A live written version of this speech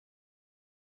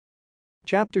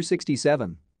Chapter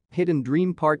 67. Hidden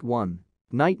Dream Part 1.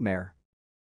 Nightmare.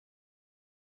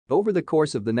 Over the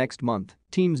course of the next month,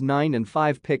 Teams 9 and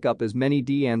 5 pick up as many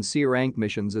D and C rank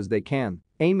missions as they can,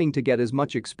 aiming to get as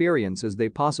much experience as they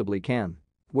possibly can.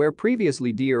 Where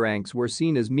previously D ranks were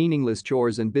seen as meaningless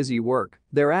chores and busy work,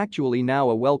 they're actually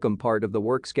now a welcome part of the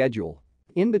work schedule.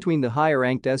 In between the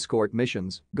higher-ranked escort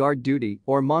missions, guard duty,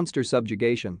 or monster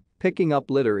subjugation, picking up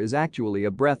litter is actually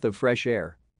a breath of fresh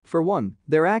air. For one,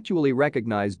 they're actually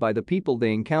recognized by the people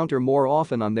they encounter more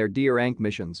often on their D rank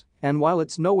missions, and while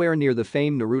it's nowhere near the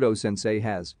fame Naruto-sensei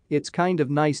has, it's kind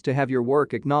of nice to have your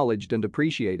work acknowledged and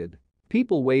appreciated.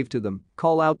 People wave to them,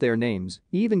 call out their names,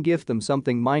 even gift them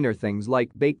something minor things like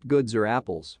baked goods or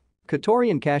apples. Kotori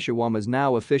and Kashiwama's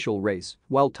now official race,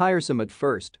 while tiresome at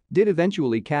first, did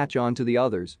eventually catch on to the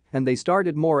others, and they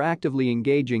started more actively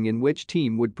engaging in which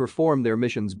team would perform their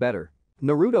missions better.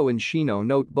 Naruto and Shino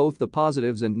note both the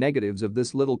positives and negatives of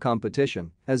this little competition,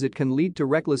 as it can lead to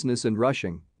recklessness and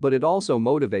rushing, but it also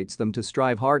motivates them to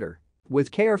strive harder.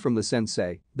 With care from the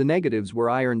sensei, the negatives were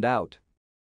ironed out.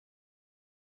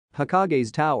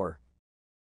 Hokage's Tower.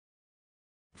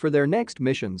 For their next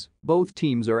missions, both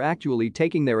teams are actually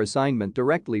taking their assignment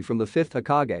directly from the 5th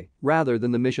Hokage rather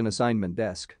than the mission assignment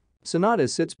desk. Sanada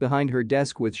sits behind her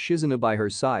desk with Shizuna by her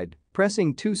side,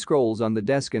 pressing 2 scrolls on the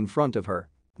desk in front of her.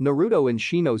 Naruto and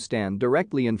Shino stand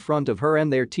directly in front of her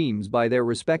and their teams by their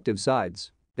respective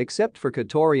sides. Except for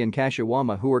Kotori and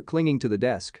Kashiwama who are clinging to the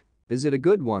desk. Is it a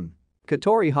good one?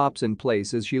 Kotori hops in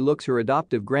place as she looks her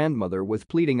adoptive grandmother with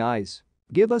pleading eyes.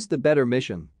 Give us the better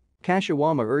mission.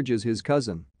 Kashiwama urges his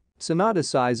cousin. Sanada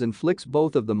sighs and flicks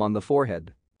both of them on the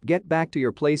forehead. Get back to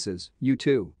your places, you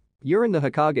two. You're in the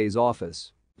Hokage's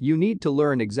office. You need to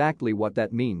learn exactly what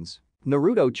that means.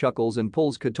 Naruto chuckles and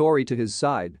pulls Kotori to his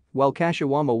side, while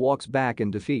Kashiwama walks back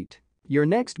in defeat. Your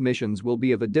next missions will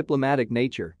be of a diplomatic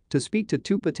nature, to speak to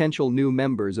 2 potential new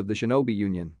members of the Shinobi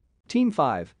Union. Team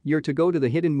 5, you're to go to the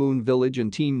Hidden Moon Village,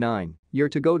 and Team 9, you're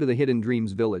to go to the Hidden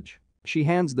Dreams Village. She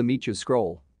hands the Micha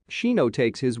scroll. Shino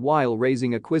takes his while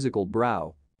raising a quizzical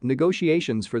brow.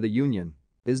 Negotiations for the Union.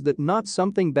 Is that not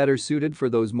something better suited for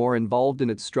those more involved in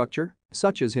its structure,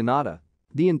 such as Hinata?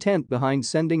 The intent behind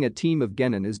sending a team of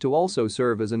genin is to also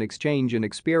serve as an exchange in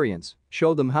experience,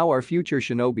 show them how our future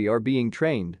shinobi are being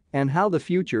trained, and how the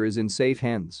future is in safe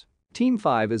hands. Team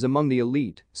 5 is among the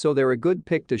elite, so they're a good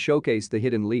pick to showcase the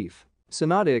hidden leaf.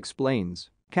 Sanada explains.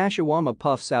 Kashiwama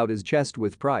puffs out his chest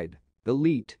with pride.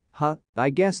 Elite, huh?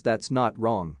 I guess that's not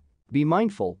wrong. Be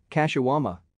mindful,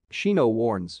 Kashiwama. Shino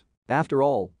warns. After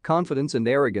all, confidence and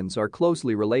arrogance are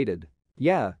closely related.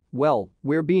 Yeah, well,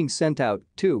 we're being sent out,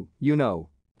 too, you know.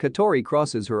 Kotori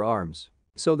crosses her arms.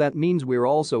 So that means we're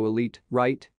also elite,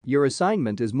 right? Your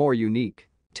assignment is more unique.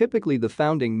 Typically the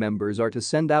founding members are to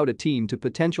send out a team to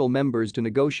potential members to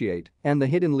negotiate, and the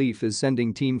Hidden Leaf is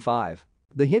sending Team 5.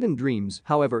 The Hidden Dreams,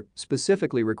 however,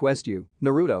 specifically request you,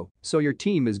 Naruto, so your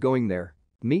team is going there.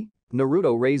 Me?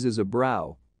 Naruto raises a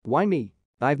brow. Why me?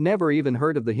 I've never even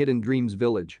heard of the Hidden Dreams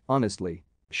Village, honestly.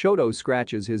 Shoto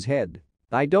scratches his head.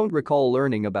 I don't recall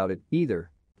learning about it,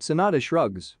 either. Sanada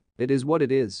shrugs. It is what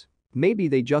it is. Maybe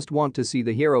they just want to see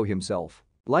the hero himself.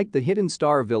 Like the Hidden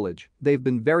Star Village, they've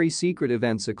been very secretive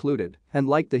and secluded, and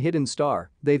like the Hidden Star,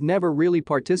 they've never really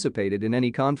participated in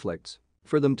any conflicts.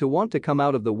 For them to want to come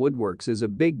out of the woodworks is a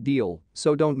big deal,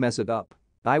 so don't mess it up.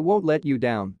 I won't let you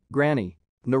down, Granny.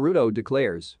 Naruto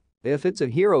declares. If it's a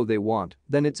hero they want,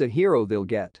 then it's a hero they'll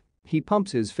get. He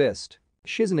pumps his fist.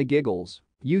 Shizuna giggles.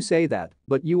 You say that,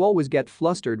 but you always get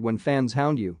flustered when fans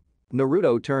hound you.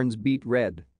 Naruto turns beet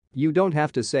red. You don't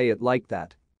have to say it like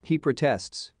that. He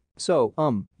protests. So,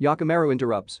 Yakimaru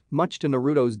interrupts, much to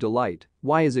Naruto's delight.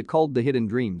 Why is it called the Hidden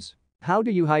Dreams? How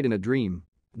do you hide in a dream?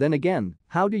 Then again,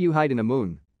 how do you hide in a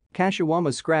moon?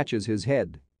 Kashiwama scratches his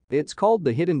head. It's called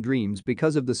the Hidden Dreams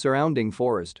because of the surrounding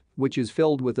forest, which is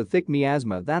filled with a thick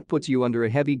miasma that puts you under a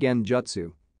heavy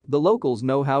genjutsu. The locals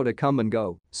know how to come and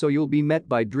go, so you'll be met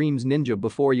by Dreams Ninja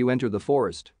before you enter the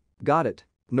forest. Got it.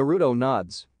 Naruto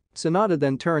nods. Sanada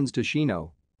then turns to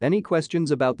Shino. Any questions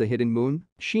about the Hidden Moon?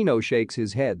 Shino shakes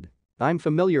his head. I'm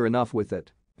familiar enough with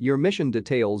it. Your mission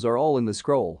details are all in the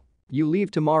scroll. You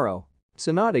leave tomorrow.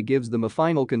 Sanada gives them a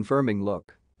final confirming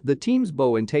look. The teams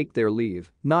bow and take their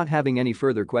leave, not having any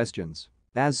further questions.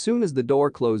 As soon as the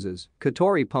door closes,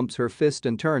 Kotori pumps her fist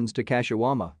and turns to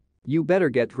Kashiwama. You better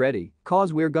get ready,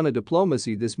 cause we're gonna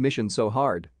diplomacy this mission so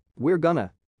hard. We're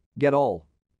gonna get all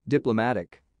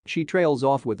diplomatic. She trails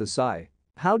off with a sigh.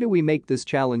 How do we make this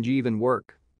challenge even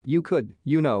work? You could,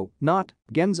 you know, not.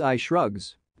 Genzai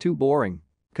shrugs. Too boring.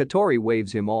 Kotori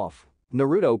waves him off.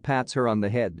 Naruto pats her on the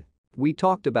head. We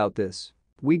talked about this.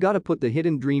 We gotta put the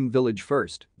hidden dream village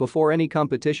first, before any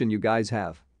competition you guys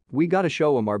have. We gotta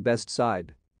show 'em our best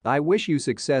side. I wish you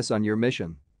success on your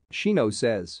mission. Shino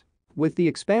says. With the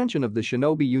expansion of the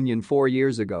Shinobi Union 4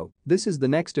 years ago, this is the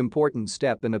next important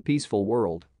step in a peaceful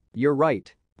world. You're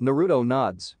right. Naruto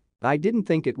nods. I didn't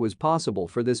think it was possible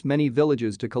for this many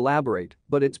villages to collaborate,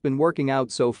 but it's been working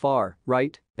out so far,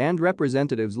 right? And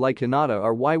representatives like Hinata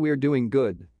are why we're doing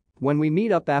good. When we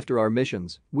meet up after our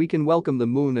missions, we can welcome the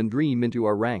moon and dream into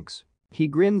our ranks. He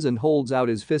grins and holds out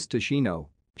his fist to Shino.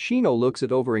 Shino looks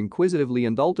it over inquisitively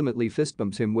and ultimately fist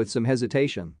bumps him with some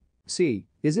hesitation. See,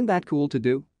 isn't that cool to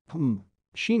do?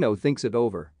 Shino thinks it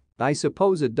over. I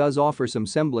suppose it does offer some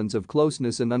semblance of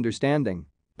closeness and understanding.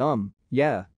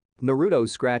 Yeah. Naruto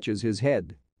scratches his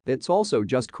head. It's also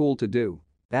just cool to do.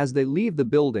 As they leave the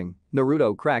building,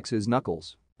 Naruto cracks his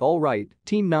knuckles. Alright,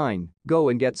 Team 9, go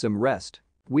and get some rest.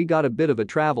 We got a bit of a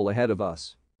travel ahead of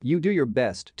us. You do your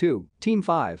best, too, Team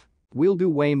 5. We'll do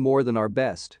way more than our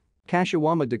best.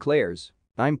 Kashiwama declares.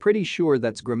 I'm pretty sure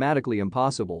that's grammatically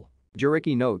impossible.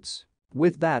 Jiraiya notes.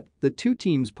 With that, the two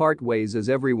teams part ways as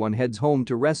everyone heads home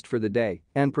to rest for the day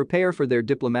and prepare for their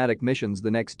diplomatic missions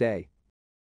the next day.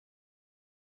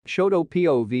 Shoto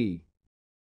POV.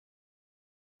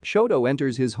 Shoto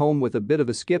enters his home with a bit of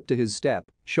a skip to his step,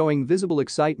 showing visible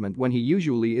excitement when he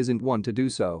usually isn't one to do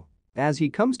so. As he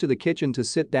comes to the kitchen to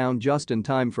sit down just in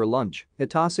time for lunch,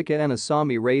 Itasaka and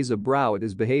Asami raise a brow at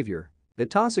his behavior.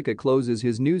 Itasaka closes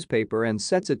his newspaper and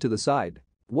sets it to the side.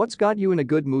 What's got you in a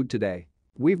good mood today?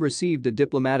 We've received a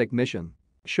diplomatic mission.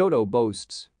 Shoto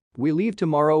boasts. We leave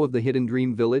tomorrow of the Hidden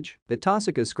Dream Village?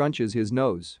 Itasaka scrunches his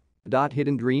nose.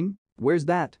 Hidden Dream? Where's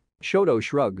that? Shoto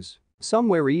shrugs.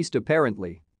 Somewhere east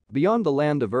apparently. Beyond the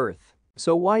land of Earth.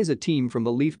 So why is a team from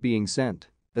the Leaf being sent?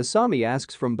 Asami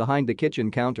asks from behind the kitchen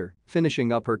counter,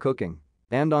 finishing up her cooking.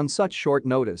 And on such short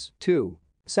notice, too.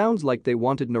 Sounds like they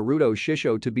wanted Naruto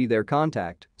Shisho to be their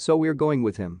contact, so we're going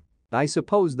with him. I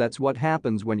suppose that's what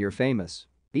happens when you're famous.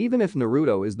 Even if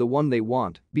Naruto is the one they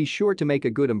want, be sure to make a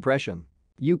good impression.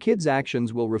 You kids'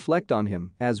 actions will reflect on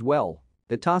him, as well.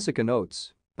 Itasaka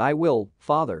notes. I will,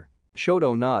 father.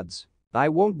 Shoto nods. I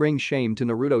won't bring shame to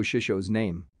Naruto Shisho's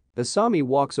name. Asami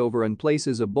walks over and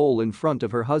places a bowl in front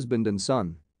of her husband and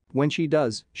son. When she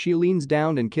does, she leans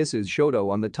down and kisses Shoto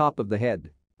on the top of the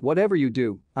head. Whatever you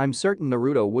do, I'm certain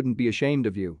Naruto wouldn't be ashamed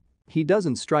of you. He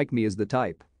doesn't strike me as the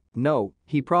type. No,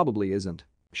 he probably isn't.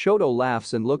 Shoto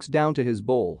laughs and looks down to his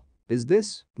bowl. Is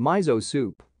this miso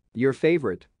soup? Your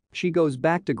favorite? She goes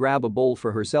back to grab a bowl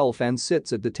for herself and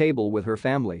sits at the table with her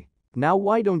family. Now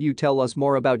why don't you tell us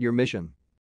more about your mission?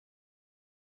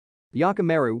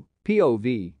 Yakimaru,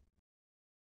 POV.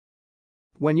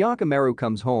 When Yakimaru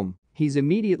comes home, he's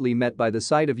immediately met by the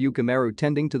sight of Yukimaru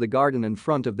tending to the garden in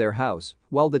front of their house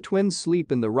while the twins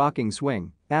sleep in the rocking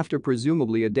swing after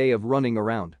presumably a day of running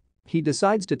around. He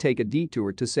decides to take a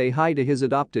detour to say hi to his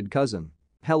adopted cousin.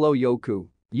 Hello Yoku.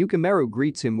 Yukimaru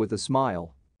greets him with a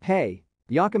smile. Hey.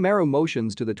 Yakimaru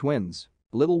motions to the twins.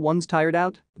 Little ones tired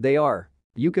out? They are.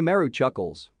 Yukimaru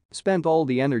chuckles. Spent all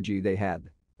the energy they had.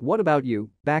 What about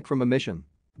you, back from a mission?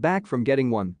 Back from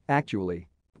getting one, actually.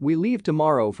 We leave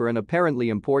tomorrow for an apparently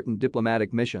important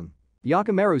diplomatic mission.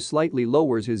 Yakimaru slightly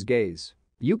lowers his gaze.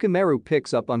 Yukimaru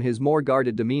picks up on his more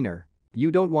guarded demeanor.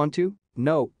 You don't want to?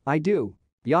 No, I do.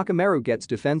 Yakimaru gets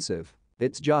defensive.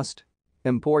 It's just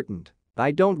important.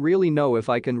 I don't really know if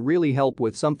I can really help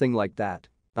with something like that.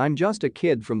 I'm just a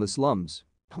kid from the slums.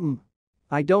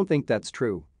 I don't think that's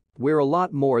true. We're a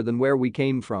lot more than where we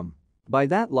came from. By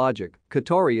that logic,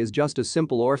 Katori is just a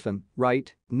simple orphan,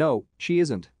 right? No, she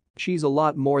isn't. She's a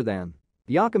lot more than.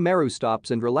 Yakimaru stops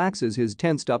and relaxes his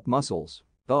tensed-up muscles.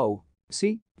 Oh.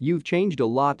 See? You've changed a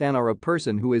lot and are a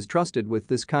person who is trusted with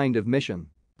this kind of mission.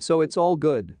 So it's all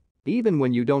good. Even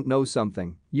when you don't know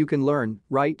something, you can learn,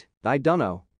 right? I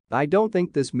dunno. I don't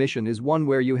think this mission is one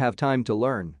where you have time to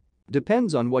learn.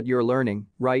 Depends on what you're learning,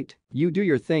 right? You do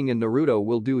your thing and Naruto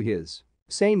will do his.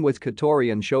 Same with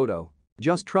Katori and Shoto.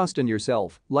 Just trust in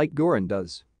yourself, like Gurren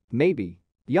does. Maybe.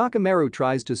 Yakimaru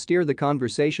tries to steer the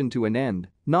conversation to an end,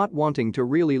 not wanting to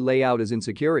really lay out his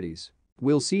insecurities.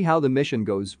 We'll see how the mission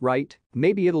goes, right?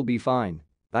 Maybe it'll be fine.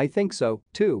 I think so,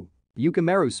 too.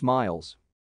 Yukimaru smiles.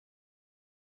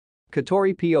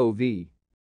 Katori POV.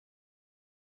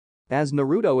 As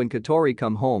Naruto and Katori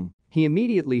come home, he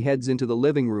immediately heads into the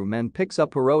living room and picks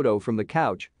up Hiroto from the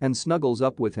couch and snuggles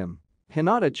up with him.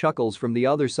 Hinata chuckles from the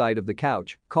other side of the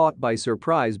couch, caught by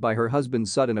surprise by her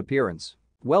husband's sudden appearance.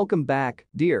 Welcome back,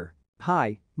 dear.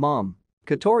 Hi, Mom.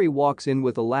 Katori walks in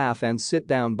with a laugh and sit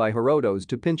down by Hiroto's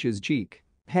to pinch his cheek.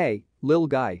 Hey, lil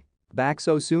guy. Back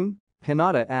so soon?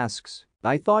 Hinata asks.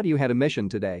 I thought you had a mission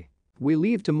today. We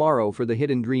leave tomorrow for the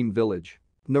Hidden Dream Village.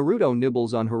 Naruto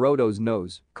nibbles on Hiroto's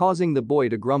nose, causing the boy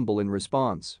to grumble in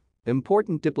response.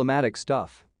 Important diplomatic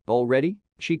stuff. Already?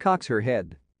 She cocks her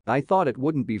head. I thought it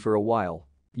wouldn't be for a while.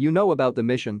 You know about the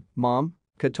mission, Mom?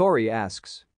 Katori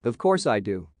asks. Of course I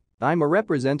do. I'm a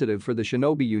representative for the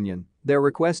Shinobi Union. Their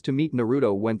request to meet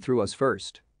Naruto went through us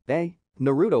first. Eh?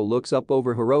 Naruto looks up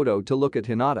over Hiroto to look at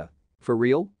Hinata. For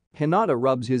real? Hinata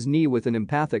rubs his knee with an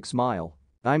empathic smile.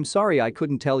 I'm sorry I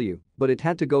couldn't tell you, but it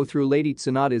had to go through Lady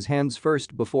Tsunada's hands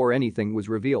first before anything was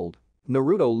revealed.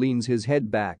 Naruto leans his head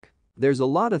back. There's a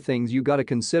lot of things you gotta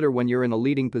consider when you're in a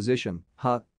leading position,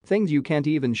 huh? Things you can't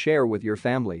even share with your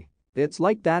family. It's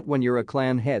like that when you're a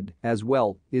clan head, as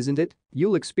well, isn't it?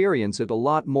 You'll experience it a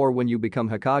lot more when you become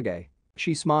Hokage.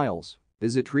 She smiles.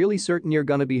 Is it really certain you're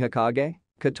gonna be Hokage?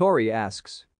 Katori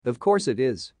asks. Of course it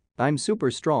is. I'm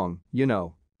super strong, you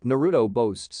know. Naruto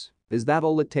boasts. Is that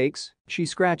all it takes? She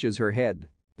scratches her head.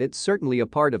 It's certainly a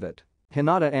part of it.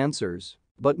 Hinata answers.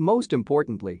 But most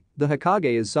importantly, the Hokage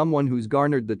is someone who's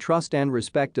garnered the trust and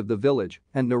respect of the village,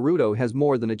 and Naruto has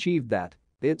more than achieved that.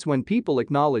 It's when people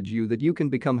acknowledge you that you can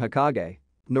become Hokage.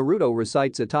 Naruto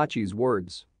recites Itachi's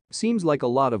words. Seems like a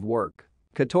lot of work.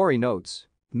 Katori notes.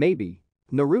 Maybe.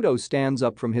 Naruto stands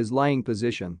up from his lying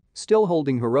position, still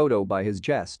holding Hiroto by his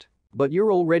chest. But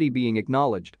you're already being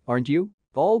acknowledged, aren't you?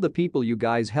 All the people you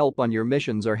guys help on your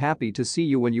missions are happy to see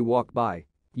you when you walk by.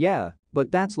 Yeah, but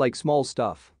that's like small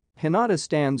stuff. Hinata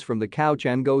stands from the couch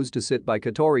and goes to sit by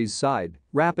Katori's side,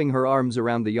 wrapping her arms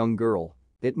around the young girl.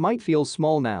 It might feel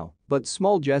small now, but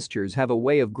small gestures have a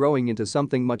way of growing into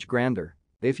something much grander.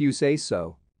 If you say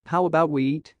so. How about we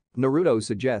eat? Naruto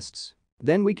suggests.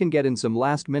 Then we can get in some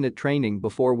last-minute training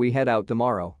before we head out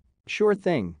tomorrow. Sure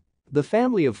thing. The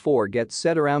family of four gets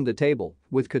set around the table,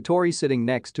 with Katori sitting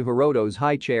next to Hiroto's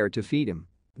high chair to feed him.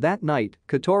 That night,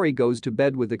 Katori goes to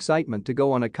bed with excitement to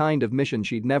go on a kind of mission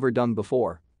she'd never done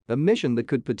before. A mission that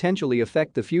could potentially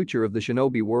affect the future of the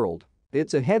shinobi world.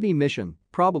 It's a heavy mission,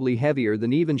 probably heavier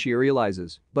than even she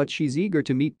realizes, but she's eager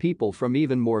to meet people from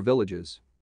even more villages.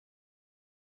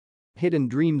 Hidden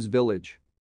Dreams Village.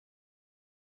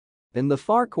 In the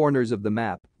far corners of the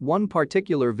map, one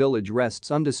particular village rests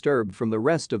undisturbed from the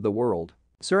rest of the world.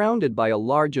 Surrounded by a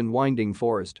large and winding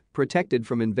forest, protected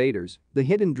from invaders, the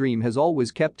Hidden Dream has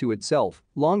always kept to itself,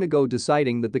 long ago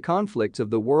deciding that the conflicts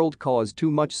of the world cause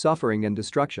too much suffering and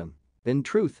destruction. In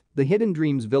truth, the Hidden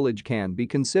Dreams village can be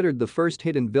considered the first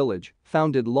hidden village,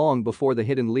 founded long before the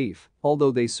Hidden Leaf,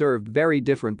 although they served very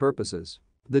different purposes.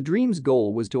 The Dream's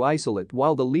goal was to isolate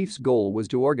while the Leaf's goal was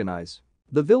to organize.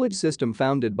 The village system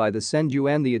founded by the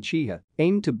Senju and the Uchiha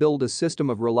aimed to build a system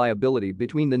of reliability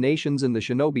between the nations and the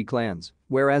shinobi clans,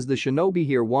 whereas the shinobi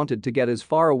here wanted to get as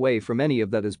far away from any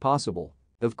of that as possible.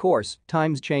 Of course,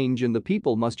 times change and the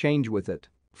people must change with it.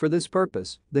 For this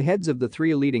purpose, the heads of the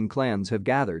three leading clans have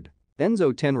gathered.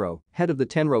 Enzo Tenro, head of the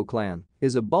Tenro clan,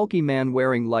 is a bulky man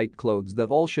wearing light clothes that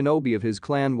all shinobi of his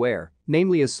clan wear,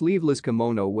 namely a sleeveless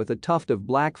kimono with a tuft of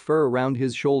black fur around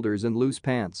his shoulders and loose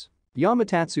pants.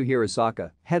 Yamatatsu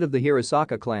Hirasaka, head of the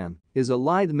Hirasaka clan, is a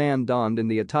lithe man donned in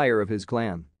the attire of his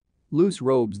clan. Loose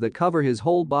robes that cover his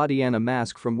whole body and a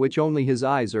mask from which only his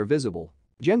eyes are visible.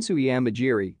 Gensui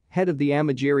Amajiri, head of the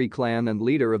Amajiri clan and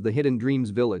leader of the Hidden Dreams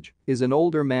village, is an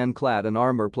older man clad in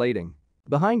armor plating.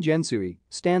 Behind Gensui,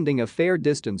 standing a fair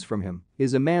distance from him,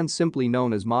 is a man simply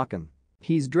known as Makan.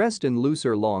 He's dressed in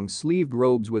looser long-sleeved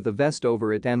robes with a vest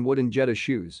over it and wooden Jetta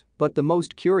shoes, but the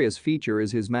most curious feature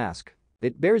is his mask.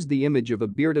 It bears the image of a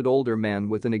bearded older man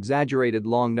with an exaggerated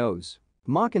long nose.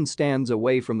 Makan stands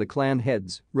away from the clan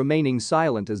heads, remaining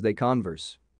silent as they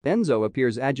converse. Enzo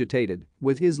appears agitated,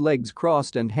 with his legs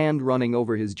crossed and hand running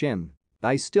over his chin.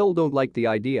 I still don't like the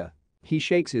idea. He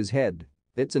shakes his head.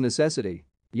 It's a necessity.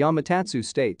 Yamatatsu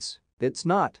states. It's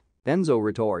not. Enzo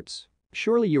retorts.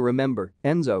 Surely you remember,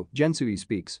 Enzo, Gensui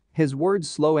speaks, his words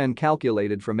slow and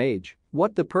calculated from age,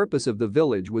 what the purpose of the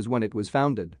village was when it was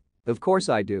founded. Of course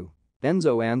I do.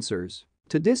 Enzo answers.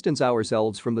 To distance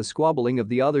ourselves from the squabbling of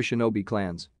the other shinobi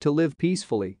clans, to live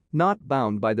peacefully, not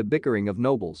bound by the bickering of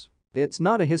nobles. It's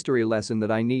not a history lesson that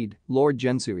I need, Lord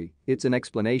Gensui, it's an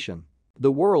explanation.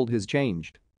 The world has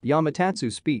changed.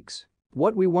 Yamatatsu speaks.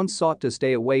 What we once sought to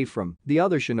stay away from, the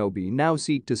other shinobi now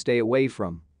seek to stay away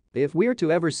from. If we're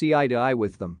to ever see eye to eye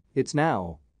with them, it's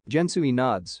now. Gensui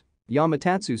nods.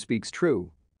 Yamatatsu speaks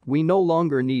true. We no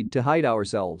longer need to hide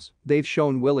ourselves, they've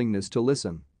shown willingness to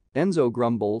listen. Enzo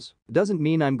grumbles, doesn't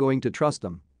mean I'm going to trust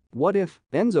them. What if?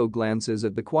 Enzo glances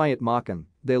at the quiet Makan,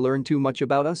 they learn too much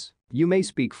about us? You may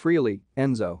speak freely,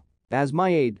 Enzo. As my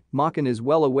aide, Makan is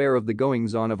well aware of the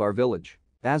goings-on of our village.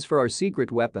 As for our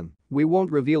secret weapon, we won't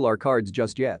reveal our cards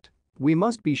just yet. We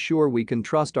must be sure we can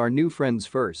trust our new friends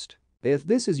first. If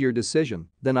this is your decision,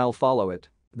 then I'll follow it.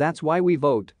 That's why we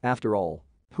vote, after all.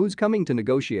 Who's coming to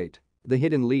negotiate? The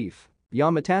Hidden Leaf.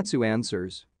 Yamatatsu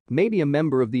answers. Maybe a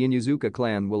member of the Inuzuka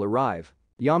clan will arrive.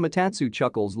 Yamatatsu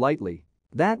chuckles lightly.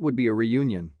 That would be a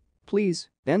reunion. Please,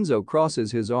 Enzo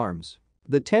crosses his arms.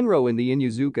 The Tenro and the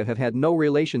Inuzuka have had no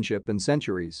relationship in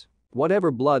centuries.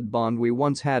 Whatever blood bond we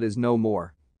once had is no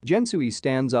more. Gensui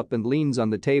stands up and leans on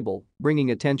the table,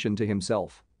 bringing attention to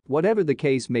himself. Whatever the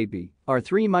case may be, our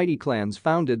three mighty clans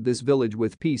founded this village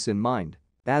with peace in mind.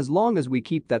 As long as we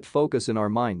keep that focus in our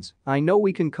minds, I know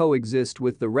we can coexist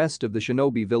with the rest of the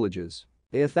shinobi villages.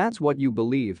 If that's what you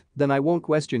believe, then I won't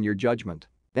question your judgment.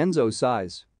 Enzo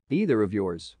sighs. Either of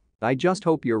yours. I just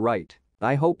hope you're right.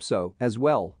 I hope so, as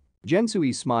well.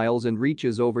 Gensui smiles and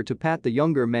reaches over to pat the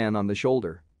younger man on the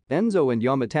shoulder. Enzo and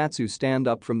Yamatatsu stand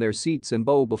up from their seats and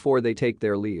bow before they take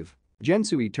their leave.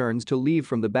 Gensui turns to leave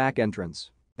from the back entrance.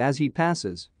 As he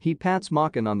passes, he pats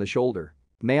Makin on the shoulder.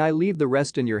 May I leave the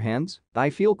rest in your hands? I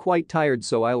feel quite tired,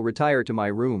 so I'll retire to my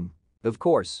room. Of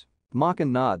course.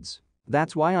 Makin nods.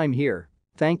 That's why I'm here.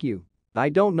 Thank you. I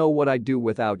don't know what I'd do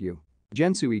without you.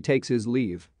 Gensui takes his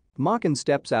leave. Makin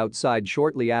steps outside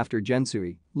shortly after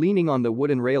Gensui, leaning on the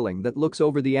wooden railing that looks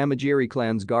over the Amajiri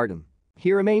clan's garden.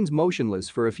 He remains motionless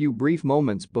for a few brief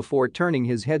moments before turning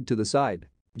his head to the side.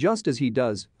 Just as he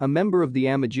does, a member of the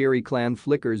Amajiri clan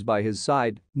flickers by his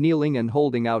side, kneeling and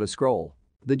holding out a scroll.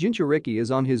 The Jinchuriki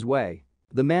is on his way.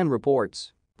 The man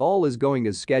reports. All is going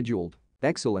as scheduled.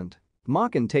 Excellent.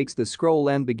 Makin takes the scroll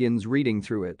and begins reading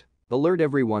through it. Alert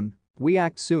everyone. We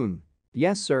act soon.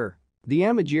 Yes, sir. The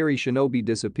Amajiri shinobi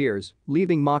disappears,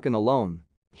 leaving Makin alone.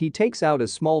 He takes out a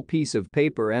small piece of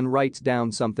paper and writes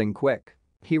down something quick.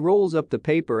 He rolls up the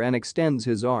paper and extends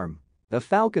his arm. A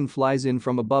falcon flies in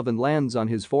from above and lands on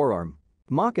his forearm.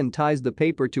 Makin ties the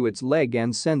paper to its leg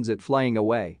and sends it flying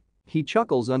away. He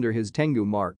chuckles under his Tengu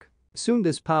mark. Soon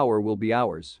this power will be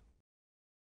ours.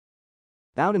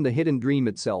 Out in the hidden dream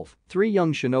itself, three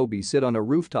young shinobi sit on a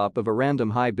rooftop of a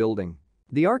random high building.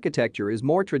 The architecture is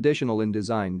more traditional in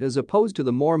design as opposed to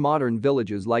the more modern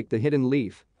villages like the Hidden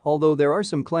Leaf, although there are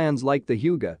some clans like the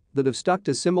Hyuga that have stuck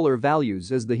to similar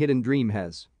values as the Hidden Dream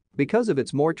has. Because of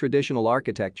its more traditional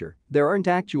architecture, there aren't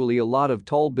actually a lot of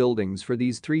tall buildings for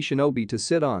these three shinobi to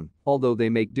sit on, although they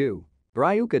make do.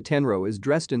 Ryuka Tenro is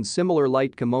dressed in similar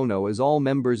light kimono as all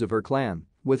members of her clan,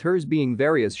 with hers being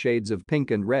various shades of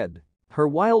pink and red. Her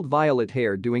wild violet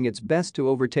hair doing its best to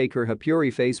overtake her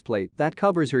Hapuri faceplate that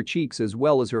covers her cheeks as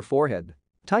well as her forehead.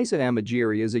 Taisa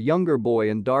Amajiri is a younger boy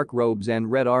in dark robes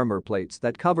and red armor plates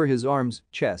that cover his arms,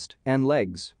 chest, and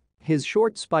legs. His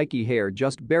short spiky hair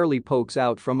just barely pokes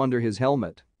out from under his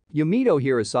helmet. Yumito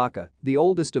Hirasaka, the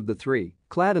oldest of the three,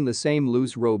 clad in the same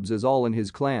loose robes as all in his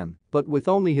clan, but with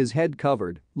only his head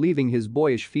covered, leaving his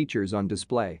boyish features on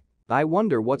display. I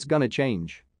wonder what's gonna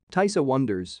change. Taisa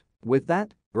wonders. With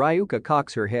that, Ryuka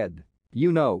cocks her head.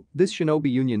 You know, this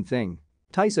shinobi union thing.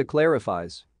 Taisa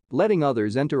clarifies. Letting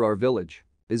others enter our village.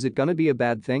 Is it gonna be a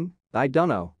bad thing? I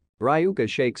dunno. Ryuka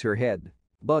shakes her head.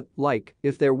 But, like,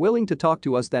 if they're willing to talk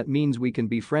to us, that means we can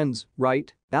be friends,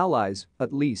 right? Allies,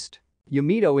 at least.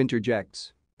 Yumito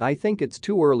interjects. I think it's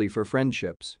too early for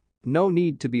friendships. No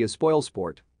need to be a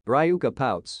spoilsport. Ryuka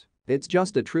pouts. It's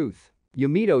just the truth.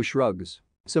 Yumito shrugs.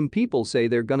 Some people say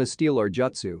they're gonna steal our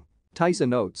jutsu. Taisa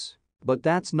notes. But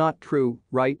that's not true,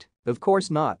 right? Of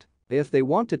course not. If they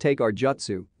want to take our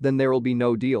jutsu, then there'll be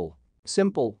no deal.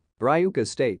 Simple, Ryuka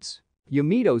states.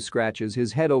 Yumito scratches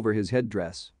his head over his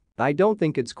headdress. I don't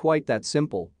think it's quite that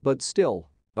simple, but still.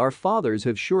 Our fathers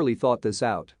have surely thought this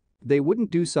out. They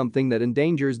wouldn't do something that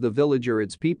endangers the village or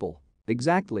its people.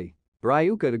 Exactly.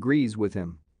 Ryuka agrees with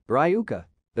him. Ryuka.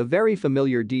 A very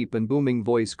familiar deep and booming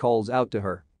voice calls out to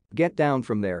her. Get down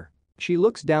from there. She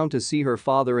looks down to see her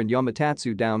father and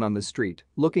Yamatatsu down on the street,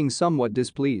 looking somewhat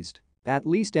displeased. At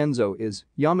least Enzo is.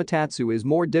 Yamatatsu is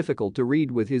more difficult to read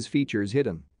with his features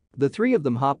hidden. The three of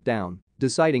them hop down,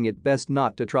 deciding it best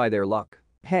not to try their luck.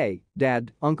 Hey,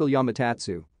 Dad, Uncle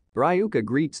Yamatatsu. Ryuka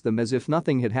greets them as if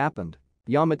nothing had happened.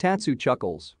 Yamatatsu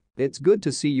chuckles. It's good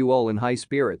to see you all in high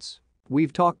spirits.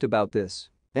 We've talked about this.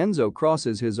 Enzo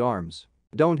crosses his arms.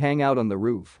 Don't hang out on the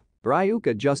roof.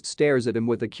 Ryuka just stares at him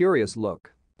with a curious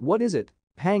look. What is it?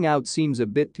 Hang out seems a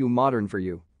bit too modern for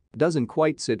you. Doesn't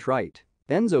quite sit right.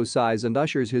 Enzo sighs and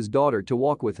ushers his daughter to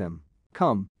walk with him.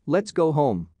 Come, let's go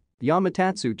home.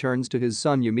 Yamatatsu turns to his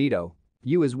son Yumito.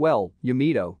 You as well,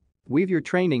 Yumito. We've your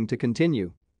training to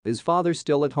continue. Is father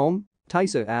still at home?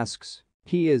 Taisa asks.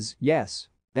 He is, yes.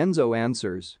 Enzo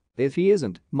answers. If he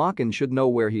isn't, Makin should know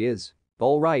where he is.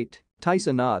 All right,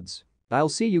 Taisa nods. I'll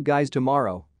see you guys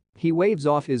tomorrow. He waves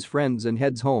off his friends and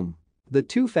heads home. The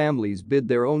two families bid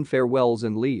their own farewells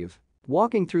and leave.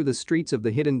 Walking through the streets of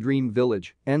the hidden dream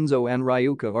village, Enzo and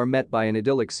Ryuka are met by an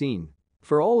idyllic scene.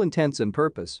 For all intents and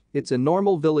purpose, it's a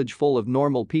normal village full of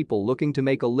normal people looking to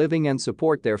make a living and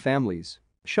support their families.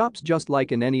 Shops just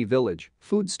like in any village,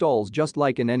 food stalls just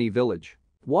like in any village.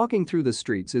 Walking through the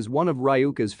streets is one of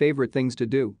Ryuka's favorite things to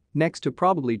do, next to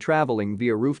probably traveling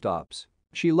via rooftops.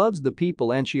 She loves the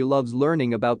people and she loves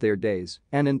learning about their days,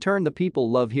 and in turn the people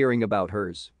love hearing about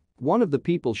hers. One of the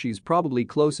people she's probably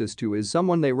closest to is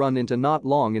someone they run into not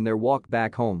long in their walk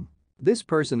back home. This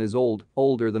person is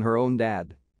older than her own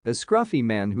dad. A scruffy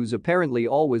man who's apparently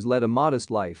always led a modest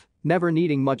life, never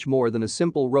needing much more than a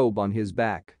simple robe on his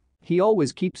back. He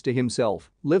always keeps to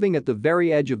himself, living at the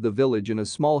very edge of the village in a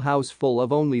small house full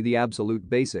of only the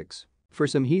absolute basics. For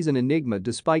some he's an enigma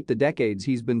despite the decades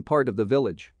he's been part of the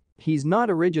village. He's not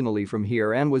originally from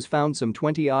here and was found some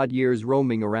 20-odd years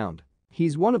roaming around.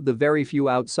 He's one of the very few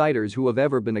outsiders who have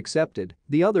ever been accepted,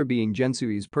 the other being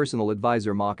Gensui's personal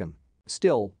advisor Makan.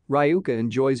 Still, Ryuka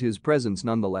enjoys his presence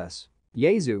nonetheless.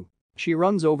 Yaezu. She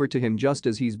runs over to him just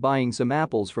as he's buying some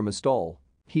apples from a stall.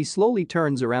 He slowly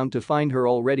turns around to find her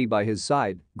already by his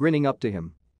side, grinning up to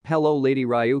him. "Hello, Lady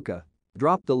Ryuka."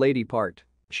 Drop the lady part.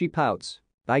 She pouts.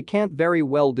 "I can't very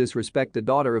well disrespect the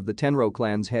daughter of the Tenro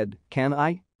clan's head, can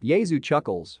I?" Yaezu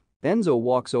chuckles. Enzo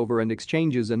walks over and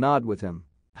exchanges a nod with him.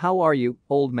 "How are you,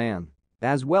 old man?"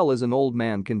 "As well as an old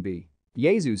man can be."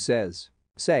 Yaezu says.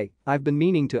 "Say, I've been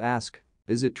meaning to ask.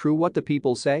 Is it true what the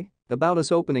people say about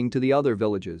us opening to the other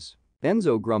villages?"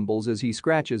 Enzo grumbles as he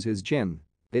scratches his chin.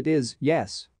 "It is,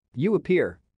 yes. You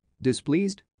appear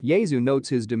displeased?" Yaezu notes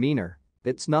his demeanor.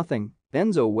 "It's nothing."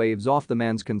 Enzo waves off the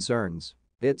man's concerns.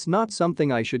 "It's not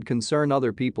something I should concern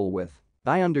other people with.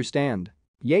 I understand."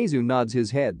 Yaezu nods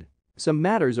his head. Some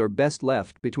matters are best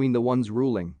left between the ones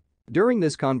ruling. During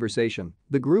this conversation,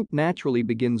 the group naturally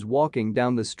begins walking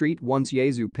down the street once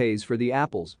Yaezu pays for the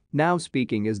apples, now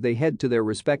speaking as they head to their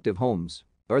respective homes.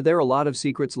 "Are there a lot of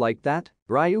secrets like that?"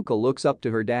 Ryuka looks up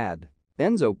to her dad.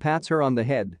 Enzo pats her on the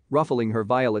head, ruffling her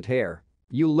violet hair.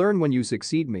 "You'll learn when you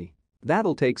succeed me."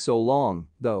 "That'll take so long,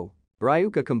 though."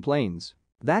 Ryuka complains.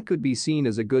 "That could be seen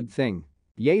as a good thing."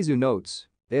 Yaezu notes.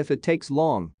 "If it takes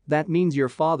long, that means your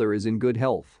father is in good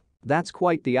health. That's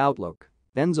quite the outlook."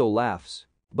 Enzo laughs.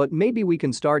 "But maybe we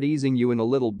can start easing you in a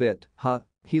little bit, huh?"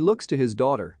 He looks to his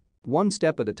daughter. "One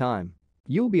step at a time.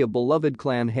 You'll be a beloved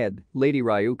clan head, Lady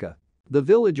Ryuka. The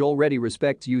village already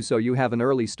respects you so you have an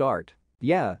early start."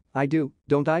 "Yeah, I do,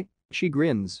 don't I?" She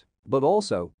grins. "But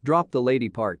also, drop the lady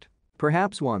part.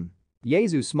 Perhaps one."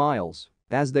 Yaezu smiles.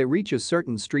 As they reach a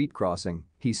certain street crossing,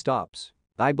 he stops.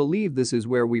 "I believe this is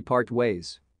where we part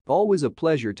ways. Always a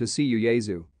pleasure to see you,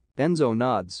 Yaezu." Enzo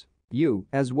nods. "You,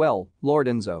 as well, Lord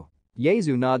Enzo."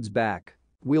 Yaezu nods back.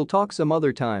 "We'll talk some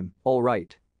other time,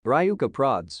 alright." Ryuka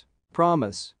prods.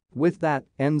 "Promise." With that,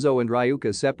 Enzo and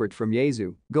Ryuka separate from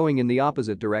Yaezu, going in the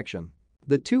opposite direction.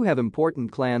 The two have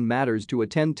important clan matters to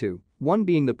attend to, one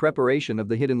being the preparation of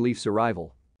the Hidden Leaf's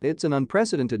arrival. It's an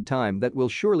unprecedented time that will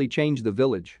surely change the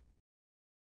village.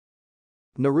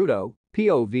 Naruto,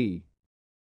 POV.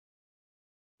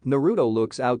 Naruto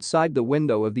looks outside the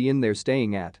window of the inn they're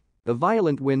staying at. A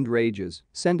violent wind rages,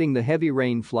 sending the heavy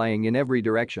rain flying in every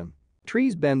direction.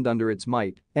 Trees bend under its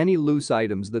might, any loose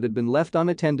items that had been left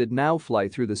unattended now fly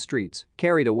through the streets,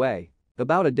 carried away.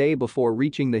 About a day before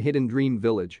reaching the hidden dream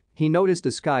village, he noticed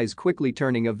the skies quickly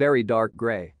turning a very dark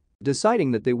gray. Deciding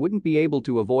that they wouldn't be able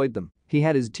to avoid them, he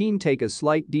had his team take a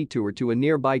slight detour to a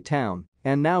nearby town,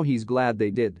 and now he's glad they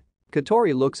did.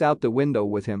 Katori looks out the window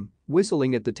with him,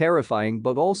 whistling at the terrifying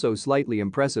but also slightly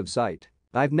impressive sight.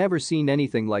 "I've never seen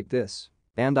anything like this.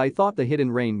 And I thought the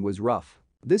hidden rain was rough.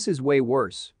 This is way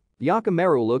worse."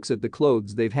 Yakimeru looks at the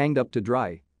clothes they've hanged up to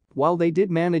dry. While they did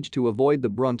manage to avoid the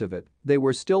brunt of it, they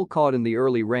were still caught in the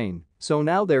early rain, so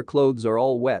now their clothes are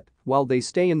all wet while they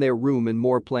stay in their room in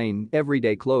more plain,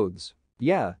 everyday clothes.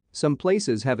 Yeah, some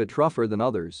places have it rougher than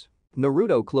others.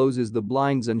 Naruto closes the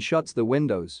blinds and shuts the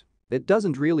windows. It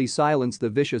doesn't really silence the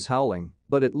vicious howling,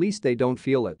 but at least they don't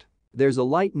feel it. There's a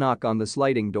light knock on the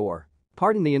sliding door.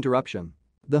 Pardon the interruption.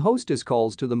 The hostess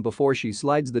calls to them before she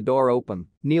slides the door open,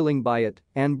 kneeling by it,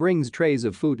 and brings trays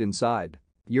of food inside.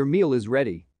 "Your meal is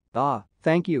ready." "Ah,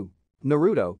 thank you."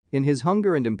 Naruto, in his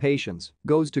hunger and impatience,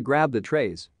 goes to grab the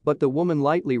trays, but the woman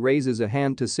lightly raises a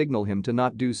hand to signal him to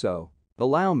not do so.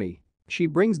 "Allow me." She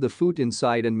brings the food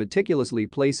inside and meticulously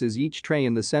places each tray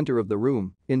in the center of the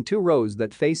room, in 2 rows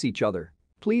that face each other.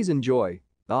 "Please enjoy."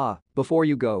 "Ah, before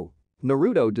you go."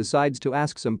 Naruto decides to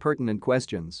ask some pertinent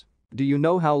questions. "Do you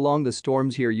know how long the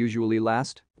storms here usually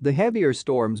last?" The heavier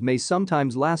storms may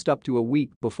sometimes last up to a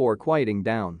week before quieting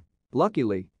down.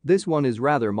 Luckily, this one is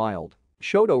rather mild.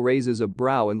 Shoto raises a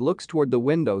brow and looks toward the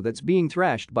window that's being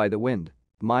thrashed by the wind.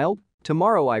 Mild?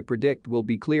 Tomorrow I predict will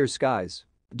be clear skies.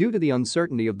 Due to the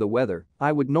uncertainty of the weather,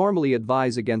 I would normally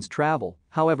advise against travel,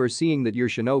 however seeing that you're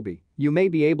shinobi, you may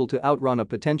be able to outrun a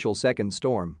potential second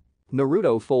storm.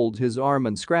 Naruto folds his arm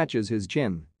and scratches his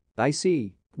chin. I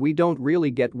see. We don't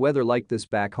really get weather like this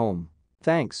back home.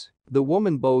 Thanks. The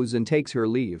woman bows and takes her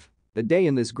leave. A day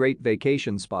in this great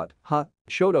vacation spot, huh?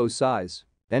 Shoto sighs.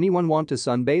 Anyone want to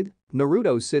sunbathe?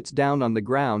 Naruto sits down on the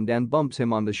ground and bumps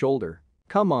him on the shoulder.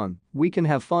 Come on, we can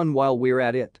have fun while we're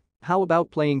at it. How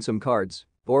about playing some cards?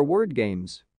 Or word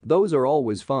games? Those are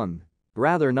always fun.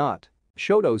 Rather not.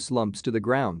 Shoto slumps to the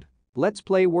ground. Let's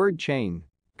play word chain.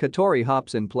 Katori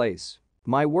hops in place.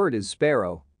 My word is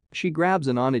sparrow. She grabs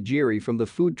an onigiri from the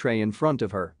food tray in front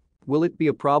of her. Will it be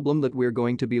a problem that we're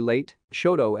going to be late?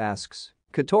 Shoto asks.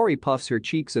 Katori puffs her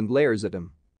cheeks and glares at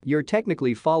him. You're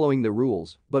technically following the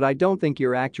rules, but I don't think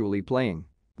you're actually playing.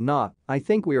 Nah, I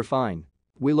think we're fine.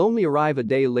 We'll only arrive a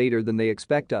day later than they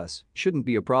expect us, shouldn't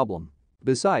be a problem.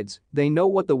 Besides, they know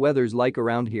what the weather's like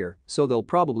around here, so they'll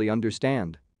probably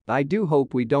understand. I do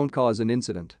hope we don't cause an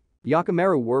incident.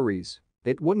 Yakimaru worries.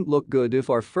 It wouldn't look good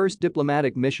if our first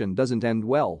diplomatic mission doesn't end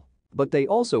well. But they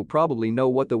also probably know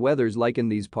what the weather's like in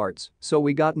these parts, so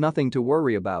we got nothing to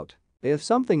worry about. If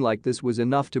something like this was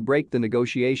enough to break the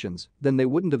negotiations, then they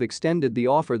wouldn't have extended the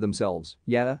offer themselves,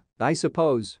 yeah, I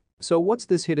suppose. So what's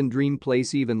this hidden dream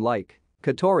place even like?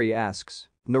 Katori asks.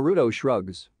 Naruto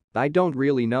shrugs. I don't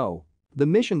really know. The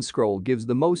mission scroll gives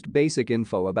the most basic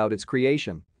info about its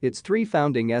creation, its 3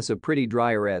 founding a pretty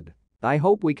dry red. I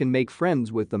hope we can make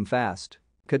friends with them fast.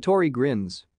 Katori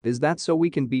grins. Is that so we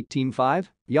can beat Team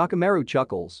 5? Yakimaru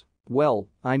chuckles. Well,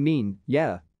 I mean,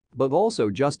 yeah. But also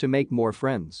just to make more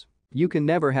friends. You can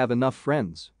never have enough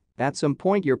friends. At some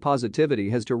point your positivity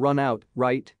has to run out,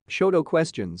 right? Shoto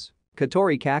questions.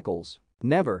 Katori cackles.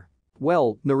 Never.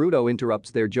 Well, Naruto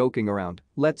interrupts their joking around.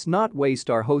 Let's not waste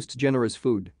our host's generous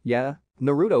food, yeah?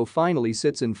 Naruto finally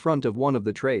sits in front of one of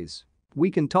the trays.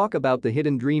 We can talk about the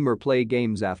hidden dream or play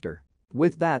games after.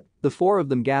 With that, the 4 of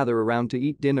them gather around to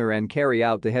eat dinner and carry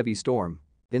out the heavy storm.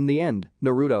 In the end,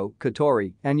 Naruto,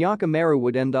 Katori, and Yakimaru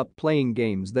would end up playing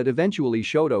games that eventually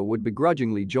Shoto would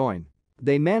begrudgingly join.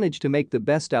 They managed to make the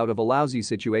best out of a lousy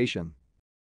situation.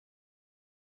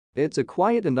 It's a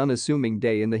quiet and unassuming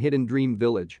day in the Hidden Dream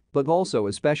Village, but also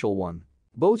a special one.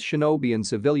 Both shinobi and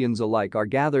civilians alike are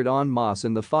gathered en masse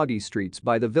in the foggy streets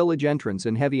by the village entrance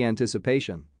in heavy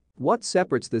anticipation. What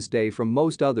separates this day from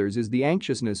most others is the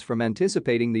anxiousness from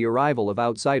anticipating the arrival of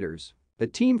outsiders. A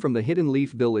team from the Hidden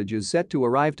Leaf Village is set to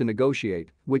arrive to negotiate,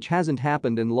 which hasn't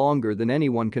happened in longer than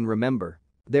anyone can remember.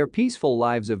 Their peaceful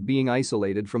lives of being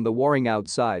isolated from the warring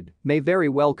outside may very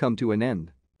well come to an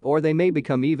end. Or they may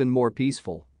become even more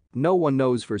peaceful. No one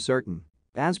knows for certain.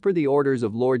 As per the orders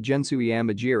of Lord Gensui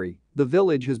Amajiri, the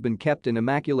village has been kept in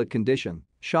immaculate condition,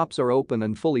 shops are open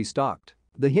and fully stocked.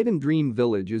 The Hidden Dream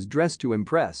Village is dressed to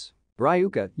impress.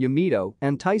 Ryuka, Yumito,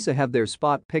 and Taisa have their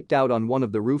spot picked out on one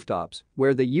of the rooftops,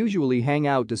 where they usually hang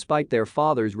out despite their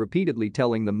fathers repeatedly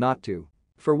telling them not to.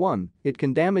 For one, it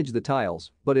can damage the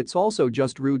tiles, but it's also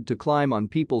just rude to climb on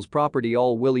people's property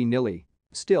all willy-nilly.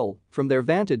 Still, from their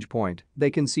vantage point,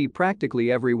 they can see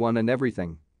practically everyone and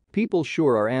everything. People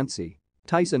sure are antsy.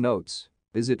 Taisa notes.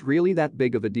 Is it really that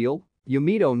big of a deal?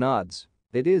 Yumito nods.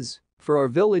 It is. For our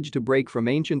village to break from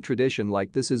ancient tradition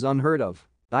like this is unheard of.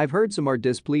 I've heard some are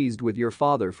displeased with your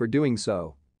father for doing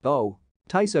so. Oh.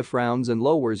 Taisa frowns and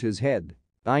lowers his head.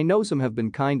 I know some have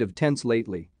been kind of tense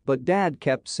lately, but Dad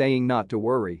kept saying not to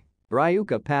worry.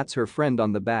 Ryuka pats her friend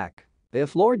on the back.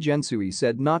 If Lord Gensui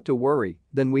said not to worry,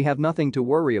 then we have nothing to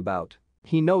worry about.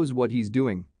 He knows what he's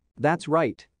doing. That's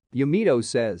right. Yumito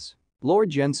says.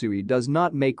 Lord Gensui does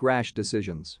not make rash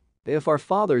decisions. If our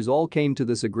fathers all came to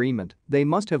this agreement, they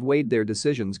must have weighed their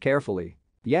decisions carefully.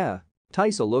 Yeah.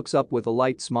 Taisa looks up with a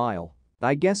light smile.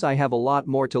 I guess I have a lot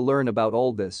more to learn about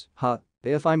all this, huh?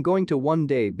 If I'm going to one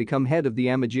day become head of the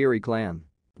Amajiri clan.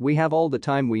 We have all the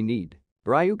time we need.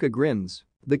 Ryuka grins.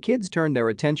 The kids turn their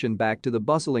attention back to the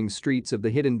bustling streets of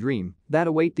the Hidden Dream that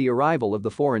await the arrival of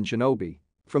the foreign shinobi.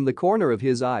 From the corner of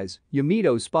his eyes,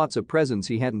 Yumito spots a presence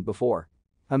he hadn't before.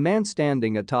 A man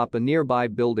standing atop a nearby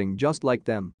building just like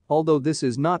them, although this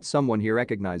is not someone he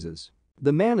recognizes.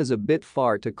 The man is a bit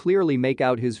far to clearly make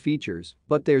out his features,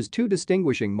 but there's 2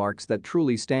 distinguishing marks that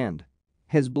truly stand.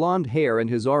 His blonde hair and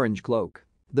his orange cloak.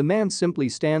 The man simply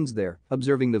stands there,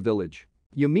 observing the village.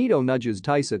 Yumito nudges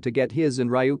Taisa to get his and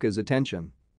Ryuka's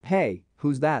attention. Hey,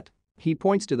 who's that? He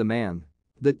points to the man.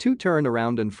 The 2 turn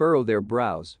around and furrow their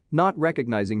brows, not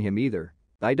recognizing him either.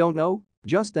 I don't know.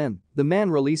 Just then, the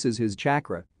man releases his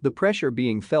chakra, the pressure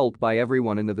being felt by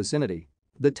everyone in the vicinity.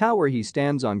 The tower he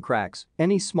stands on cracks,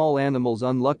 any small animals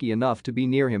unlucky enough to be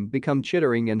near him become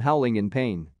chittering and howling in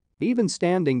pain. Even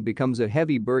standing becomes a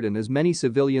heavy burden as many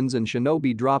civilians and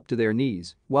shinobi drop to their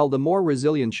knees, while the more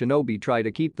resilient shinobi try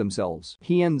to keep themselves.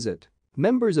 He ends it.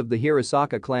 Members of the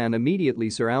Hirasaka clan immediately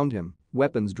surround him,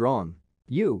 weapons drawn.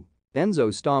 You. Enzo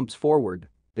stomps forward.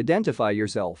 Identify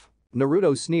yourself.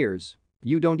 Naruto sneers.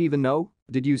 You don't even know?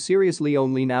 Did you seriously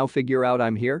only now figure out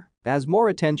I'm here? As more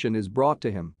attention is brought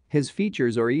to him, his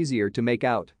features are easier to make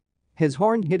out. His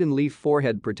horned hidden leaf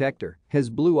forehead protector, his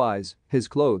blue eyes, his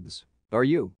clothes. Are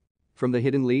you from the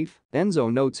hidden leaf?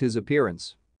 Enzo notes his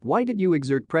appearance. Why did you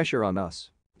exert pressure on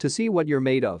us? To see what you're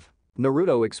made of.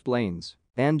 Naruto explains.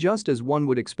 And just as one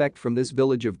would expect from this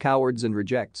village of cowards and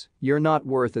rejects, you're not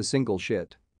worth a single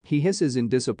shit. He hisses in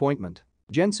disappointment.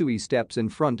 Gensui steps in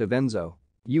front of Enzo.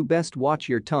 You best watch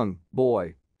your tongue,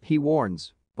 boy. He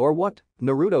warns. Or what?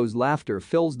 Naruto's laughter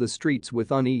fills the streets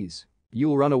with unease.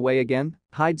 You'll run away again?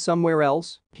 Hide somewhere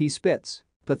else? He spits.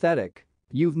 Pathetic.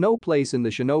 You've no place in the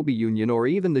Shinobi Union or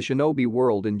even the Shinobi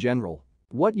world in general.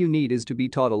 What you need is to be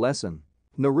taught a lesson.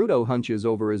 Naruto hunches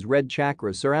over as red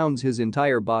chakra surrounds his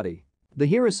entire body. The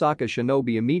Hirasaka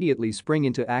shinobi immediately spring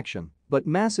into action, but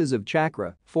masses of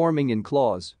chakra, forming in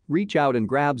claws, reach out and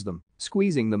grabs them,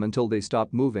 squeezing them until they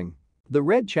stop moving. The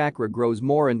red chakra grows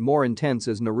more and more intense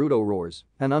as Naruto roars,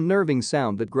 an unnerving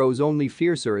sound that grows only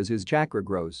fiercer as his chakra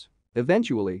grows.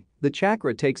 Eventually, the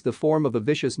chakra takes the form of a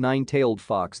vicious nine-tailed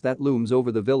fox that looms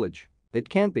over the village. It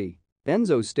can't be.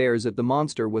 Enzo stares at the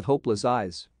monster with hopeless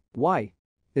eyes. Why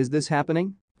is this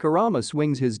happening? Kurama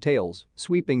swings his tails,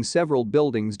 sweeping several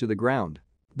buildings to the ground.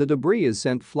 The debris is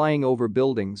sent flying over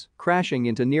buildings, crashing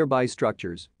into nearby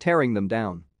structures, tearing them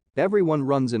down. Everyone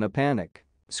runs in a panic.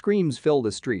 Screams fill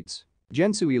the streets.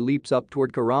 Gensui leaps up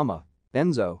toward Kurama.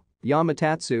 Enzo.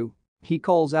 Yamatatsu. He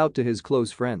calls out to his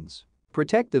close friends.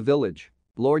 Protect the village.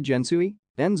 Lord Gensui?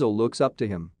 Enzo looks up to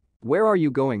him. Where are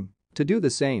you going? To do the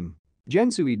same.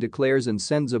 Gensui declares and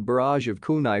sends a barrage of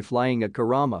kunai flying at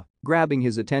Kurama, grabbing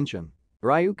his attention.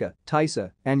 Ryuka,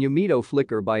 Taisa, and Yumito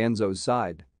flicker by Enzo's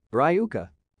side. Ryuka.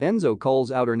 Enzo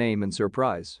calls out her name in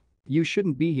surprise. You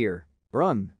shouldn't be here.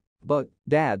 Run. But,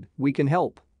 Dad, we can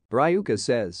help. Ryuka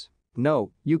says.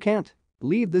 No, you can't.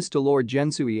 Leave this to Lord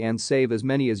Gensui and save as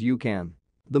many as you can.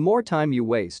 The more time you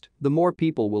waste, the more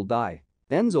people will die.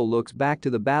 Enzo looks back to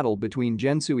the battle between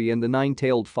Gensui and the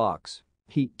nine-tailed fox.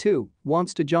 He, too,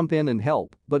 wants to jump in and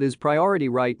help, but his priority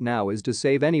right now is to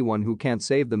save anyone who can't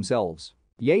save themselves.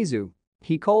 Yaezu.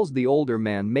 He calls the older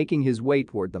man, making his way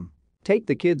toward them. Take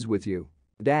the kids with you.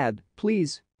 Dad,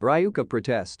 please, Ryuka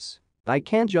protests. I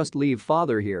can't just leave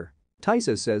father here.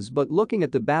 Taisa says, but looking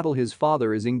at the battle his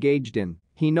father is engaged in,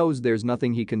 he knows there's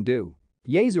nothing he can do.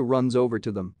 Yaezu runs over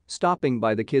to them, stopping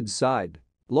by the kid's side.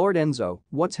 Lord Enzo,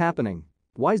 what's happening?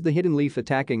 Why's the hidden leaf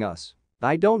attacking us?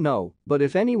 I don't know, but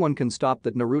if anyone can stop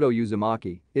that Naruto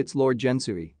Uzumaki, it's Lord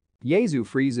Gensui. Yaezu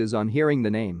freezes on hearing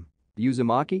the name.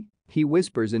 Uzumaki? He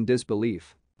whispers in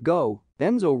disbelief. Go.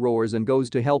 Enzo roars and goes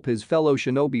to help his fellow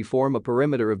shinobi form a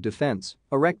perimeter of defense,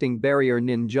 erecting barrier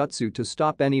ninjutsu to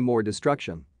stop any more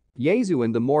destruction. Yaezu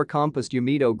and the more compassed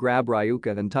Yumito grab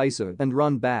Ryuka and Taisa and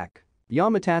run back.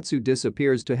 Yamatatsu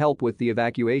disappears to help with the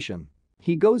evacuation.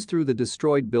 He goes through the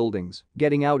destroyed buildings,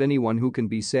 getting out anyone who can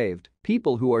be saved,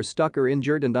 people who are stuck or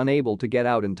injured and unable to get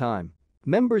out in time.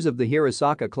 Members of the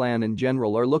Hirasaka clan in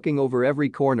general are looking over every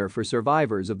corner for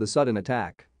survivors of the sudden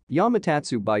attack.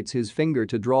 Yamatatsu bites his finger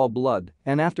to draw blood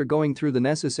and after going through the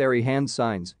necessary hand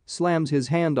signs, slams his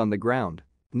hand on the ground.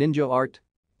 Ninja art.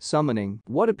 Summoning.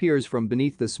 What appears from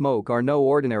beneath the smoke are no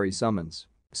ordinary summons.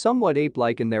 Somewhat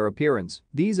ape-like in their appearance,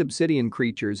 these obsidian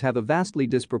creatures have a vastly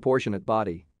disproportionate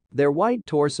body. Their wide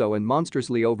torso and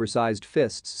monstrously oversized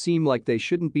fists seem like they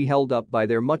shouldn't be held up by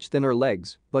their much thinner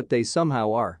legs, but they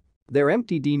somehow are. Their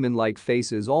empty demon-like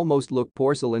faces almost look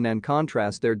porcelain and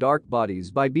contrast their dark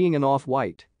bodies by being an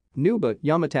off-white. Nuba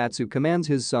Yamatatsu commands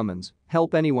his summons,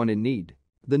 help anyone in need.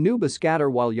 The Nuba scatter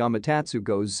while Yamatatsu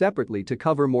goes separately to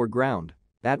cover more ground.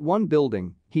 At one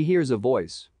building, he hears a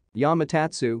voice.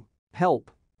 Yamatatsu.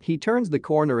 Help. He turns the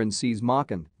corner and sees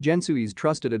Makan, Gensui's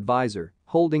trusted advisor,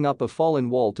 holding up a fallen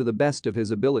wall to the best of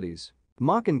his abilities.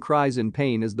 Makan cries in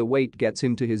pain as the weight gets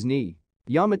him to his knee.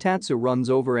 Yamatatsu runs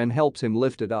over and helps him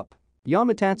lift it up.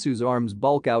 Yamatatsu's arms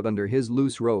bulk out under his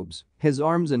loose robes, his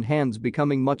arms and hands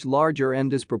becoming much larger and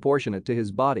disproportionate to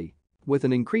his body. With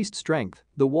an increased strength,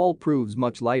 the wall proves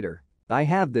much lighter. I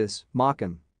have this,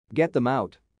 Makan. Get them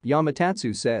out.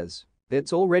 Yamatatsu says.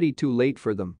 It's already too late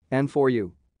for them, and for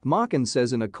you. Makan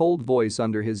says in a cold voice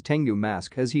under his Tengu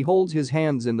mask as he holds his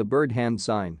hands in the bird hand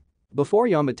sign. Before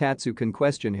Yamatatsu can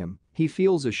question him, he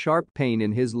feels a sharp pain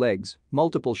in his legs,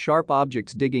 multiple sharp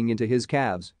objects digging into his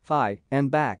calves, thigh, and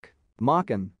back.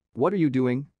 Makan, what are you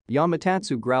doing?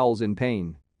 Yamatatsu growls in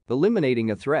pain.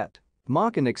 Eliminating a threat.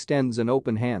 Makan extends an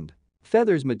open hand.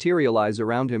 Feathers materialize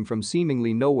around him from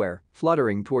seemingly nowhere,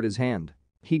 fluttering toward his hand.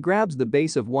 He grabs the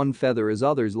base of one feather as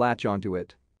others latch onto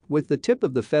it. With the tip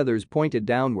of the feathers pointed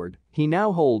downward, he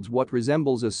now holds what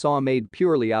resembles a saw made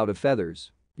purely out of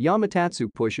feathers.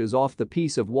 Yamatatsu pushes off the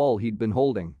piece of wall he'd been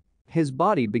holding. His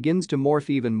body begins to morph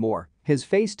even more, his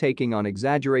face taking on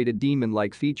exaggerated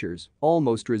demon-like features,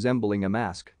 almost resembling a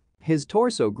mask. His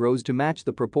torso grows to match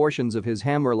the proportions of his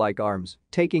hammer-like arms,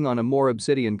 taking on a more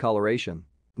obsidian coloration.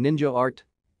 Ninja art?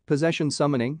 Possession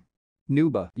summoning?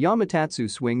 Nuba. Yamatatsu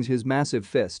swings his massive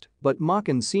fist, but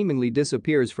Makan seemingly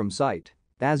disappears from sight.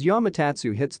 As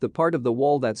Yamatatsu hits the part of the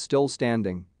wall that's still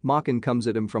standing, Makan comes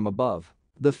at him from above.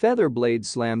 The feather blade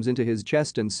slams into his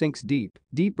chest and sinks deep,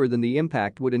 deeper than the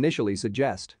impact would initially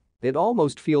suggest. It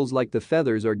almost feels like the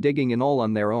feathers are digging in all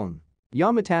on their own.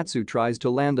 Yamatatsu tries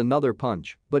to land another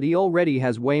punch, but he already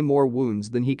has way more wounds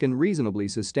than he can reasonably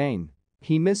sustain.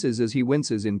 He misses as he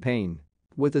winces in pain.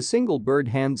 With a single bird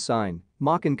hand sign,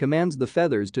 Makan commands the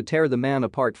feathers to tear the man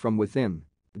apart from within.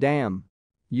 Damn.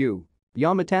 You.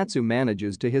 Yamatatsu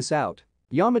manages to hiss out.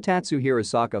 Yamatatsu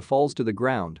Hirasaka falls to the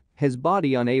ground, his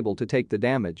body unable to take the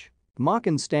damage.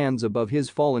 Makan stands above his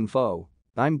fallen foe.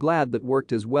 I'm glad that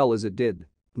worked as well as it did.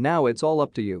 Now it's all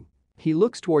up to you. He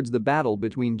looks towards the battle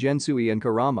between Gensui and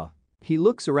Kurama. He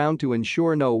looks around to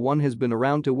ensure no one has been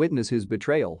around to witness his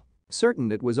betrayal.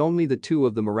 Certain it was only the two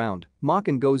of them around,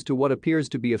 Makan goes to what appears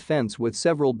to be a fence with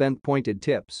several bent pointed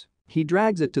tips. He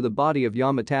drags it to the body of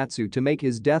Yamatatsu to make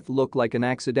his death look like an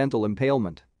accidental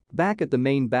impalement. Back at the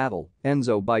main battle,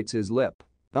 Enzo bites his lip.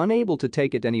 Unable to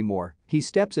take it anymore, he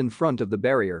steps in front of the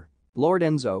barrier. Lord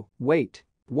Enzo, wait.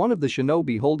 One of the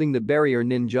shinobi holding the barrier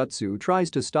ninjutsu tries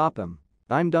to stop him.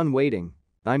 I'm done waiting.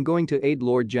 I'm going to aid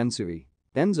Lord Gensui.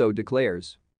 Enzo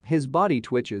declares. His body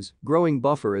twitches, growing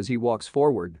buffer as he walks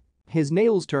forward. His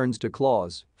nails turns to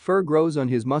claws, fur grows on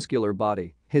his muscular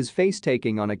body, his face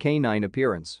taking on a canine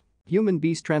appearance.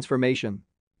 Human-beast transformation.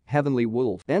 Heavenly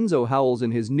wolf. Enzo howls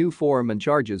in his new form and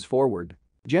charges forward.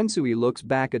 Gensui looks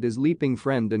back at his leaping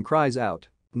friend and cries out.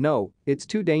 No, it's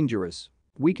too dangerous.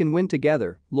 We can win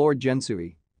together, Lord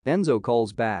Gensui. Enzo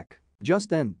calls back. Just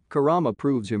then, Kurama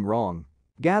proves him wrong.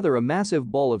 Gather a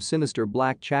massive ball of sinister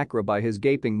black chakra by his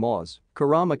gaping maws,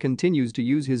 Kurama continues to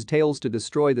use his tails to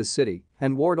destroy the city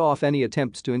and ward off any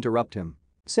attempts to interrupt him.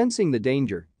 Sensing the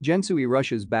danger, Gensui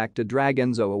rushes back to drag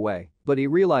Enzo away, but he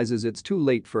realizes it's too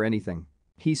late for anything.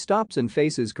 He stops and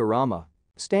faces Kurama.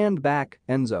 Stand back,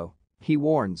 Enzo. He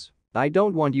warns. I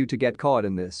don't want you to get caught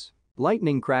in this.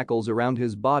 Lightning crackles around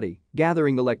his body,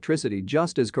 gathering electricity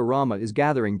just as Kurama is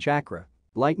gathering chakra.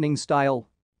 Lightning style.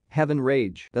 Heaven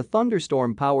rage. A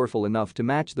thunderstorm powerful enough to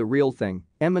match the real thing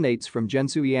emanates from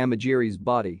Gensui Amagiri's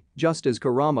body just as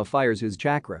Kurama fires his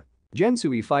chakra.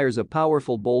 Gensui fires a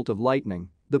powerful bolt of lightning,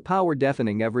 the power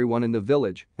deafening everyone in the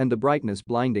village and the brightness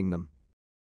blinding them.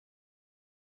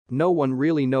 No one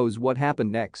really knows what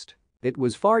happened next. It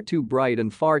was far too bright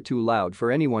and far too loud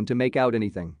for anyone to make out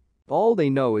anything. All they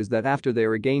know is that after they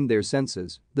regained their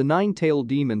senses, the nine-tailed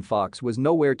demon fox was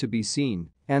nowhere to be seen,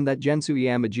 and that Gensui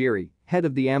Amagiri, head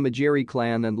of the Amagiri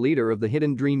clan and leader of the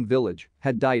Hidden Dream village,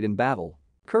 had died in battle.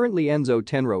 Currently Enzo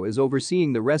Tenro is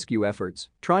overseeing the rescue efforts,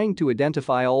 trying to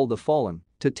identify all the fallen,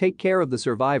 to take care of the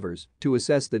survivors, to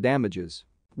assess the damages.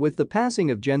 With the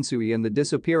passing of Gensui and the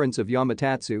disappearance of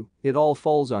Yamatatsu, it all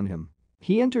falls on him.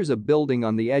 He enters a building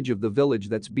on the edge of the village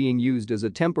that's being used as a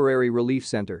temporary relief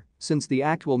center since the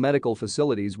actual medical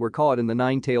facilities were caught in the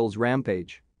Nine Tails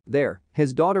rampage. There,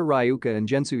 his daughter Ryuka and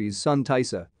Gensui's son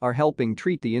Taisa are helping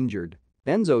treat the injured.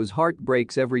 Enzo's heart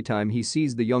breaks every time he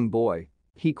sees the young boy.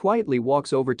 He quietly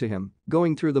walks over to him,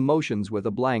 going through the motions with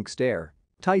a blank stare.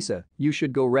 Taisa, you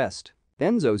should go rest.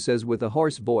 Enzo says with a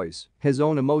hoarse voice, his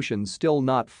own emotions still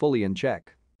not fully in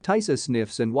check. Taisa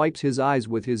sniffs and wipes his eyes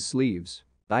with his sleeves.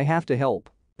 I have to help.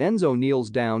 Enzo kneels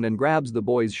down and grabs the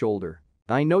boy's shoulder.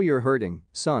 I know you're hurting,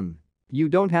 son. You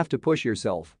don't have to push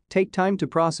yourself, take time to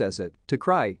process it, to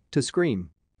cry, to scream.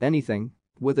 Anything.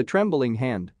 With a trembling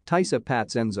hand, Taisa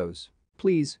pats Enzo's.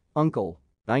 Please, uncle.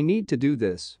 I need to do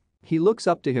this. He looks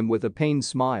up to him with a pained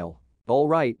smile. All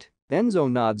right. Enzo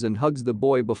nods and hugs the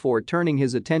boy before turning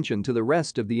his attention to the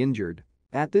rest of the injured.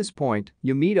 At this point,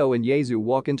 Yumito and Yaezu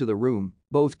walk into the room,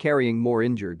 both carrying more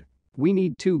injured. We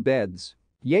need 2 beds.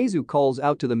 Yaezu calls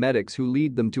out to the medics who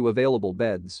lead them to available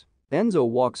beds. Enzo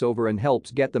walks over and helps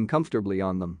get them comfortably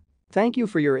on them. Thank you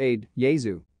for your aid,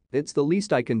 Yaezu. It's the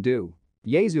least I can do.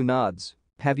 Yaezu nods.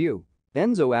 Have you?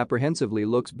 Enzo apprehensively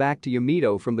looks back to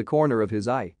Yumito from the corner of his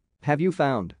eye. Have you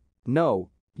found? No.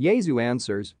 Yasu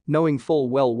answers, knowing full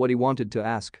well what he wanted to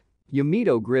ask.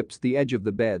 Yumito grips the edge of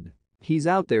the bed. He's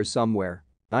out there somewhere.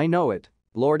 I know it.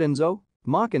 Lord Enzo?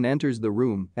 Makin enters the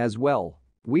room as well.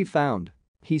 We found.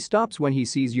 He stops when he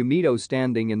sees Yumito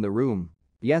standing in the room.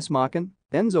 Yes, Makin?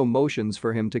 Enzo motions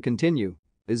for him to continue.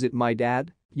 Is it my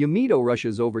dad? Yumito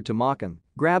rushes over to Makin,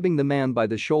 grabbing the man by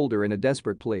the shoulder in a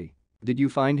desperate plea. Did you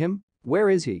find him? Where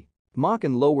is he?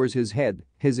 Makin lowers his head,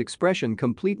 his expression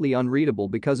completely unreadable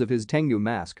because of his Tengu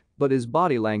mask, but his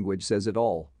body language says it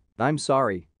all. I'm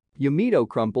sorry. Yumito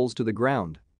crumples to the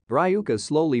ground. Ryuka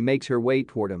slowly makes her way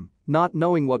toward him, not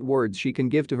knowing what words she can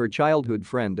give to her childhood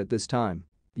friend at this time.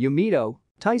 Yumito,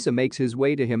 Taisa makes his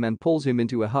way to him and pulls him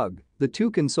into a hug, the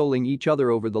two consoling each other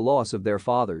over the loss of their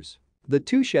fathers. The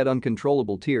two shed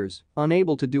uncontrollable tears,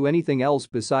 unable to do anything else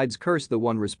besides curse the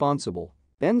one responsible.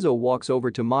 Enzo walks over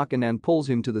to Makin and pulls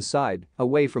him to the side,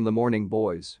 away from the mourning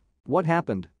boys. What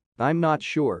happened? I'm not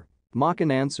sure. Makin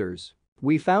answers.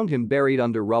 We found him buried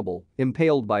under rubble,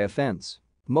 impaled by a fence.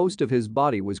 Most of his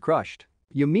body was crushed.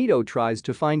 Yumito tries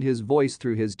to find his voice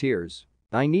through his tears.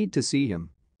 I need to see him.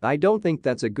 I don't think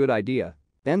that's a good idea.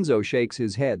 Enzo shakes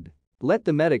his head. Let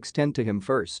the medics tend to him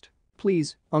first.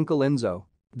 Please, Uncle Enzo.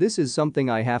 This is something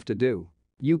I have to do.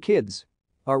 You kids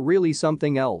are really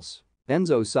something else.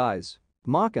 Enzo sighs.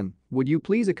 Makin, would you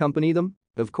please accompany them?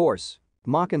 Of course.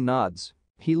 Makin nods.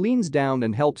 He leans down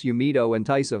and helps Yumito and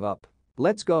Taisa up.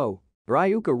 Let's go.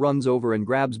 Ryuka runs over and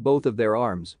grabs both of their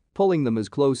arms, pulling them as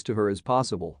close to her as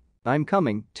possible. I'm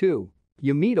coming, too.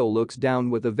 Yumito looks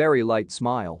down with a very light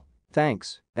smile.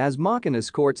 Thanks. As Makin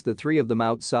escorts the three of them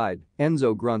outside,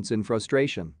 Enzo grunts in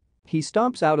frustration. He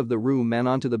stomps out of the room and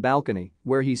onto the balcony,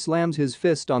 where he slams his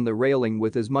fist on the railing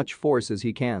with as much force as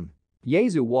he can.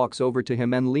 Yasu walks over to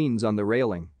him and leans on the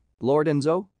railing. Lord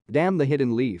Enzo? Damn the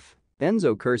hidden leaf.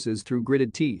 Enzo curses through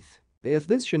gritted teeth. If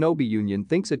this shinobi union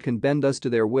thinks it can bend us to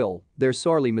their will, they're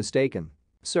sorely mistaken.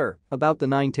 Sir, about the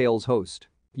Nine-Tails host.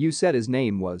 You said his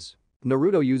name was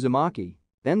Naruto Uzumaki.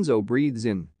 Enzo breathes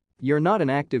in. You're not an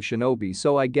active shinobi,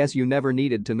 so I guess you never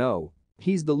needed to know.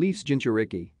 He's the Leaf's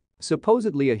Jinchuriki.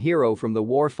 Supposedly a hero from the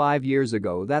war 5 years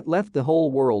ago that left the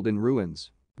whole world in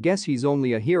ruins. Guess he's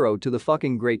only a hero to the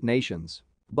fucking great nations.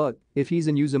 But, if he's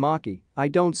an Uzumaki, I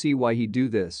don't see why he'd do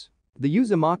this. The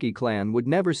Uzumaki clan would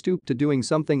never stoop to doing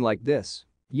something like this.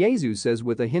 Yasu says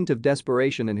with a hint of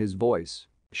desperation in his voice.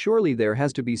 Surely there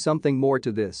has to be something more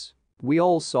to this. We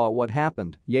all saw what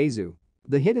happened, Yasu.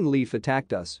 The hidden leaf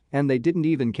attacked us, and they didn't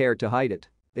even care to hide it.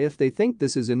 If they think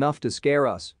this is enough to scare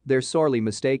us, they're sorely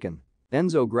mistaken.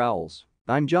 Enzo growls.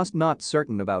 I'm just not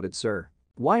certain about it, sir.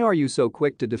 Why are you so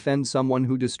quick to defend someone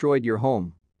who destroyed your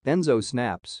home? Enzo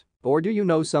snaps. Or do you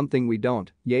know something we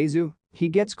don't, Yasu? He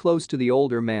gets close to the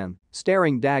older man,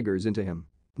 staring daggers into him.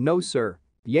 No, sir.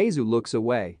 Yasu looks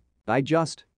away. I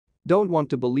just don't want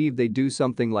to believe they do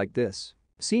something like this.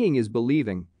 Seeing is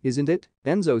believing, isn't it?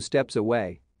 Enzo steps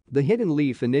away. The hidden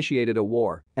leaf initiated a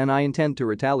war, and I intend to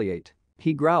retaliate.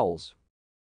 He growls.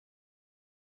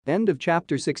 End of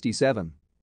chapter 67.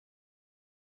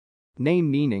 Name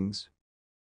meanings.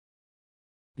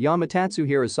 Yamatatsu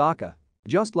Hirasaka.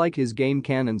 Just like his game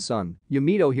canon son,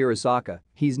 Yumito Hirasaka,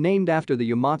 he's named after the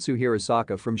Yamatsu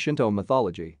Hirasaka from Shinto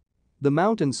mythology. The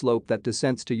mountain slope that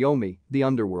descends to Yomi, the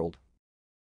underworld.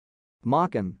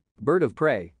 Makin, bird of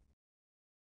prey.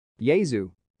 Yasu,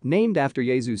 named after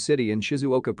Yasu City in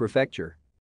Shizuoka Prefecture.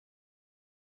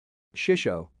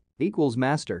 Shisho equals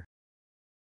master.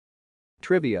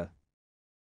 Trivia.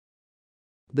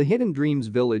 The Hidden Dreams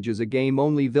Village is a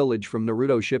game-only village from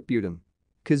Naruto Shippuden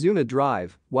Kizuna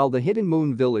Drive, while the Hidden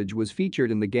Moon Village was featured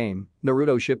in the game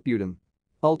Naruto Shippuden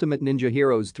Ultimate Ninja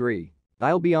Heroes 3.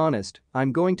 I'll be honest,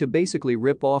 I'm going to basically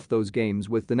rip off those games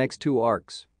with the next 2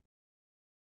 arcs.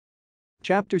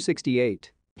 Chapter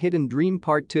 68. Hidden Dream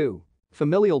Part 2.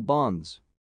 Familial Bonds.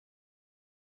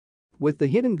 With the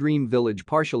Hidden Dream Village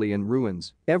partially in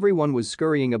ruins, everyone was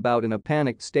scurrying about in a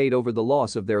panicked state over the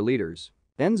loss of their leaders.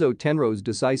 Enzo Tenro's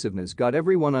decisiveness got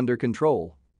everyone under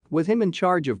control. With him in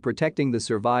charge of protecting the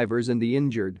survivors and the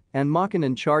injured, and Makin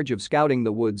in charge of scouting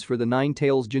the woods for the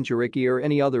Nine-Tails Jinchuriki or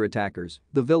any other attackers,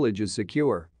 the village is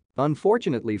secure.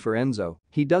 Unfortunately for Enzo,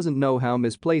 he doesn't know how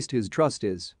misplaced his trust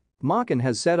is. Makin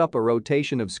has set up a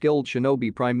rotation of skilled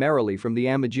shinobi primarily from the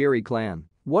Amajiri clan,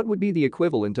 what would be the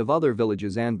equivalent of other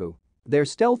villages' Anbu. Their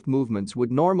stealth movements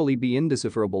would normally be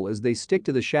indecipherable as they stick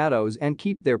to the shadows and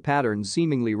keep their patterns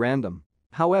seemingly random.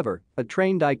 However, a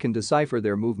trained eye can decipher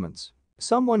their movements.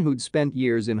 Someone who'd spent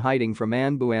years in hiding from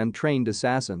Anbu and trained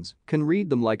assassins can read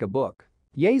them like a book.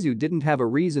 Yaesu didn't have a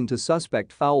reason to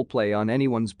suspect foul play on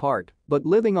anyone's part, but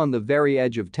living on the very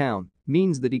edge of town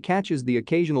means that he catches the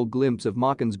occasional glimpse of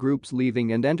Makan's groups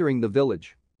leaving and entering the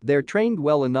village. They're trained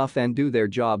well enough and do their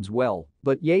jobs well,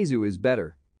 but Yaesu is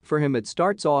better. For him it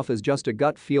starts off as just a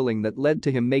gut feeling that led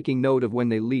to him making note of when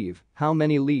they leave, how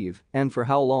many leave, and for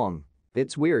how long.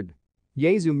 It's weird.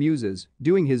 Yaesu muses,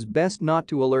 doing his best not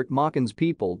to alert Makan's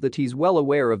people that he's well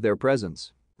aware of their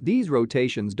presence. These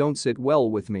rotations don't sit well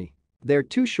with me. They're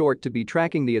too short to be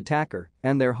tracking the attacker,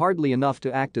 and they're hardly enough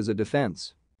to act as a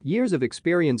defense. Years of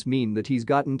experience mean that he's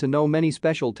gotten to know many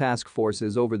special task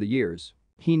forces over the years.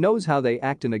 He knows how they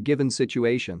act in a given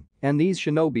situation, and these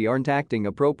shinobi aren't acting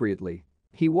appropriately.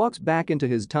 He walks back into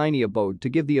his tiny abode to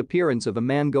give the appearance of a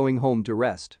man going home to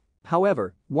rest.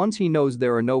 However, once he knows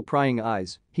there are no prying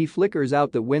eyes, he flickers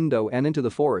out the window and into the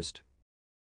forest.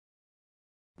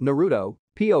 Naruto,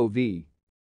 POV.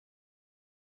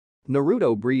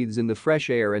 Naruto breathes in the fresh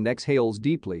air and exhales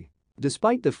deeply.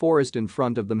 Despite the forest in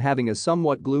front of them having a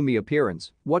somewhat gloomy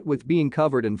appearance, what with being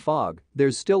covered in fog,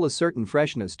 there's still a certain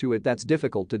freshness to it that's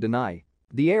difficult to deny.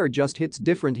 The air just hits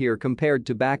different here compared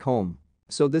to back home.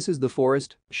 So this is the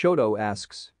forest? Shoto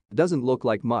asks. Doesn't look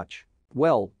like much.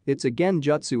 Well, it's a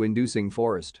genjutsu-inducing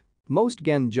forest. Most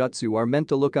genjutsu are meant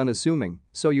to look unassuming,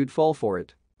 so you'd fall for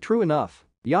it. True enough.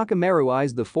 Yakamaru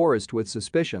eyes the forest with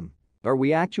suspicion. Are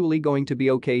we actually going to be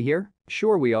okay here?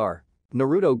 Sure we are.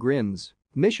 Naruto grins.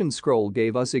 Mission scroll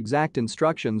gave us exact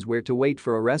instructions where to wait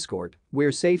for a escort.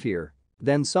 We're safe here.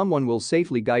 Then someone will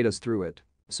safely guide us through it.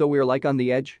 So we're like on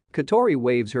the edge? Katori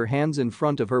waves her hands in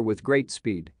front of her with great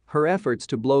speed, her efforts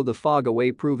to blow the fog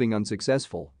away proving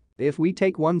unsuccessful. If we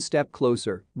take one step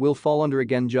closer, we'll fall under a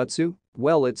genjutsu?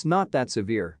 Well, it's not that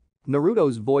severe.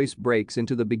 Naruto's voice breaks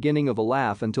into the beginning of a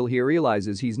laugh until he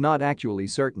realizes he's not actually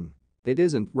certain. It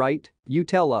isn't, right? You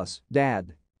tell us,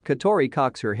 Dad. Katori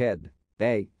cocks her head.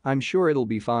 Hey, I'm sure it'll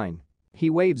be fine. He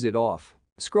waves it off.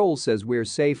 Scroll says we're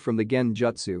safe from the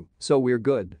genjutsu, so we're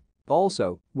good.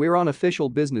 Also, we're on official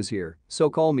business here, so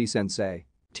call me sensei.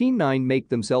 Team 9 make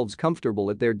themselves comfortable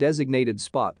at their designated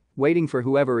spot, waiting for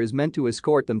whoever is meant to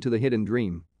escort them to the hidden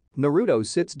dream. Naruto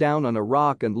sits down on a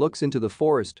rock and looks into the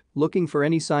forest, looking for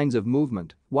any signs of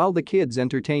movement, while the kids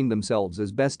entertain themselves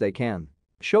as best they can.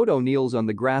 Shoto kneels on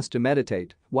the grass to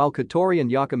meditate, while Katori and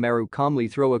Yakamaru calmly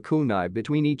throw a kunai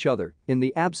between each other in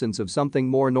the absence of something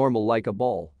more normal like a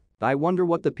ball. I wonder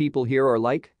what the people here are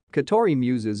like? Katori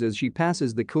muses as she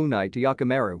passes the kunai to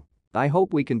Yakamaru. I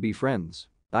hope we can be friends.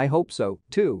 I hope so,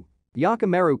 too.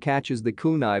 Yakamaru catches the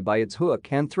kunai by its hook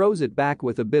and throws it back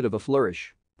with a bit of a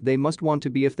flourish. They must want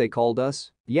to be if they called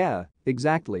us? Yeah,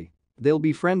 exactly. They'll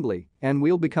be friendly, and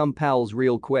we'll become pals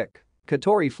real quick.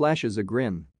 Katori flashes a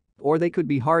grin. Or they could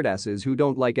be hardasses who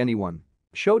don't like anyone.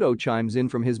 Shoto chimes in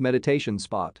from his meditation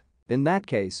spot. In that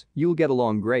case, you'll get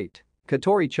along great.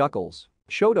 Katori chuckles.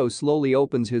 Shoto slowly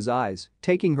opens his eyes,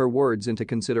 taking her words into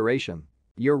consideration.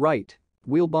 You're right.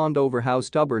 We'll bond over how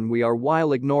stubborn we are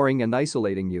while ignoring and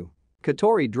isolating you.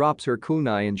 Katori drops her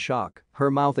kunai in shock,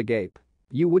 her mouth agape.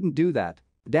 You wouldn't do that.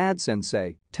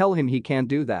 Dad-sensei, tell him he can't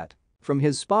do that. From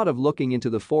his spot of looking into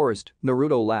the forest,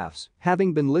 Naruto laughs,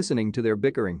 having been listening to their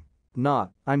bickering. Nah,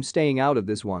 I'm staying out of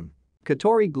this one.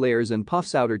 Katori glares and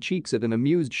puffs out her cheeks at an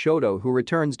amused Shoto who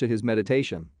returns to his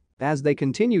meditation. As they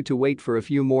continue to wait for a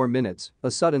few more minutes, a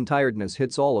sudden tiredness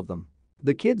hits all of them.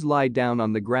 The kids lie down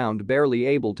on the ground barely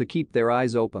able to keep their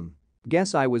eyes open.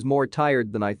 Guess I was more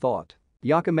tired than I thought.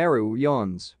 Yakamaru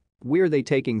yawns. Why're they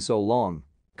taking so long?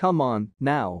 Come on,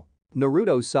 now.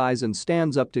 Naruto sighs and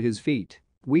stands up to his feet.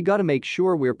 We gotta make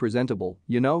sure we're presentable,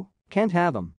 you know? Can't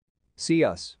have 'em. See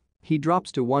us. He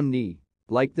drops to one knee.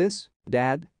 Like this,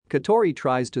 Dad? Katori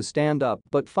tries to stand up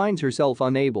but finds herself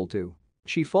unable to.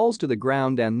 She falls to the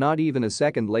ground and not even a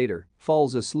second later,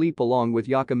 falls asleep along with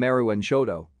Yakamaru and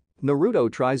Shoto.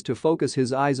 Naruto tries to focus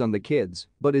his eyes on the kids,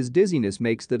 but his dizziness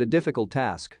makes that a difficult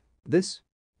task. This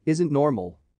isn't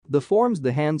normal. The form's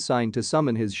the hand sign to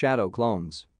summon his shadow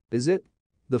clones. Is it?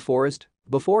 The forest?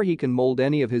 Before he can mold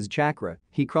any of his chakra,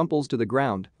 he crumples to the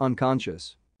ground,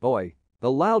 unconscious. Oi. A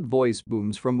loud voice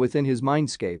booms from within his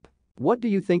mindscape. What do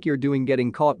you think you're doing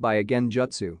getting caught by a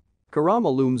genjutsu? Kurama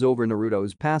looms over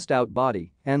Naruto's passed-out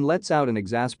body and lets out an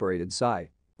exasperated sigh.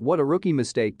 What a rookie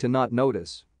mistake to not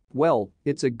notice. Well,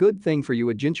 it's a good thing for you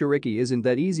a Jinchuriki isn't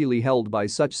that easily held by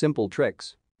such simple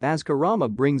tricks. As Kurama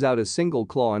brings out a single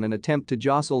claw in an attempt to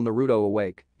jostle Naruto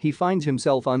awake, he finds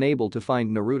himself unable to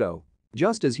find Naruto.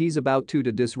 Just as he's about to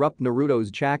disrupt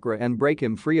Naruto's chakra and break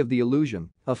him free of the illusion,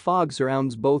 a fog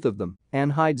surrounds both of them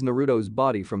and hides Naruto's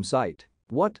body from sight.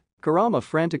 What? Kurama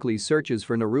frantically searches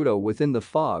for Naruto within the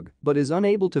fog but is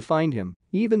unable to find him,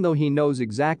 even though he knows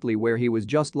exactly where he was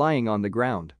just lying on the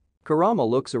ground. Kurama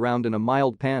looks around in a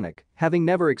mild panic, having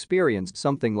never experienced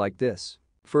something like this.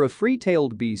 For a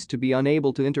free-tailed beast to be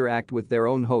unable to interact with their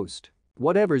own host,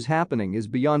 whatever's happening is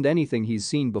beyond anything he's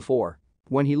seen before.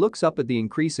 When he looks up at the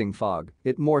increasing fog,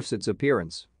 it morphs its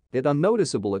appearance. It's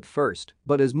unnoticeable at first,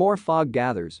 but as more fog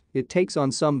gathers, it takes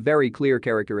on some very clear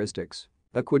characteristics.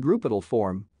 A quadrupedal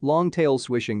form, long tail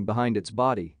swishing behind its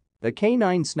body. A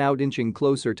canine snout inching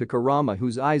closer to Kurama,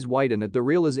 whose eyes widen at the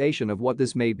realization of what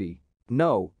this may be.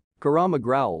 No. Kurama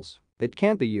growls. It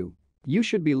can't be you. You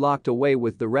should be locked away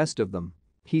with the rest of them.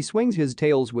 He swings his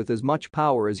tails with as much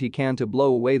power as he can to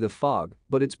blow away the fog,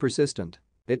 but it's persistent.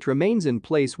 It remains in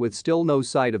place with still no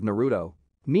sight of Naruto.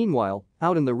 Meanwhile,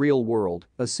 out in the real world,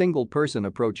 a single person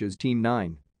approaches Team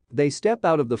 9. They step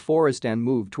out of the forest and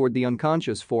move toward the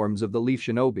unconscious forms of the Leaf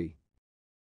Shinobi.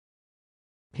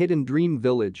 Hidden Dream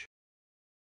Village.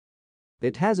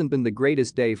 It hasn't been the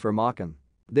greatest day for Makin.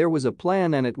 There was a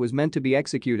plan and it was meant to be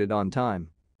executed on time.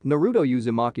 Naruto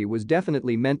Uzumaki was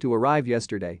definitely meant to arrive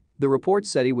yesterday. The report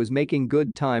said he was making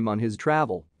good time on his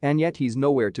travel, and yet he's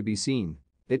nowhere to be seen.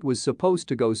 It was supposed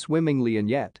to go swimmingly, and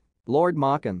yet Lord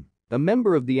Makin, a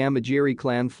member of the Amagiri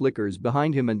clan, flickers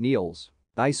behind him and kneels.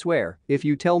 I swear, if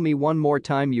you tell me one more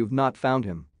time you've not found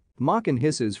him. Makin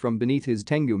hisses from beneath his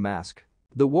Tengu mask.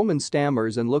 The woman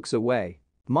stammers and looks away.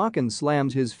 Makin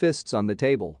slams his fists on the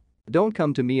table. Don't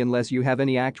come to me unless you have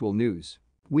any actual news.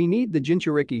 We need the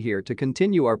Jinchuriki here to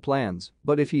continue our plans,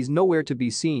 but if he's nowhere to be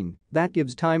seen, that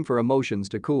gives time for emotions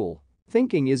to cool.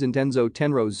 Thinking isn't Enzo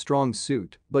Tenro's strong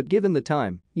suit, but given the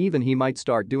time, even he might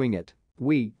start doing it.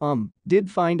 We,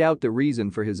 did find out the reason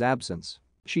for his absence.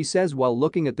 She says while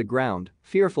looking at the ground,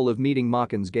 fearful of meeting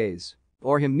Makin's gaze.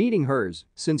 Or him meeting hers,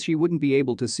 since she wouldn't be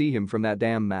able to see him from that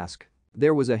damn mask.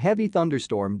 There was a heavy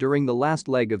thunderstorm during the last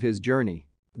leg of his journey.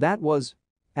 That was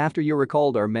after you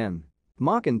recalled our men.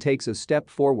 Makin takes a step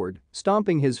forward,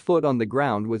 stomping his foot on the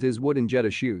ground with his wooden Jetta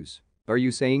shoes. Are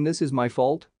you saying this is my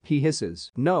fault? He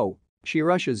hisses. No. She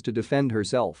rushes to defend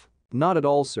herself. Not at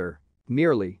all, sir.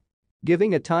 Merely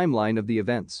giving a timeline of the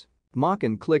events.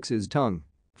 Makin clicks his tongue.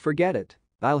 Forget it.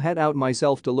 I'll head out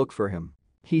myself to look for him.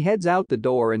 He heads out the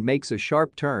door and makes a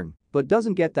sharp turn, but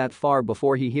doesn't get that far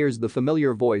before he hears the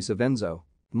familiar voice of Enzo.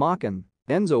 Makin.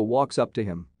 Enzo walks up to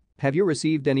him. Have you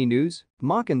received any news?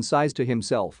 Makin sighs to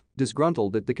himself,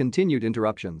 disgruntled at the continued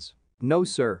interruptions. No,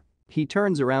 sir. He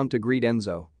turns around to greet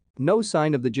Enzo. No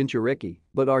sign of the Jinchuriki,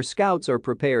 but our scouts are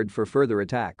prepared for further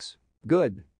attacks.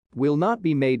 Good. We'll not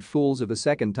be made fools of a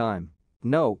second time.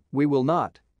 No, we will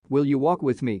not. Will you walk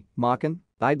with me, Makin?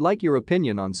 I'd like your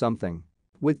opinion on something.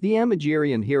 With the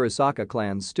Amagiri and Hirasaka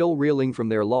clans still reeling from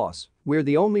their loss, we're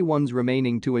the only ones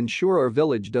remaining to ensure our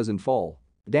village doesn't fall.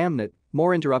 Damn it,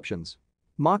 more interruptions.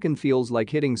 Makin feels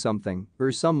like hitting something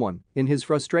or someone in his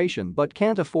frustration but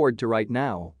can't afford to right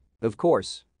now. Of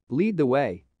course. Lead the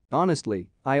way. Honestly,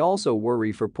 I also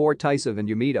worry for poor Taisev and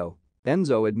Yumito.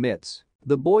 Enzo admits.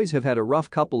 The boys have had a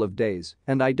rough couple of days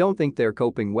and I don't think they're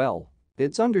coping well.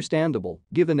 It's understandable,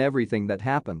 given everything that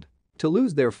happened. To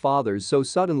lose their fathers so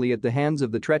suddenly at the hands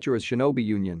of the treacherous Shinobi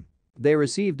Union. They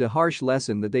received a harsh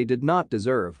lesson that they did not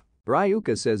deserve.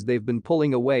 Ryuka says they've been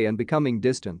pulling away and becoming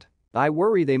distant. I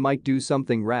worry they might do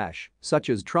something rash, such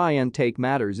as try and take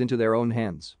matters into their own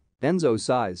hands. Enzo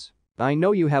sighs. I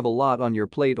know you have a lot on your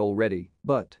plate already,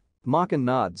 but. Makin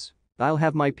nods. I'll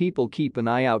have my people keep an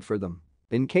eye out for them.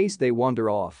 In case they wander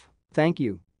off. Thank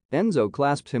you. Enzo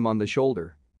clasps him on the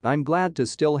shoulder. I'm glad to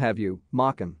still have you,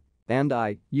 Makin.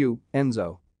 And you,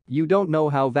 Enzo. You don't know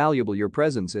how valuable your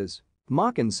presence is.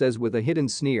 Makin says with a hidden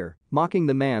sneer, mocking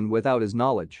the man without his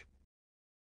knowledge.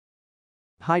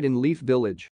 Hide in Leaf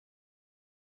Village.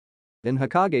 In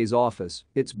Hokage's office,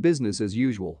 it's business as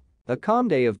usual. A calm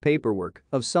day of paperwork,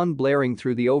 of sun blaring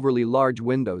through the overly large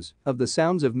windows, of the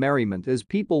sounds of merriment as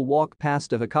people walk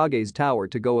past the Hokage's tower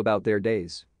to go about their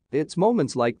days. It's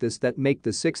moments like this that make the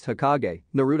 6th Hokage,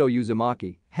 Naruto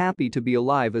Uzumaki, happy to be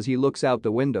alive as he looks out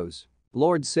the windows.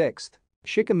 Lord 6th.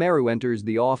 Shikamaru enters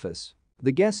the office.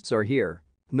 The guests are here.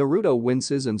 Naruto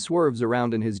winces and swerves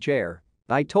around in his chair.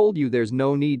 I told you there's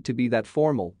no need to be that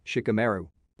formal, Shikamaru.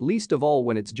 Least of all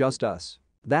when it's just us.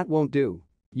 That won't do.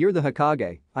 You're the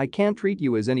Hokage, I can't treat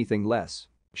you as anything less.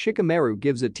 Shikamaru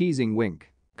gives a teasing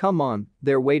wink. Come on,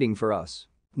 they're waiting for us.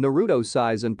 Naruto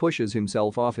sighs and pushes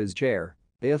himself off his chair.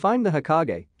 If I'm the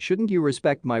Hokage, shouldn't you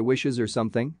respect my wishes or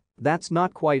something? That's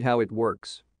not quite how it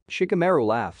works. Shikamaru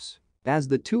laughs. As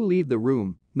the two leave the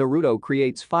room, Naruto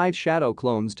creates 5 shadow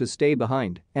clones to stay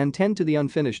behind and tend to the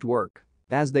unfinished work.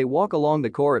 As they walk along the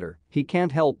corridor, he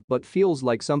can't help but feels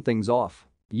like something's off.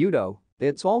 Yudo.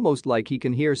 It's almost like he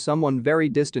can hear someone very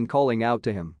distant calling out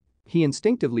to him. He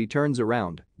instinctively turns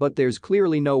around, but there's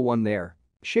clearly no one there.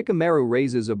 Shikamaru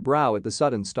raises a brow at the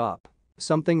sudden stop.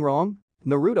 Something wrong?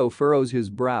 Naruto furrows his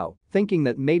brow, thinking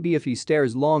that maybe if he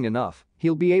stares long enough,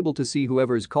 he'll be able to see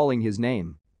whoever's calling his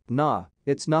name. Nah,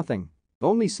 it's nothing.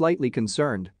 Only slightly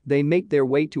concerned, they make their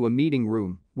way to a meeting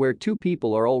room where two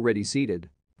people are already seated.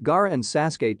 Gaara and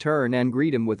Sasuke turn and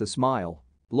greet him with a smile.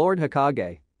 Lord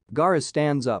Hokage. Gaara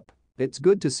stands up. It's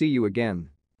good to see you again.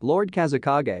 Lord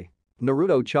Kazekage.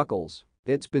 Naruto chuckles.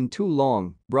 It's been too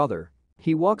long, brother.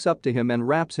 He walks up to him and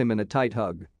wraps him in a tight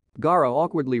hug. Gaara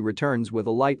awkwardly returns with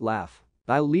a light laugh.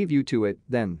 I'll leave you to it,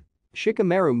 then.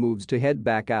 Shikamaru moves to head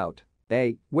back out.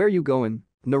 Hey, where you going?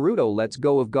 Naruto lets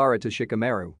go of Gaara to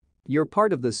Shikamaru. You're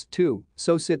part of this too,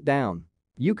 so sit down.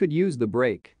 You could use the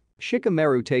break.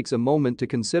 Shikamaru takes a moment to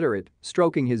consider it,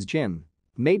 stroking his chin.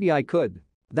 Maybe I could.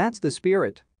 That's the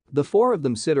spirit. The four of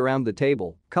them sit around the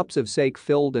table, cups of sake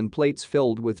filled and plates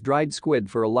filled with dried squid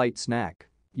for a light snack.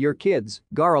 Your kids,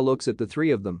 Gaara looks at the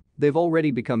three of them, they've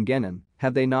already become genin,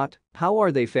 have they not? How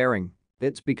are they faring?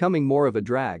 It's becoming more of a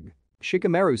drag.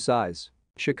 Shikamaru sighs.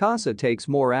 Shikasa takes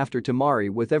more after Temari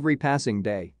with every passing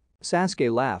day.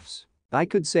 Sasuke laughs. I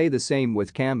could say the same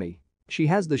with Kami. She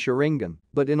has the Sharingan,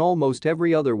 but in almost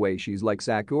every other way she's like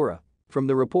Sakura. From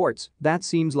the reports, that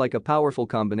seems like a powerful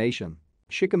combination.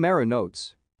 Shikamaru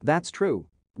notes. That's true.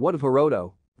 What of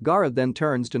Hiroto? Gaara then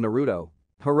turns to Naruto.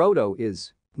 Hiroto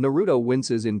is. Naruto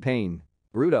winces in pain.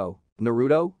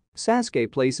 Naruto?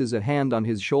 Sasuke places a hand on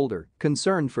his shoulder,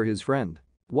 concerned for his friend.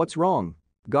 What's wrong?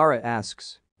 Gaara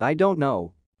asks. I don't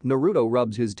know. Naruto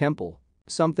rubs his temple.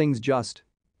 Something's just.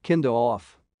 Kinda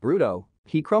off. Naruto.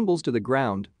 He crumbles to the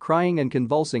ground, crying and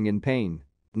convulsing in pain.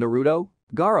 Naruto?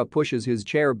 Gaara pushes his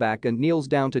chair back and kneels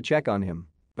down to check on him.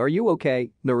 Are you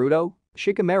okay, Naruto?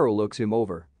 Shikamaru looks him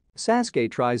over. Sasuke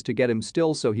tries to get him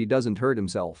still so he doesn't hurt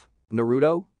himself.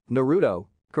 Naruto?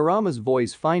 Kurama's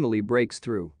voice finally breaks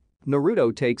through.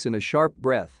 Naruto takes in a sharp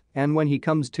breath, and when he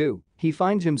comes to, he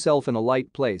finds himself in a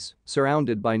light place,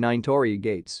 surrounded by 9 torii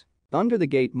gates. Under the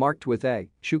gate marked with A,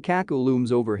 Shukaku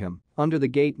looms over him. Under the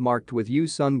gate marked with U,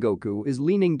 Son Goku is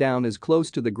leaning down as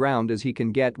close to the ground as he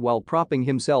can get while propping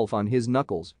himself on his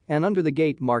knuckles, and under the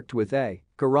gate marked with A,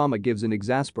 Kurama gives an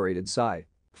exasperated sigh.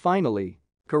 Finally,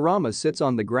 Kurama sits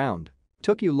on the ground.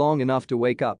 Took you long enough to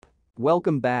wake up.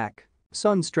 Welcome back.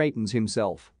 Son straightens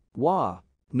himself. Wah.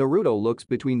 Naruto looks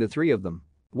between the three of them.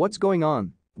 What's going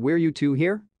on? Were you two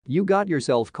here? You got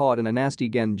yourself caught in a nasty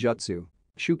genjutsu.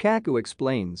 Shukaku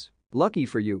explains. Lucky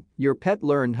for you, your pet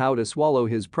learned how to swallow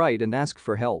his pride and ask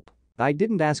for help. I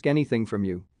didn't ask anything from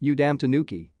you, you damn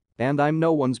tanuki. And I'm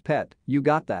no one's pet, you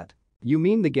got that? You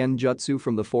mean the genjutsu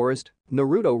from the forest?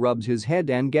 Naruto rubs his head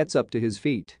and gets up to his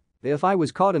feet. If I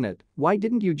was caught in it, why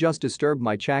didn't you just disturb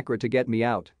my chakra to get me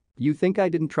out? You think I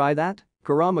didn't try that?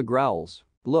 Kurama growls.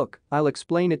 Look, I'll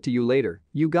explain it to you later,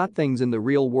 you got things in the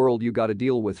real world you gotta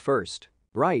deal with first.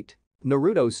 Right.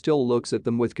 Naruto still looks at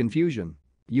them with confusion.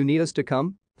 You need us to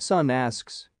come? Son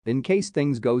asks. In case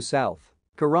things go south.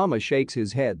 Kurama shakes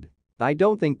his head. I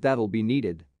don't think that'll be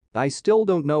needed. I still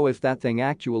don't know if that thing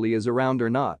actually is around or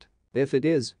not. If it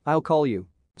is, I'll call you.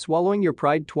 Swallowing your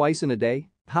pride twice in a day?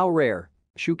 How rare.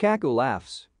 Shukaku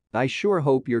laughs. I sure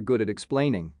hope you're good at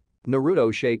explaining.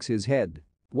 Naruto shakes his head.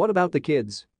 What about the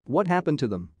kids? What happened to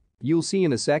them? You'll see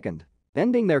in a second.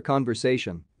 Ending their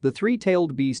conversation, the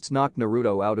three-tailed beasts knock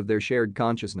Naruto out of their shared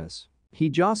consciousness. He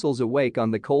jostles awake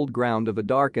on the cold ground of a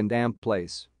dark and damp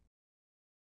place.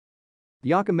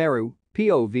 Yakimaru,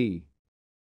 POV.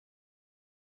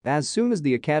 As soon as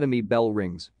the academy bell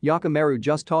rings, Yakimaru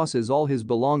just tosses all his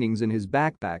belongings in his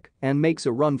backpack and makes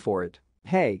a run for it.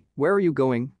 Hey, where are you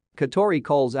going? Katori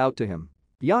calls out to him.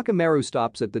 Yakimaru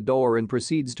stops at the door and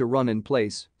proceeds to run in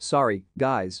place. Sorry,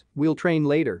 guys, we'll train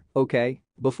later, okay?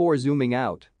 Before zooming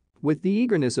out. With the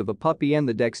eagerness of a puppy and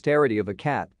the dexterity of a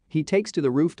cat, he takes to the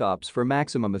rooftops for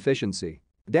maximum efficiency.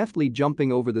 Deftly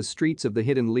jumping over the streets of the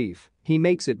Hidden Leaf, he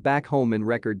makes it back home in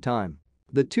record time.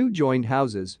 The two joined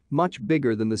houses, much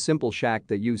bigger than the simple shack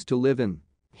they used to live in.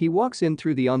 He walks in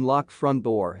through the unlocked front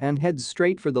door and heads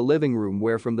straight for the living room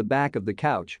where from the back of the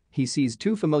couch, he sees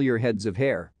two familiar heads of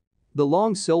hair. The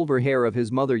long silver hair of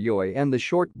his mother Yoi and the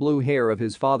short blue hair of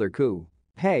his father Ku.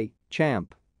 Hey,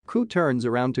 champ. Ku turns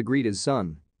around to greet his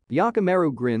son.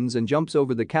 Yakimaru grins and jumps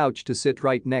over the couch to sit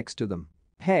right next to them.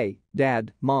 Hey,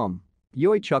 Dad, Mom.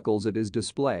 Yoi chuckles at his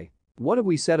display. What have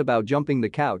we said about jumping the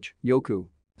couch, Yoku?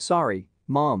 Sorry,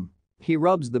 Mom. He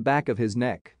rubs the back of his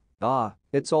neck. Ah,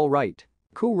 it's all right.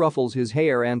 Ku ruffles his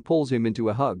hair and pulls him into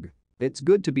a hug. It's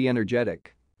good to be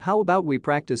energetic. How about we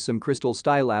practice some crystal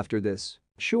style after this?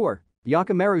 Sure.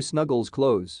 Yakimaru snuggles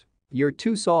close. You're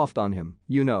too soft on him,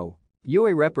 you know.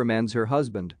 Yui reprimands her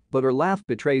husband, but her laugh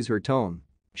betrays her tone.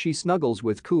 She snuggles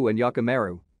with Ku and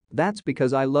Yakimaru. That's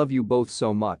because I love you both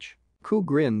so much. Ku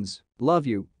grins. Love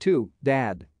you, too,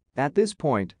 Dad. At this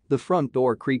point, the front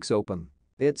door creaks open.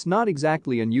 It's not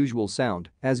exactly an unusual sound,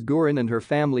 as Gurin and her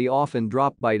family often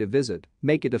drop by to visit,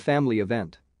 make it a family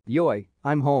event. Yoi,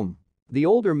 I'm home. The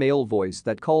older male voice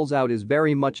that calls out is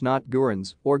very much not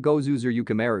Gurin's or Gozu's or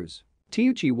Yukimaru's.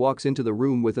 Teuchi walks into the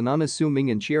room with an unassuming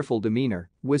and cheerful demeanor,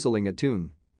 whistling a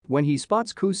tune. When he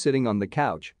spots Ku sitting on the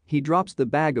couch, he drops the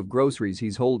bag of groceries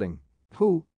he's holding.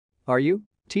 Who are you?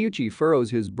 Teuchi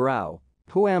furrows his brow.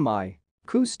 Who am I?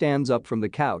 Ku stands up from the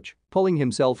couch, pulling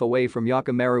himself away from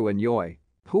Yakimaru and Yoi.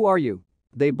 Who are you?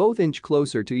 They both inch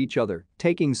closer to each other,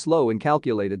 taking slow and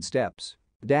calculated steps.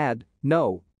 Dad,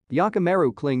 no.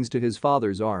 Yakimaru clings to his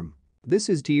father's arm. This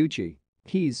is Teuchi.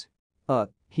 He's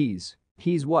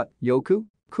what, Yoku?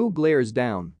 Ku glares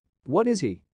down. What is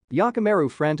he? Yakimaru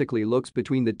frantically looks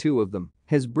between the two of them,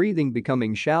 his breathing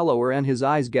becoming shallower and his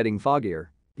eyes getting foggier.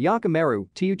 Yakimaru,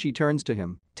 Teuchi turns to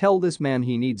him, tell this man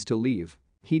he needs to leave.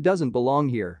 He doesn't belong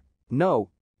here. No.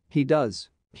 He does.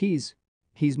 He's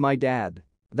my dad.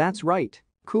 That's right.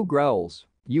 Ku growls.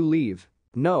 You leave.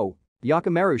 No.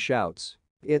 Yakimaru shouts.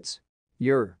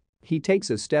 He takes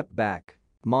a step back.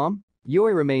 Mom?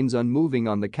 Yui remains unmoving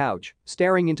on the couch,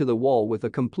 staring into the wall with a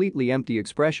completely empty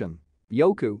expression.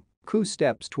 Yoku. Ku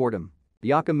steps toward him.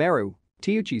 Yakimaru.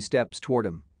 Teuchi steps toward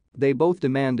him. They both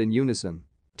demand in unison.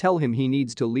 Tell him he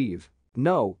needs to leave.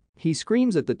 No. He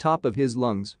screams at the top of his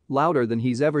lungs, louder than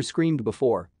he's ever screamed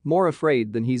before, more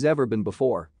afraid than he's ever been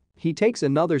before. He takes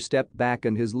another step back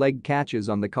and his leg catches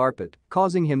on the carpet,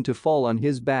 causing him to fall on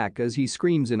his back as he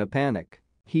screams in a panic.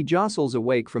 He jostles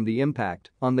awake from the impact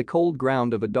on the cold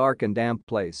ground of a dark and damp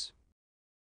place.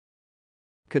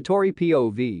 Katori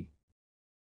POV.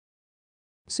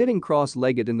 Sitting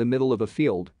cross-legged in the middle of a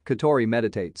field, Katori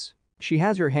meditates. She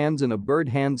has her hands in a bird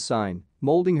hand sign,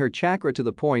 molding her chakra to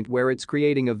the point where it's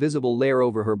creating a visible layer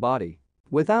over her body.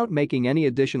 Without making any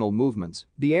additional movements,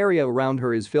 the area around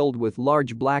her is filled with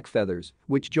large black feathers,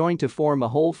 which join to form a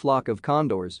whole flock of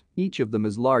condors, each of them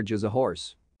as large as a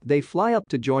horse. They fly up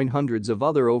to join hundreds of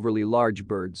other overly large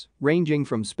birds, ranging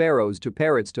from sparrows to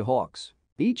parrots to hawks.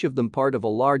 Each of them part of a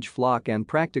large flock and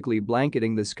practically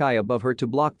blanketing the sky above her to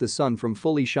block the sun from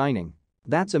fully shining.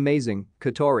 That's amazing,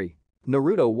 Katori.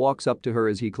 Naruto walks up to her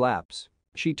as he claps.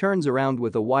 She turns around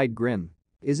with a wide grin.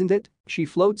 Isn't it? She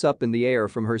floats up in the air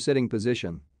from her sitting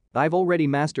position. I've already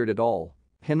mastered it all.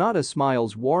 Hinata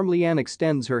smiles warmly and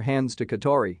extends her hands to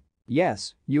Katori.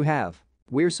 Yes, you have.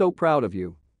 We're so proud of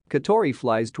you. Katori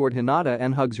flies toward Hinata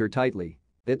and hugs her tightly.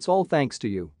 It's all thanks to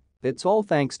you. It's all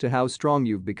thanks to how strong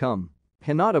you've become.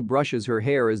 Hinata brushes her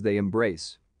hair as they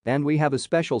embrace. And we have a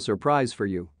special surprise for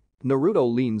you.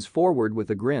 Naruto leans forward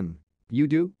with a grin. You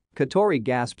do? Katori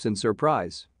gasps in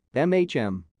surprise.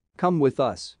 Come with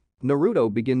us.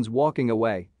 Naruto begins walking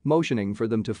away, motioning for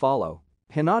them to follow.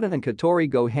 Hinata and Katori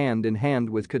go hand in hand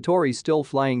with Katori still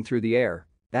flying through the air.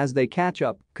 As they catch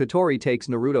up, Katori takes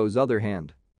Naruto's other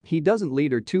hand. He doesn't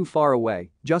lead her too far away,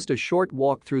 just a short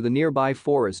walk through the nearby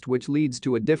forest which leads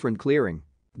to a different clearing.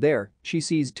 There, she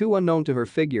sees two unknown to her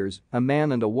figures, a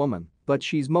man and a woman, but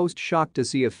she's most shocked to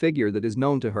see a figure that is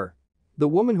known to her. The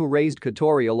woman who raised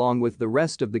Katori along with the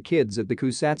rest of the kids at the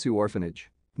Kusatsu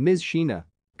orphanage. Ms. Shina.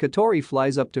 Katori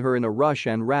flies up to her in a rush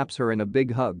and wraps her in a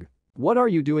big hug. What are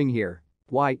you doing here?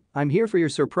 Why, I'm here for your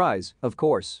surprise, of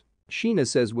course. Shina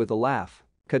says with a laugh.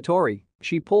 Katori.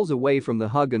 She pulls away from the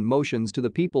hug and motions to the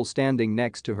people standing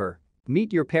next to her.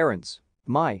 Meet your parents.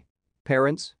 My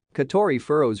parents? Katori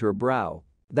furrows her brow.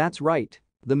 That's right.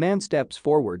 The man steps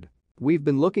forward. We've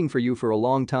been looking for you for a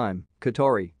long time,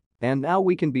 Katori. And now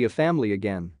we can be a family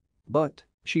again. But,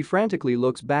 she frantically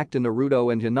looks back to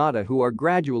Naruto and Hinata who are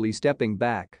gradually stepping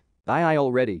back. I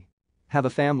already have a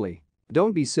family.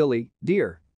 Don't be silly,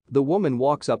 dear. The woman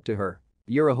walks up to her.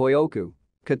 You're a Hoyoku.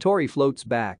 Katori floats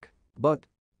back. But.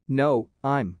 No,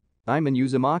 I'm an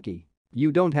Uzumaki.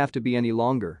 You don't have to be any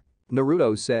longer.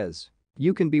 Naruto says.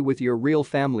 You can be with your real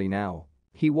family now.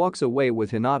 He walks away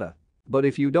with Hinata. But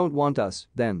if you don't want us,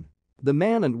 then. The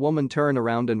man and woman turn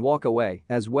around and walk away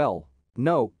as well.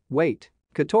 No, wait.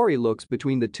 Katori looks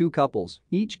between the two couples,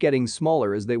 each getting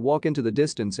smaller as they walk into the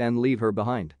distance and leave her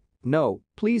behind. No,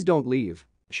 please don't leave.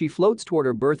 She floats toward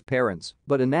her birth parents,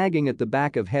 but a nagging at the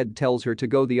back of head tells her to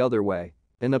go the other way.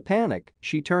 In a panic,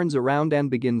 she turns around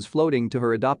and begins floating to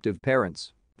her adoptive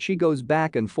parents. She goes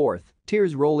back and forth,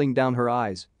 tears rolling down her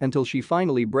eyes, until she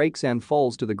finally breaks and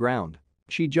falls to the ground.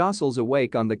 She jostles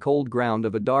awake on the cold ground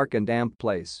of a dark and damp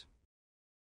place.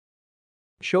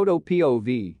 Shoto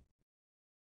POV.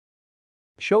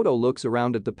 Shoto looks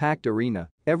around at the packed arena,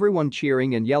 everyone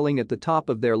cheering and yelling at the top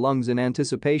of their lungs in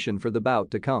anticipation for the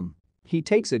bout to come. He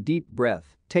takes a deep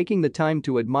breath, taking the time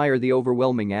to admire the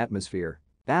overwhelming atmosphere.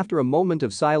 After a moment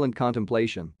of silent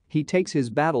contemplation, he takes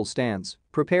his battle stance,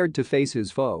 prepared to face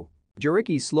his foe.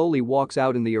 Jiraiya slowly walks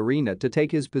out in the arena to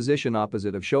take his position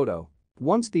opposite of Shoto.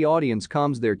 Once the audience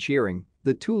calms their cheering,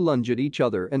 the two lunge at each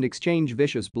other and exchange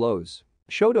vicious blows.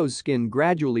 Shoto's skin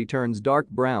gradually turns dark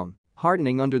brown,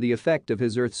 hardening under the effect of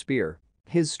his earth spear.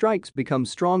 His strikes become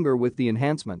stronger with the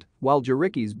enhancement, while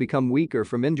Jiriki's become weaker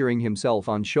from injuring himself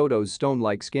on Shoto's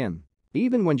stone-like skin.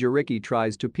 Even when Jiraiya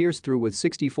tries to pierce through with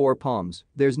 64 palms,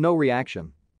 there's no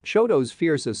reaction. Shoto's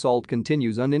fierce assault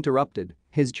continues uninterrupted,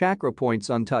 his chakra points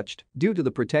untouched due to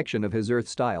the protection of his earth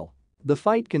style. The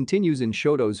fight continues in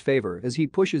Shoto's favor as he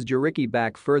pushes Jiraiya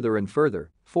back further and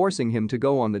further, forcing him to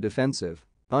go on the defensive.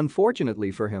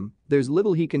 Unfortunately for him, there's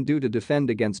little he can do to defend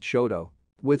against Shoto.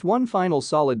 With one final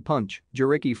solid punch,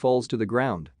 Jiraiya falls to the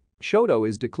ground. Shoto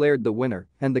is declared the winner,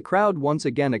 and the crowd once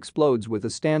again explodes with a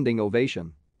standing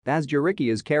ovation. As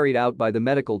Jiraiya is carried out by the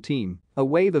medical team, a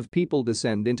wave of people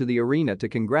descend into the arena to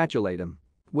congratulate him.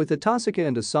 With Itasaka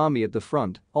and Asami at the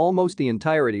front, almost the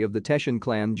entirety of the Teshin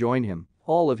clan join him,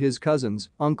 all of his cousins,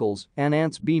 uncles, and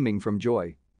aunts beaming from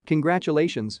joy.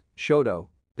 "Congratulations, Shoto."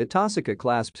 Itasaka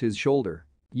clasps his shoulder.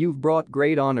 "You've brought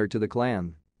great honor to the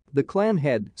clan." The clan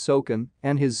head, Soken,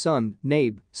 and his son,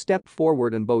 Nabe, step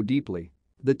forward and bow deeply.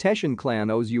 "The Teshin clan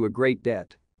owes you a great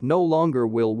debt. No longer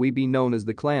will we be known as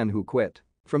the clan who quit.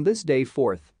 From this day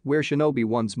forth, we're shinobi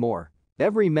once more."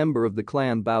 Every member of the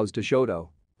clan bows to Shoto.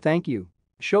 "Thank you."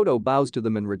 Shoto bows to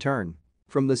them in return.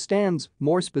 From the stands,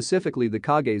 more specifically the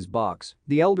Kage's box,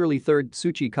 the elderly third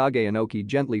Tsuchikage Inoki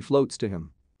gently floats to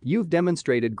him. "You've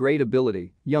demonstrated great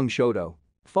ability, young Shoto.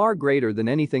 Far greater than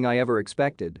anything I ever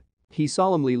expected." He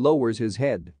solemnly lowers his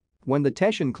head. "When the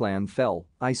Teshin clan fell,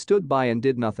 I stood by and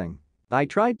did nothing. I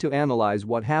tried to analyze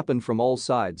what happened from all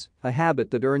sides, a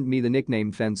habit that earned me the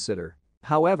nickname fence-sitter.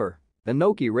 However,"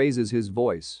 Inoki raises his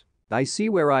voice, "I see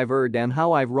where I've erred and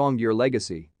how I've wronged your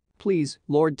legacy. Please,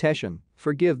 Lord Teshin,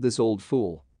 forgive this old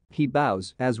fool." He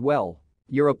bows as well.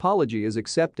 "Your apology is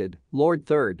accepted, Lord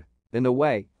Third. In a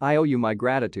way, I owe you my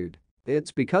gratitude.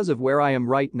 It's because of where I am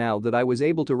right now that I was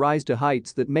able to rise to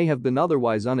heights that may have been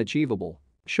otherwise unachievable."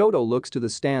 Shoto looks to the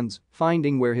stands,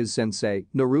 finding where his sensei,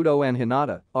 Naruto and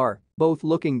Hinata, are, both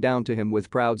looking down to him with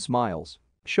proud smiles.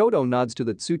 Shoto nods to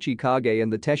the Tsuchikage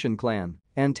and the Teshin clan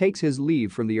and takes his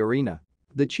leave from the arena.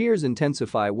 The cheers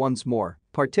intensify once more,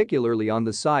 particularly on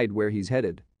the side where he's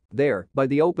headed. There, by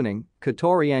the opening,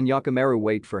 Katori and Yakimaru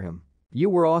wait for him. "You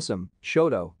were awesome,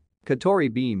 Shoto."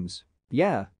 Katori beams.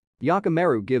 "Yeah."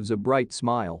 Yakimaru gives a bright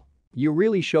smile. "You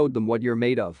really showed them what you're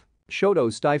made of."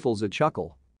 Shoto stifles a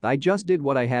chuckle. "I just did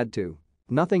what I had to.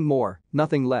 Nothing more,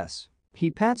 nothing less."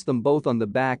 He pats them both on the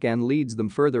back and leads them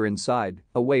further inside,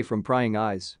 away from prying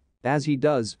eyes. As he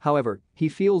does, however, he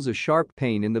feels a sharp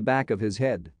pain in the back of his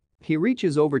head. He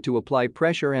reaches over to apply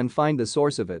pressure and find the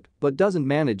source of it, but doesn't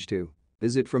manage to.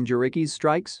 Is it from Jiriki's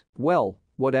strikes? Well,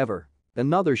 whatever.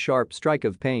 Another sharp strike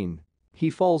of pain.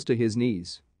 He falls to his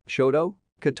knees. "Shoto?"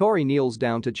 Katori kneels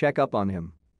down to check up on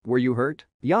him. "Were you hurt?"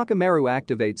 Yakimaru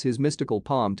activates his mystical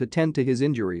palm to tend to his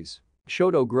injuries.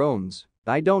 Shoto groans.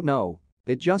 "I don't know.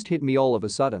 It just hit me all of a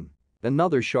sudden."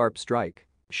 Another sharp strike.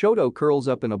 Shoto curls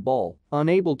up in a ball,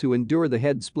 unable to endure the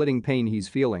head-splitting pain he's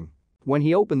feeling. When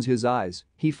he opens his eyes,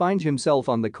 he finds himself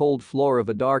on the cold floor of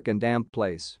a dark and damp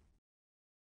place.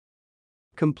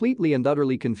 Completely and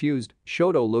utterly confused,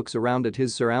 Shoto looks around at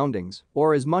his surroundings,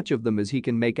 or as much of them as he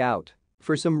can make out.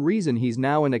 For some reason he's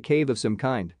now in a cave of some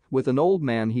kind, with an old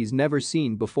man he's never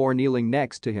seen before kneeling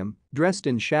next to him, dressed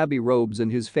in shabby robes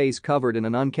and his face covered in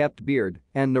an unkempt beard,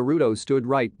 and Naruto stood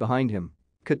right behind him.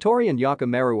 Katori and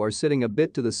Yakimaru are sitting a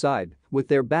bit to the side, with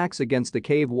their backs against the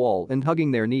cave wall and hugging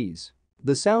their knees.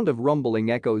 The sound of rumbling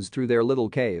echoes through their little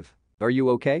cave. "Are you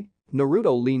okay?"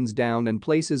 Naruto leans down and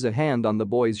places a hand on the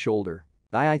boy's shoulder.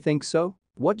 I think so.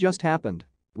 What just happened?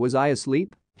 Was I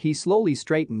asleep?" He slowly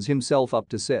straightens himself up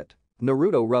to sit.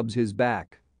 Naruto rubs his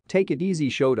back. "Take it easy,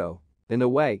 Shoto. In a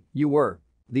way, you were."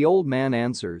 The old man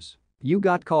answers. "You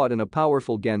got caught in a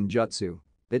powerful genjutsu.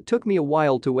 It took me a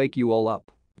while to wake you all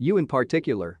up. You in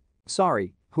particular."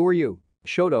 "Sorry, who are you?"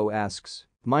 Shoto asks.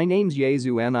 "My name's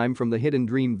Yaezu and I'm from the Hidden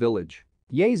Dream Village."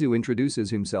 Yaezu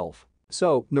introduces himself.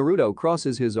 "So," Naruto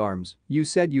crosses his arms, "you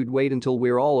said you'd wait until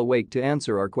we're all awake to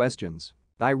answer our questions.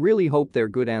 I really hope they're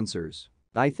good answers.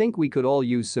 I think we could all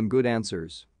use some good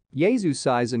answers." Yaezu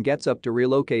sighs and gets up to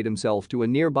relocate himself to a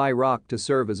nearby rock to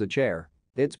serve as a chair.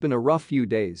 "It's been a rough few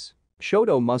days."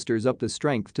 Shoto musters up the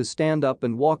strength to stand up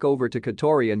and walk over to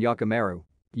Katori and Yakimaru.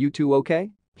 "You two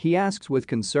okay?" He asks with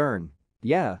concern.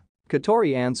 Yeah.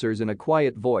 Katori answers in a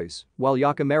quiet voice, while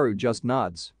Yakimaru just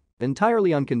nods.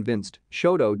 Entirely unconvinced,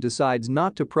 Shoto decides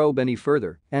not to probe any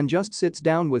further and just sits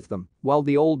down with them while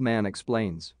the old man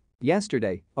explains.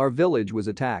 Yesterday, our village was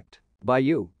attacked. By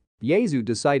you. Yaezu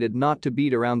decided not to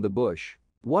beat around the bush.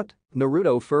 What?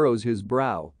 Naruto furrows his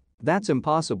brow. That's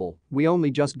impossible, we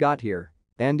only just got here.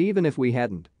 And even if we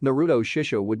hadn't, Naruto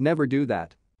Shisho would never do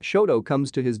that. Shoto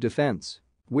comes to his defense.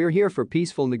 We're here for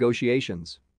peaceful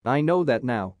negotiations. I know that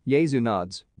now, Yaezu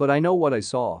nods, but I know what I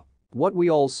saw. What we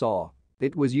all saw.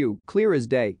 It was you, clear as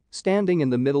day, standing in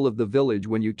the middle of the village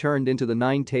when you turned into the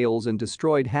Nine Tails and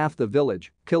destroyed half the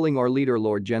village, killing our leader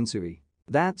Lord Gensui.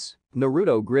 That's…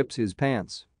 Naruto grips his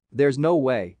pants. There's no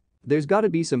way. There's gotta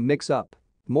be some mix-up.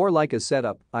 More like a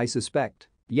setup, I suspect.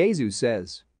 Yaezu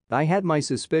says. I had my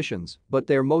suspicions, but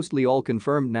they're mostly all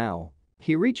confirmed now.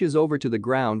 He reaches over to the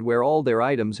ground where all their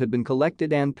items had been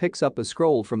collected and picks up a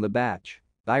scroll from the batch.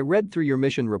 I read through your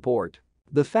mission report.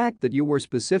 The fact that you were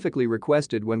specifically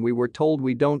requested when we were told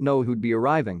we don't know who'd be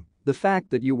arriving, the fact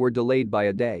that you were delayed by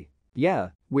a day. Yeah,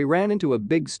 we ran into a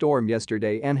big storm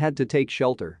yesterday and had to take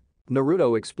shelter.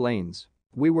 Naruto explains.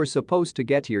 We were supposed to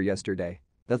get here yesterday.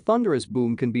 A thunderous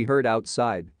boom can be heard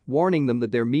outside, warning them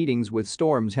that their meetings with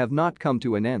storms have not come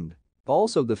to an end.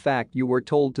 Also the fact you were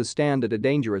told to stand at a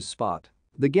dangerous spot.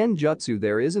 The genjutsu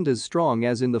there isn't as strong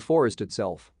as in the forest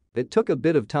itself. It took a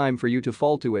bit of time for you to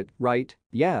fall to it, right?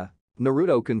 Yeah.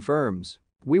 Naruto confirms.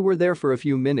 We were there for a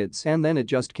few minutes and then it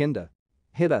just kinda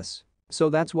hit us. So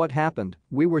that's what happened,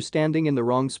 we were standing in the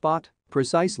wrong spot?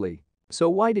 Precisely. So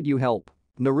why did you help?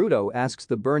 Naruto asks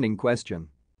the burning question.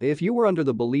 If you were under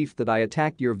the belief that I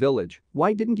attacked your village,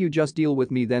 why didn't you just deal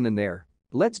with me then and there?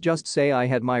 Let's just say I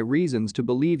had my reasons to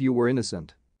believe you were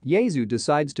innocent. Yaezu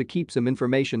decides to keep some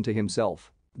information to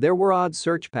himself. There were odd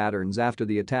search patterns after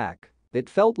the attack. It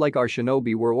felt like our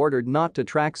shinobi were ordered not to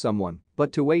track someone,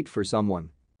 but to wait for someone.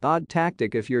 Odd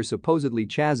tactic if you're supposedly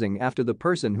chasing after the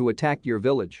person who attacked your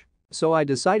village. So I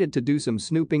decided to do some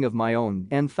snooping of my own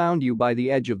and found you by the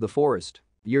edge of the forest.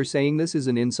 You're saying this is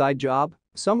an inside job?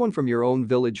 Someone from your own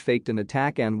village faked an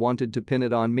attack and wanted to pin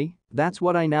it on me? That's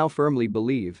what I now firmly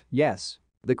believe, yes.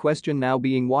 The question now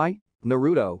being why?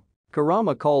 Naruto.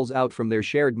 Kurama calls out from their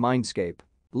shared mindscape.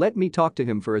 Let me talk to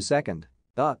him for a second.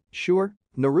 Sure?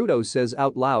 Naruto says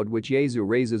out loud, which Yaezu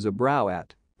raises a brow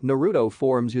at. Naruto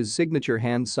forms his signature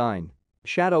hand sign.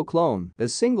 Shadow clone. A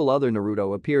single other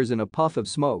Naruto appears in a puff of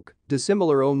smoke,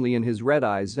 dissimilar only in his red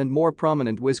eyes and more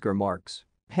prominent whisker marks.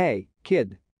 Hey,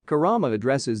 kid. Kurama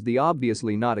addresses the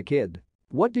obviously not a kid.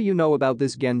 What do you know about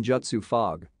this genjutsu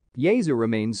fog? Yaezu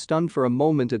remains stunned for a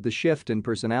moment at the shift in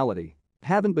personality.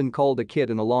 Haven't been called a kid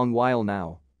in a long while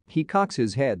now. He cocks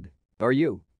his head. Are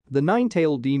you? The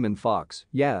nine-tailed demon fox,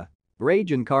 yeah.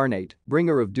 Rage incarnate,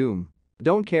 bringer of doom.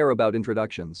 Don't care about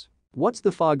introductions. What's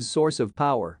the fog's source of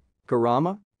power?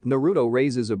 Kurama? Naruto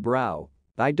raises a brow.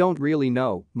 I don't really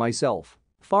know, myself.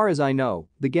 Far as I know,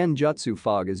 the genjutsu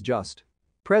fog is just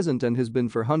present and has been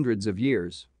for hundreds of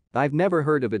years. I've never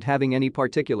heard of it having any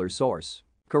particular source.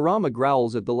 Kurama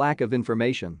growls at the lack of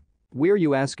information. Were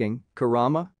you asking,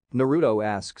 Kurama? Naruto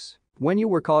asks. When you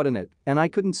were caught in it, and I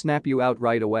couldn't snap you out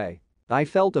right away. I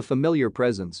felt a familiar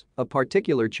presence, a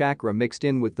particular chakra mixed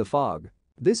in with the fog.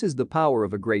 This is the power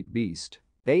of a great beast.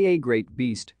 A great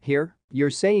beast, here? You're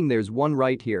saying there's one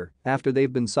right here, after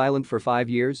they've been silent for 5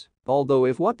 years? Although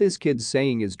if what this kid's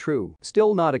saying is true,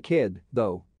 still not a kid,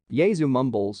 though. Yaezu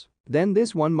mumbles. Then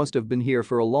this one must have been here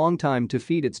for a long time to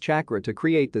feed its chakra to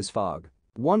create this fog.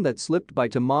 One that slipped by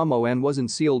Tamamo and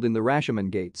wasn't sealed in the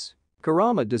Rashomon gates.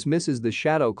 Kurama dismisses the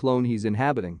shadow clone he's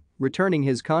inhabiting, returning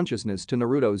his consciousness to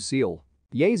Naruto's seal.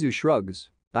 Yaezu shrugs.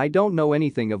 I don't know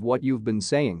anything of what you've been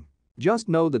saying. Just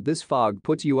know that this fog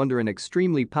puts you under an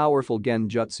extremely powerful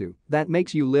genjutsu that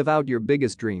makes you live out your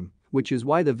biggest dream, which is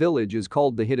why the village is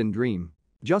called the Hidden Dream.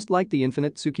 Just like the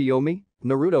infinite Tsukiyomi?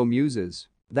 Naruto muses.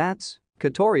 That's…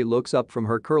 Katori looks up from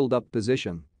her curled-up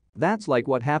position. That's like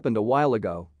what happened a while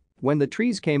ago. When the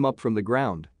trees came up from the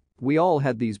ground. We all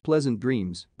had these pleasant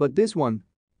dreams, but this one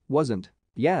wasn't.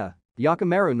 Yeah.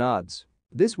 Yakimaru nods.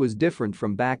 This was different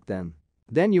from back then.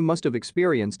 Then you must have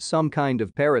experienced some kind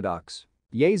of paradox.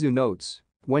 Yaezu notes.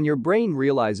 When your brain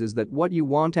realizes that what you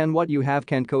want and what you have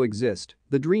can coexist,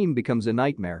 the dream becomes a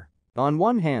nightmare. On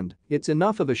one hand, it's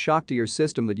enough of a shock to your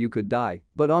system that you could die,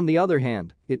 but on the other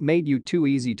hand, it made you too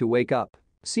easy to wake up.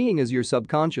 Seeing as your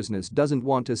subconsciousness doesn't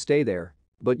want to stay there.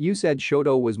 But you said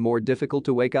Shoto was more difficult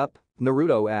to wake up?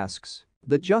 Naruto asks.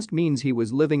 That just means he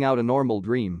was living out a normal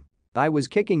dream. I was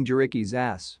kicking Jiriki's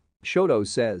ass. Shoto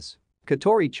says.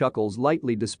 Katori chuckles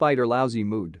lightly despite her lousy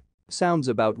mood. Sounds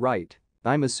about right.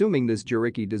 I'm assuming this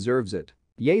Jiriki deserves it.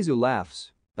 Yasu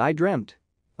laughs. I dreamt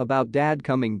about dad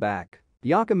coming back.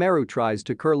 Yakimaru tries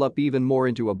to curl up even more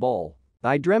into a ball.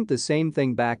 I dreamt the same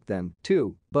thing back then,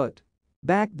 too, but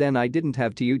back then I didn't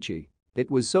have Teuchi. It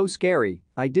was so scary,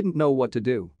 I didn't know what to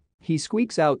do. He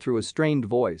squeaks out through a strained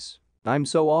voice. I'm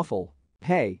so awful.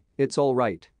 Hey, it's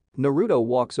alright. Naruto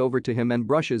walks over to him and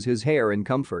brushes his hair in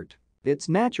comfort. It's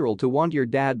natural to want your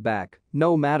dad back,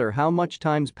 no matter how much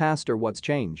time's passed or what's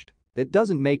changed. It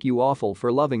doesn't make you awful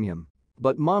for loving him.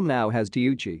 But mom now has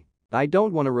Teuchi. I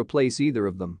don't want to replace either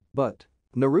of them, but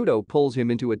Naruto pulls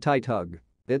him into a tight hug.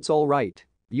 It's alright.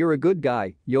 You're a good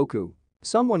guy, Yoku.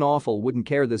 Someone awful wouldn't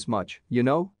care this much, you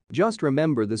know? Just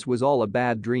remember this was all a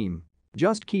bad dream.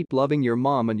 Just keep loving your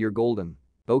mom and you're golden.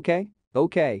 Okay?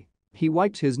 Okay. He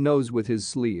wipes his nose with his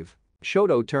sleeve.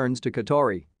 Shoto turns to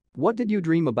Katori. What did you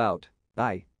dream about?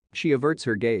 She averts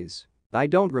her gaze. I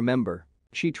don't remember.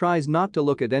 She tries not to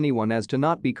look at anyone as to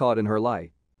not be caught in her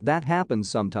lie. That happens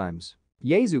sometimes.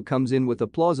 Yasu comes in with a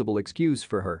plausible excuse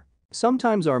for her.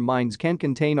 Sometimes our minds can't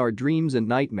contain our dreams and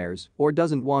nightmares or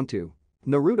doesn't want to.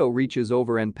 Naruto reaches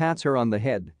over and pats her on the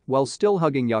head while still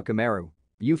hugging Yakimaru.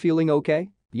 You feeling okay?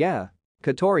 Yeah.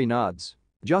 Katori nods.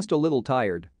 Just a little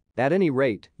tired. At any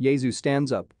rate, Yasu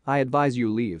stands up. I advise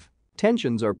you leave.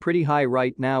 Tensions are pretty high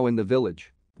right now in the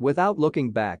village. Without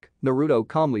looking back, Naruto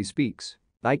calmly speaks.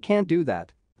 I can't do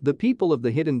that. The people of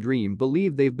the Hidden Dream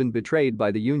believe they've been betrayed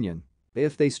by the Union.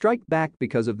 If they strike back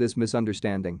because of this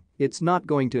misunderstanding, it's not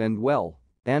going to end well.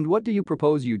 And what do you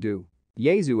propose you do?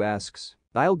 Yasu asks.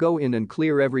 I'll go in and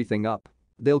clear everything up.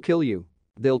 They'll kill you.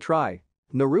 They'll try.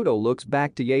 Naruto looks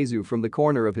back to Yasu from the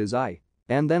corner of his eye.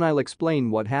 And then I'll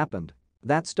explain what happened.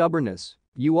 That stubbornness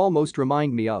you almost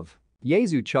remind me of.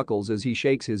 Yasu chuckles as he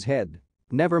shakes his head.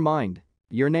 Never mind.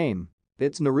 Your name.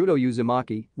 It's Naruto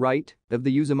Uzumaki, right? Of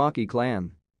the Uzumaki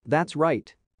clan. That's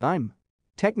right. I'm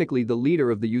technically the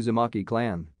leader of the Uzumaki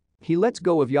clan. He lets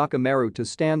go of Yakimaru to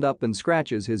stand up and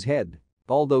scratches his head.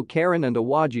 Although Karen and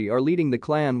Awaji are leading the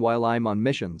clan while I'm on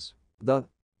missions. The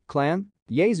clan?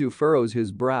 Yasu furrows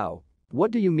his brow.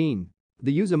 What do you mean?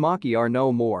 The Uzumaki are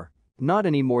no more. Not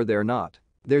anymore, they're not.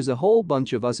 There's a whole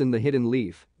bunch of us in the Hidden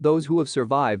Leaf, those who have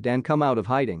survived and come out of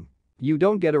hiding. You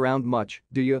don't get around much,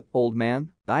 do you, old man?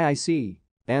 I see.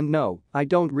 And no, I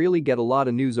don't really get a lot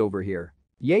of news over here.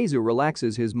 Yasu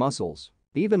relaxes his muscles.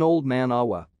 Even old man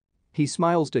Awa. He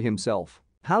smiles to himself.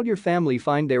 How'd your family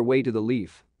find their way to the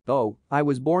leaf? Oh, I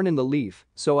was born in the leaf,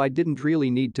 so I didn't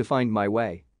really need to find my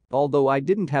way. Although I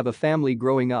didn't have a family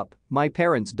growing up, my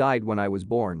parents died when I was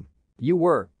born. You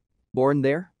were born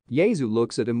there? Yasu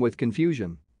looks at him with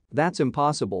confusion. That's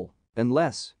impossible.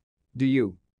 Unless. Do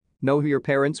you know who your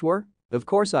parents were? Of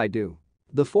course I do.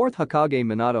 The fourth Hokage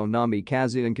Minato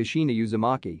Namikaze and Kushina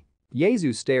Uzumaki.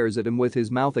 Yasu stares at him with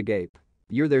his mouth agape.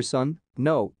 You're their son?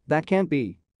 No, that can't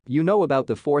be. You know about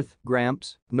the fourth,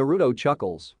 Gramps? Naruto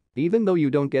chuckles. Even though you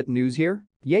don't get news here?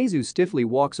 Yasu stiffly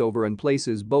walks over and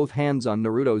places both hands on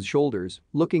Naruto's shoulders,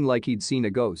 looking like he'd seen a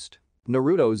ghost.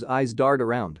 Naruto's eyes dart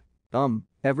around.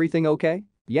 Everything okay?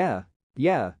 Yeah.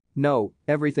 No,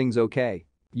 everything's okay.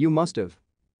 You must have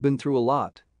been through a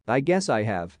lot. I guess I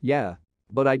have, yeah.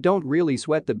 But I don't really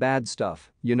sweat the bad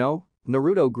stuff, you know?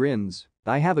 Naruto grins.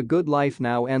 I have a good life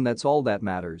now and that's all that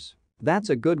matters. That's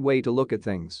a good way to look at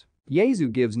things.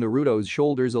 Yasu gives Naruto's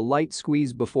shoulders a light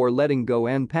squeeze before letting go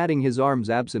and patting his arms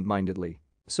absent-mindedly.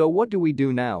 So what do we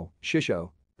do now,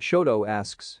 Shisho? Shoto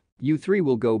asks. You three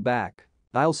will go back.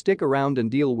 I'll stick around and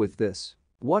deal with this.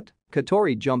 What?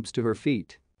 Katori jumps to her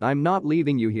feet. I'm not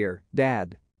leaving you here,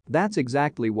 Dad. That's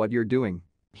exactly what you're doing.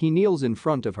 He kneels in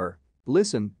front of her.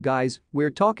 Listen, guys, we're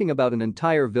talking about an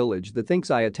entire village that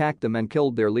thinks I attacked them and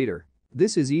killed their leader.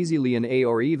 This is easily an A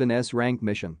or even S rank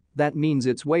mission. That means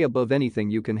it's way above anything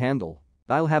you can handle.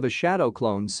 I'll have a shadow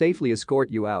clone safely escort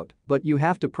you out, but you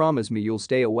have to promise me you'll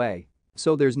stay away.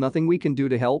 So there's nothing we can do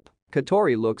to help?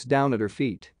 Katori looks down at her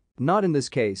feet. Not in this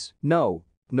case, no.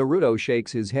 Naruto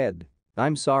shakes his head.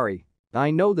 I'm sorry. I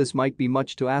know this might be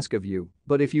much to ask of you,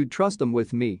 but if you'd trust them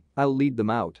with me, I'll lead them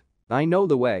out. I know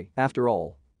the way, after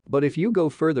all. But if you go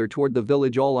further toward the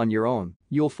village all on your own,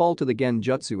 you'll fall to the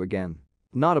genjutsu again.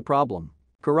 Not a problem.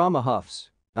 Kurama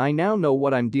huffs. I now know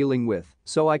what I'm dealing with,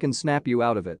 so I can snap you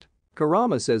out of it.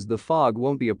 Kurama says the fog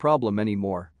won't be a problem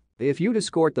anymore. If you'd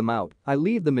escort them out, I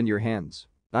leave them in your hands.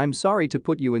 I'm sorry to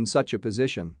put you in such a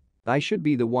position. I should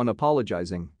be the one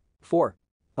apologizing. For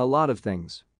a lot of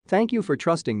things. Thank you for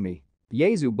trusting me.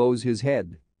 Yasu bows his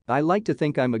head. I like to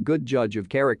think I'm a good judge of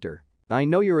character. I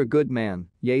know you're a good man,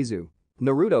 Yasu.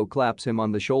 Naruto claps him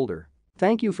on the shoulder.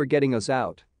 Thank you for getting us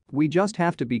out. We just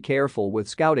have to be careful with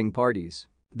scouting parties.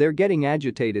 They're getting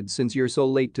agitated since you're so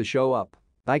late to show up.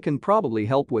 I can probably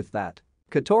help with that.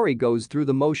 Katori goes through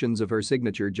the motions of her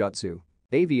signature jutsu.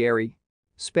 Aviary.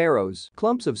 Sparrows.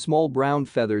 Clumps of small brown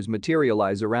feathers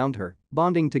materialize around her,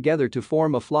 bonding together to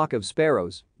form a flock of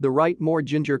sparrows, the right more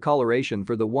ginger coloration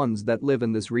for the ones that live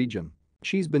in this region.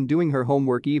 She's been doing her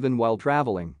homework even while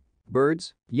traveling.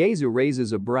 Birds? Yaezu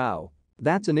raises a brow.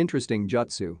 That's an interesting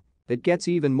jutsu. It gets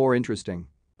even more interesting.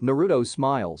 Naruto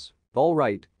smiles.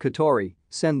 Alright, Katori,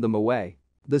 send them away.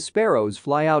 The sparrows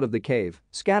fly out of the cave,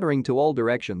 scattering to all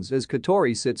directions as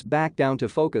Katori sits back down to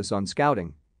focus on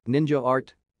scouting. Ninja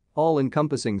art?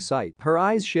 All-encompassing sight. Her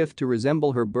eyes shift to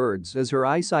resemble her birds as her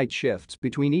eyesight shifts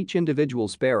between each individual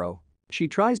sparrow. She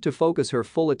tries to focus her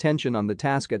full attention on the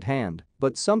task at hand,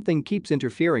 but something keeps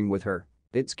interfering with her.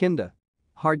 It's kinda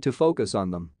hard to focus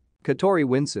on them. Katori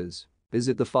winces. Is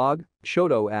it the fog?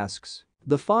 Shoto asks.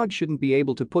 The fog shouldn't be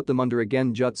able to put them under a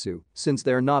genjutsu since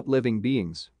they're not living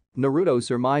beings. Naruto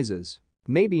surmises.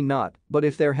 Maybe not, but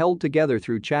if they're held together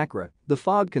through chakra, the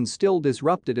fog can still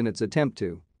disrupt it in its attempt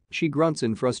to. She grunts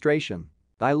in frustration.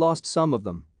 I lost some of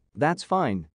them. That's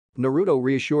fine. Naruto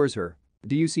reassures her.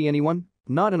 Do you see anyone?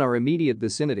 Not in our immediate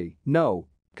vicinity, no.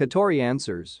 Katori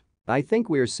answers. I think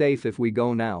we're safe if we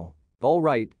go now.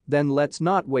 Alright, then let's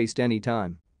not waste any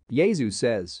time. Yaezu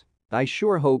says. I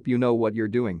sure hope you know what you're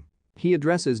doing. He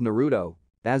addresses Naruto.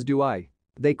 As do I.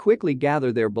 They quickly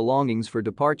gather their belongings for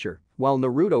departure, while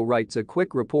Naruto writes a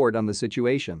quick report on the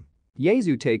situation.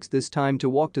 Yaezu takes this time to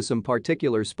walk to some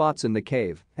particular spots in the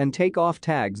cave and take off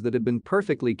tags that had been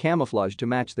perfectly camouflaged to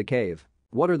match the cave.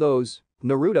 What are those?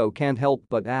 Naruto can't help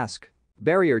but ask.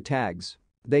 Barrier tags.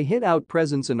 They hid out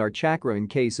presence in our chakra in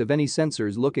case of any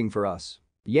sensors looking for us.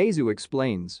 Yaezu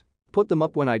explains. Put them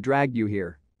up when I dragged you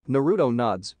here. Naruto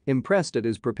nods, impressed at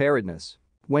his preparedness.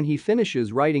 When he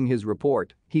finishes writing his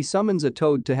report, he summons a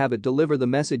toad to have it deliver the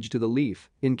message to the leaf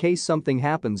in case something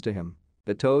happens to him.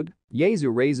 A toad?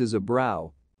 Yaezu raises a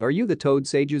brow. Are you the Toad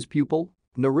Sage's pupil?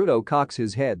 Naruto cocks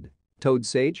his head. Toad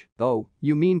Sage? Oh,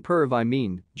 you mean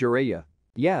Jiraiya.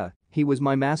 Yeah, he was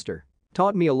my master.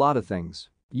 Taught me a lot of things.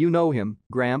 You know him,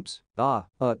 Gramps?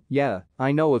 Yeah,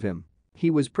 I know of him. He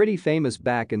was pretty famous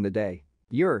back in the day.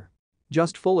 You're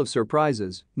just full of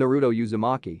surprises, Naruto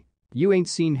Uzumaki. You ain't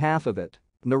seen half of it.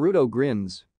 Naruto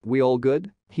grins. We all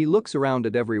good? He looks around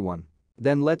at everyone.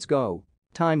 Then let's go.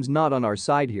 Time's not on our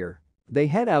side here. They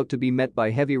head out to be met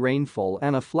by heavy rainfall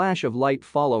and a flash of light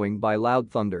following by loud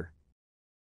thunder.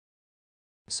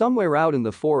 Somewhere out in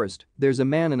the forest, there's a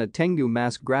man in a Tengu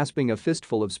mask grasping a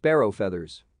fistful of sparrow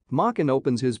feathers. Makin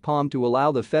opens his palm to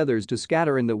allow the feathers to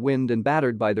scatter in the wind and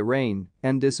battered by the rain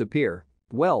and disappear.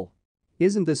 Well,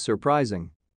 isn't this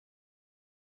surprising?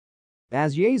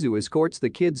 As Yaezu escorts the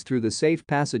kids through the safe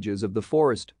passages of the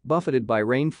forest, buffeted by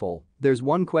rainfall, there's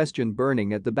one question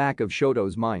burning at the back of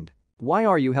Shoto's mind. Why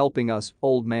are you helping us,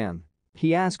 old man?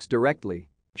 He asks directly.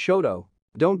 Shoto.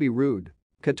 Don't be rude.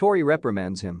 Katori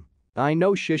reprimands him. I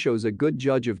know Shisho's a good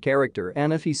judge of character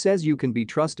and if he says you can be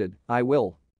trusted, I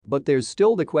will. But there's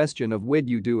still the question of would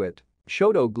you do it?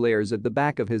 Shoto glares at the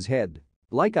back of his head.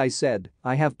 Like I said,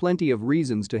 I have plenty of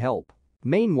reasons to help.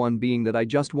 Main one being that I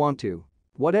just want to.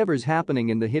 Whatever's happening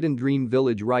in the Hidden Dream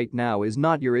Village right now is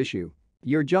not your issue.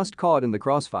 You're just caught in the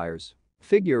crossfires.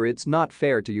 Figure it's not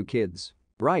fair to you kids.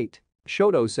 Right?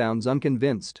 Shoto sounds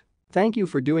unconvinced. Thank you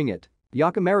for doing it.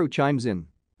 Yakimaru chimes in.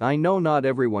 I know not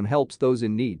everyone helps those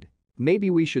in need. Maybe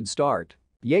we should start.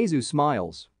 Yaezu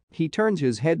smiles. He turns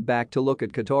his head back to look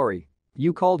at Katori.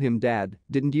 You called him dad,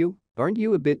 didn't you? Aren't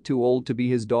you a bit too old to be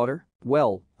his daughter?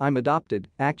 Well, I'm adopted,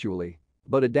 actually.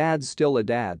 But a dad's still a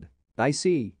dad. I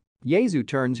see. Yaezu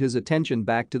turns his attention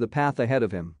back to the path ahead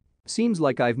of him. Seems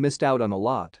like I've missed out on a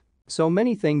lot. So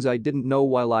many things I didn't know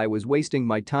while I was wasting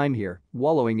my time here,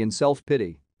 wallowing in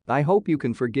self-pity. I hope you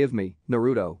can forgive me,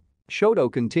 Naruto.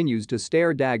 Shoto continues to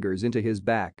stare daggers into his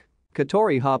back.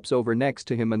 Katori hops over next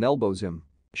to him and elbows him.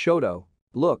 Shoto.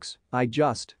 Looks,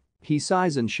 He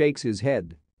sighs and shakes his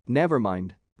head. Never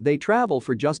mind. They travel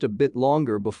for just a bit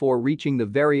longer before reaching the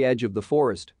very edge of the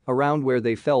forest, around where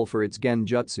they fell for its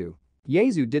genjutsu.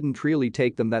 Yaezu didn't really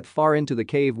take them that far into the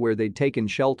cave where they'd taken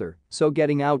shelter, so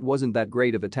getting out wasn't that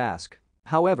great of a task.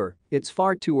 However, it's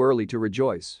far too early to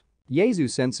rejoice. Yaezu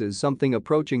senses something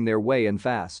approaching their way and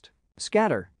fast.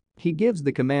 Scatter. He gives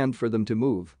the command for them to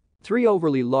move. 3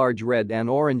 overly large red and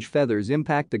orange feathers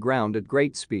impact the ground at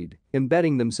great speed,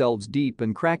 embedding themselves deep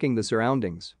and cracking the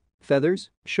surroundings.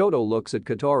 Feathers? Shoto looks at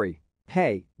Katori.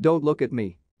 Hey, don't look at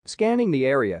me. Scanning the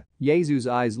area, Yaezu's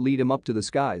eyes lead him up to the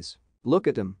skies. Look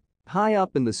at him. High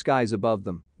up in the skies above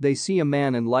them, they see a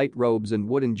man in light robes and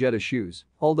wooden Jetta shoes,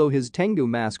 although his Tengu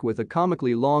mask with a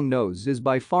comically long nose is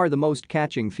by far the most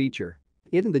catching feature.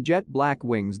 It and the jet black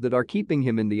wings that are keeping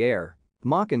him in the air.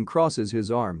 Makin crosses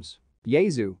his arms.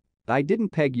 Yezu. I didn't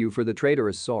peg you for the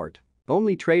traitorous sort.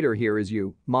 Only traitor here is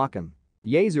you, Makan.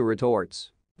 Yezu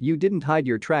retorts. You didn't hide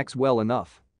your tracks well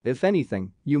enough. If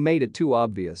anything, you made it too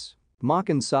obvious.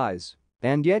 Makan sighs.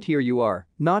 And yet here you are,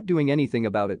 not doing anything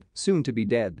about it, soon to be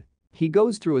dead. He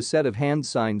goes through a set of hand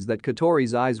signs that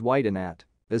Kotori's eyes widen at.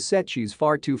 A set she's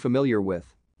far too familiar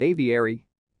with. Aviary.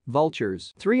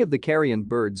 Vultures. 3 of the carrion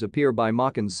birds appear by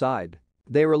Makan's side.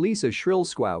 They release a shrill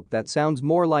squawk that sounds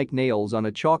more like nails on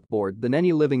a chalkboard than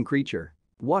any living creature.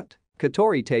 What?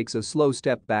 Kotori takes a slow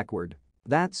step backward.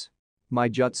 That's my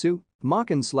jutsu?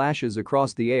 Makan slashes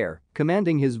across the air,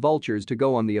 commanding his vultures to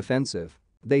go on the offensive.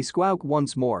 They squawk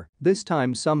once more, this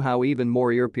time somehow even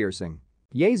more ear-piercing.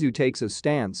 Yezu takes a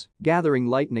stance, gathering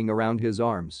lightning around his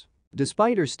arms.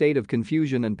 Despite her state of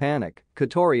confusion and panic,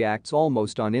 Kotori acts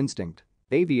almost on instinct.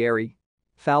 Aviary.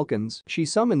 Falcons. She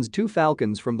summons 2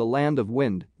 falcons from the land of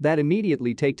wind that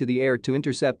immediately take to the air to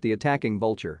intercept the attacking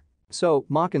vulture. So,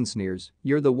 Makan sneers,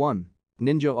 you're the one.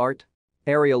 Ninja art?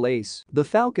 Aerial ace. The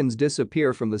falcons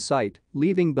disappear from the sight,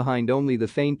 leaving behind only the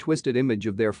faint twisted image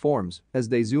of their forms as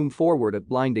they zoom forward at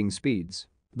blinding speeds.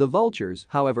 The vultures,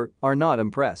 however, are not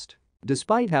impressed.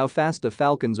 Despite how fast the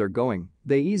falcons are going,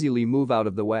 they easily move out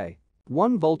of the way.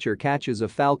 One vulture catches a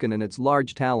falcon in its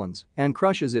large talons and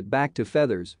crushes it back to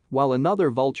feathers, while another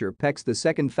vulture pecks the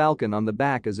second falcon on the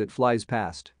back as it flies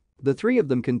past. The 3 of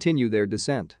them continue their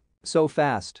descent. So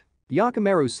fast.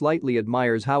 Yakimaru slightly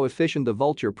admires how efficient the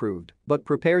vulture proved, but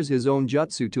prepares his own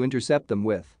jutsu to intercept them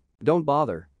with. Don't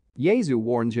bother. Yezu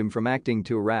warns him from acting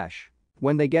too rash.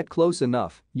 When they get close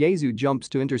enough, Yezu jumps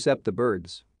to intercept the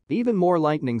birds. Even more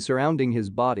lightning surrounding his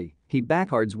body, he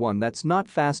backhards one that's not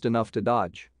fast enough to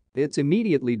dodge. It's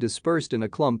immediately dispersed in a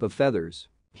clump of feathers.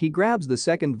 He grabs the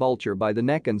second vulture by the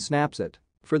neck and snaps it.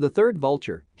 For the third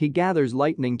vulture, he gathers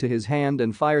lightning to his hand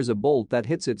and fires a bolt that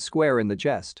hits it square in the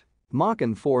chest.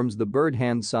 Makan forms the bird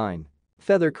hand sign.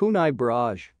 Feather kunai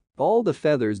barrage. All the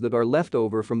feathers that are left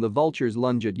over from the vultures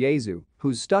lunge at Yezu,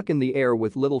 who's stuck in the air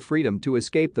with little freedom to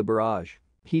escape the barrage.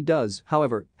 He does,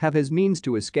 however, have his means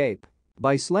to escape.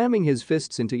 By slamming his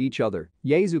fists into each other,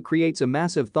 Yezu creates a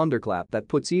massive thunderclap that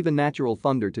puts even natural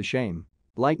thunder to shame.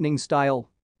 Lightning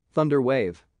style. Thunder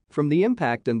wave. From the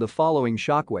impact and the following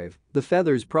shockwave, the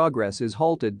feathers' progress is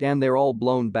halted and they're all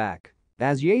blown back.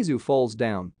 As Yezu falls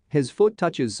down, his foot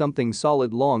touches something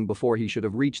solid long before he should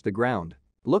have reached the ground.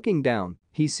 Looking down,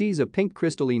 he sees a pink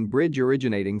crystalline bridge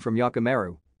originating from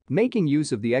Yakimaru. Making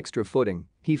use of the extra footing,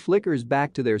 he flickers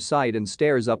back to their side and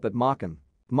stares up at Makan.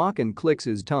 Makan clicks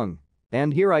his tongue.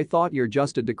 And here I thought you're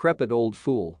just a decrepit old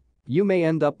fool. You may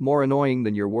end up more annoying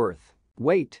than you're worth.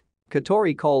 Wait.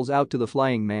 Kotori calls out to the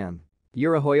flying man.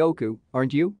 You're a Hoyoku,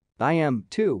 aren't you? I am,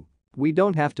 too. We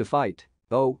don't have to fight.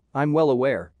 Oh, I'm well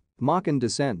aware. Makan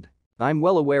descend. I'm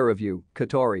well aware of you,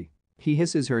 Kotori. He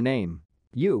hisses her name.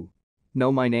 You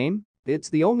know my name? It's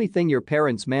the only thing your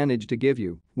parents managed to give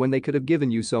you when they could have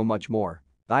given you so much more.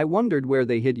 I wondered where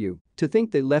they hid you, to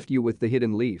think they left you with the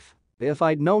hidden leaf. If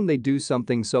I'd known they'd do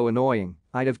something so annoying,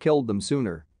 I'd have killed them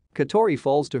sooner. Kotori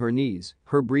falls to her knees,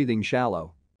 her breathing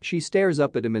shallow. She stares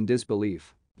up at him in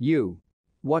disbelief. You.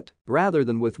 What? Rather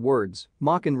than with words,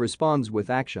 Makan responds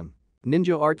with action.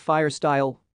 Ninja art fire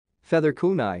style. Feather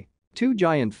kunai. 2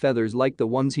 giant feathers like the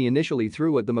ones he initially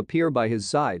threw at them appear by his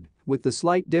side, with the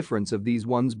slight difference of these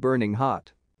ones burning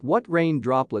hot. What rain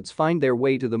droplets find their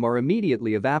way to them are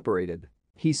immediately evaporated.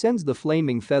 He sends the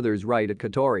flaming feathers right at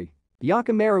Kotori.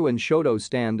 Yakimaru and Shoto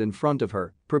stand in front of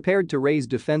her, prepared to raise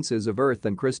defenses of earth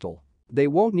and crystal. They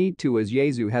won't need to as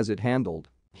Yezu has it handled.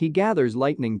 He gathers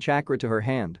lightning chakra to her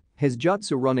hand, his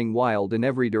jutsu running wild in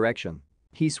every direction.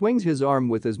 He swings his arm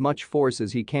with as much force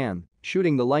as he can,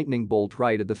 shooting the lightning bolt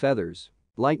right at the feathers.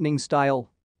 Lightning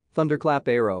style. Thunderclap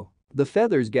arrow. The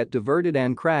feathers get diverted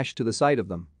and crash to the side of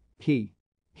them.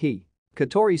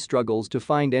 Kotori struggles to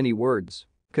find any words.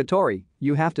 Kotori,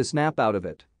 you have to snap out of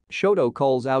it. Shoto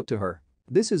calls out to her.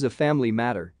 This is a family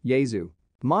matter, Yezu.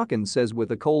 Makan says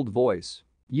with a cold voice.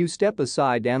 You step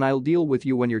aside and I'll deal with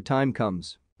you when your time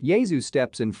comes. Yezu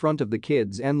steps in front of the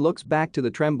kids and looks back to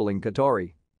the trembling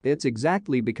Kotori. It's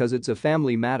exactly because it's a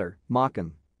family matter,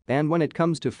 Makan. And when it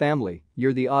comes to family,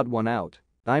 you're the odd one out.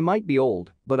 I might be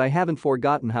old, but I haven't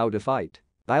forgotten how to fight.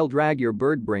 I'll drag your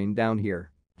bird brain down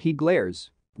here. He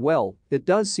glares. Well, it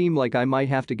does seem like I might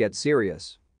have to get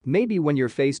serious. Maybe when you're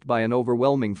faced by an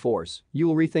overwhelming force,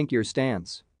 you'll rethink your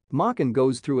stance. Makan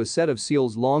goes through a set of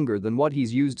seals longer than what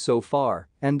he's used so far,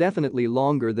 and definitely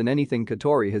longer than anything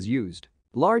Kotori has used.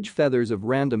 Large feathers of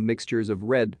random mixtures of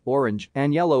red, orange,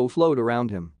 and yellow float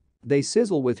around him. They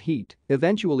sizzle with heat,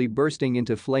 eventually bursting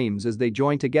into flames as they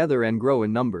join together and grow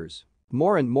in numbers.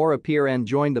 More and more appear and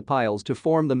join the piles to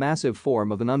form the massive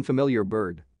form of an unfamiliar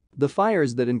bird. The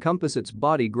fires that encompass its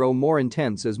body grow more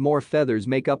intense as more feathers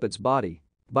make up its body.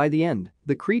 By the end,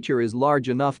 the creature is large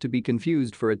enough to be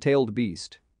confused for a tailed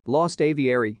beast. Lost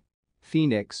aviary.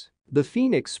 Phoenix. The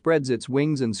phoenix spreads its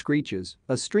wings and screeches,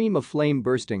 a stream of flame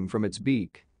bursting from its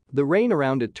beak. The rain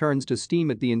around it turns to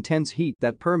steam at the intense heat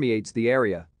that permeates the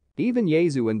area. Even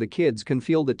Yezu and the kids can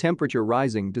feel the temperature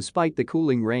rising despite the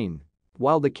cooling rain.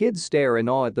 While the kids stare in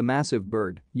awe at the massive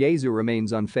bird, Yezu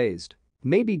remains unfazed.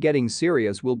 Maybe getting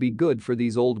serious will be good for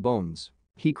these old bones.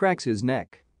 He cracks his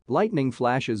neck. Lightning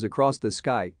flashes across the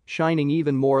sky, shining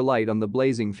even more light on the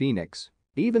blazing phoenix.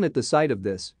 Even at the sight of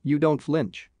this, you don't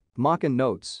flinch. Makan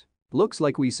notes. Looks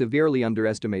like we severely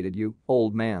underestimated you,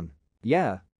 old man.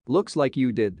 Yeah. Looks like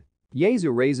you did.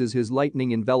 Yezu raises his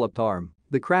lightning-enveloped arm,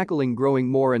 the crackling growing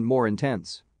more and more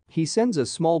intense. He sends a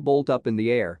small bolt up in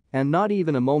the air, and not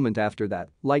even a moment after that,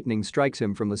 lightning strikes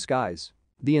him from the skies.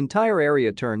 The entire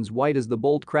area turns white as the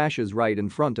bolt crashes right in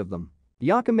front of them.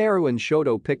 Yakimaru and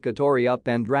Shoto pick Katori up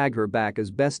and drag her back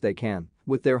as best they can,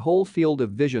 with their whole field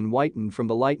of vision whitened from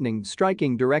the lightning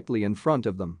striking directly in front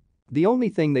of them. The only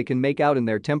thing they can make out in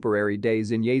their temporary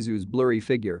daze in Yezu's blurry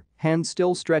figure, hands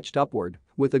still stretched upward,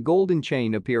 with a golden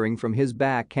chain appearing from his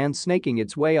back and snaking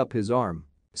its way up his arm.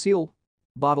 Seal.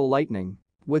 Bottle lightning.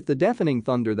 With the deafening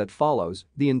thunder that follows,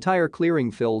 the entire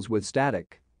clearing fills with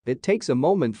static. It takes a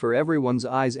moment for everyone's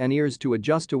eyes and ears to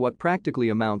adjust to what practically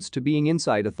amounts to being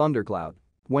inside a thundercloud.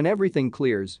 When everything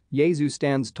clears, Yezu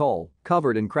stands tall,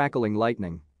 covered in crackling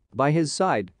lightning. By his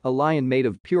side, a lion made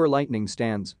of pure lightning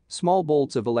stands, small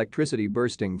bolts of electricity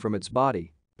bursting from its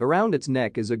body. Around its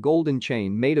neck is a golden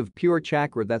chain made of pure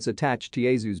chakra that's attached to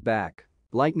Yezu's back.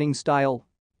 Lightning style.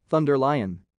 Thunder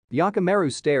lion.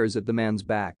 Yakimaru stares at the man's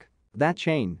back. That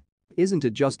chain. Isn't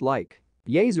it just like?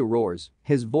 Yezu roars,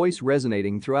 his voice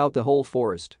resonating throughout the whole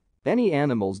forest. Any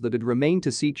animals that had remained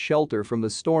to seek shelter from the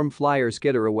storm flyer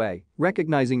skitter away,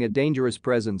 recognizing a dangerous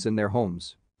presence in their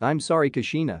homes. I'm sorry,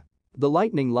 Kushina. The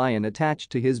lightning lion attached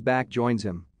to his back joins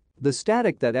him. The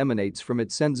static that emanates from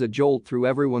it sends a jolt through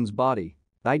everyone's body.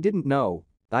 I didn't know.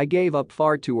 I gave up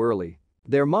far too early.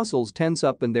 Their muscles tense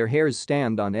up and their hairs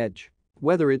stand on edge.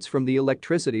 Whether it's from the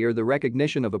electricity or the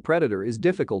recognition of a predator is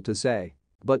difficult to say.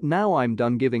 But now I'm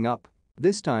done giving up.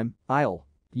 This time, I'll.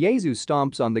 Yezu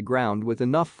stomps on the ground with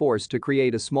enough force to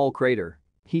create a small crater.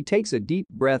 He takes a deep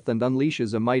breath and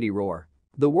unleashes a mighty roar.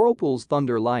 The Whirlpool's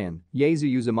Thunder Lion,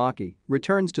 Yezu Uzumaki,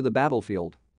 returns to the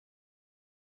battlefield.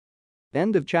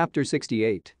 End of chapter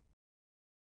 68.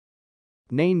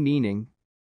 Name meaning.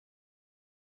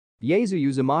 Yezu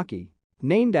Uzumaki.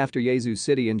 Named after Yezu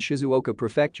City in Shizuoka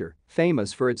Prefecture,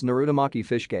 famous for its Narutomaki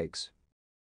fish cakes.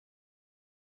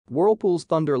 Whirlpool's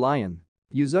Thunder Lion.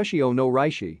 Uzushio no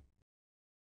Raishi.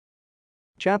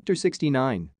 Chapter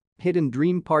 69. Hidden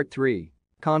Dream Part 3.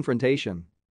 Confrontation.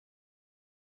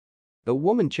 A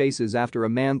woman chases after a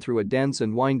man through a dense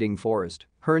and winding forest,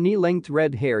 her knee-length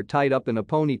red hair tied up in a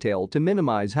ponytail to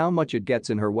minimize how much it gets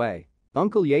in her way.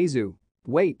 Uncle Yezu.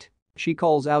 Wait. She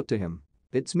calls out to him.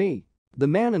 It's me. The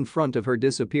man in front of her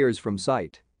disappears from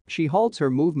sight. She halts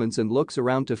her movements and looks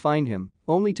around to find him,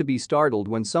 only to be startled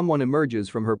when someone emerges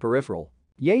from her peripheral.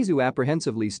 Yezu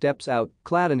apprehensively steps out,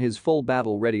 clad in his full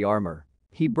battle-ready armor.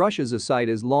 He brushes aside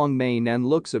his long mane and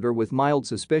looks at her with mild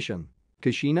suspicion.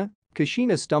 Kushina?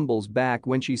 Kushina stumbles back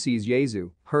when she sees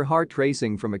Yezu, her heart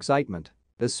racing from excitement.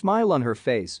 A smile on her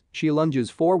face, she lunges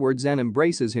forwards and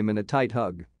embraces him in a tight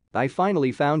hug. I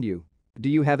finally found you. Do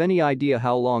you have any idea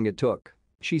how long it took?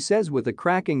 She says with a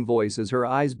cracking voice as her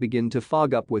eyes begin to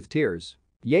fog up with tears.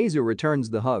 Yezu returns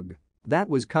the hug. That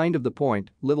was kind of the point,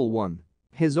 little one.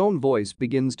 His own voice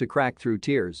begins to crack through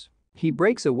tears. He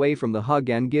breaks away from the hug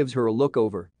and gives her a look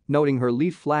over, noting her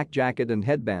leaf flak jacket and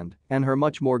headband, and her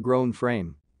much more grown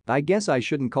frame. I guess I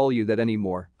shouldn't call you that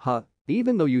anymore, huh?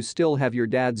 Even though you still have your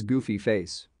dad's goofy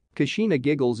face. Kushina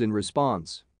giggles in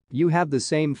response. You have the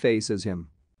same face as him.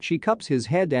 She cups his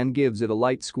head and gives it a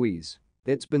light squeeze.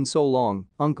 It's been so long,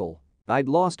 uncle. I'd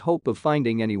lost hope of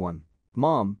finding anyone.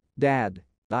 Mom, Dad.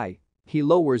 He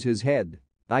lowers his head.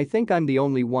 I think I'm the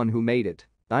only one who made it.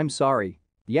 I'm sorry.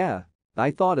 Yeah.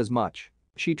 I thought as much.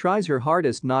 She tries her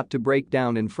hardest not to break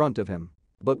down in front of him.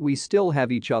 But we still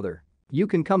have each other. You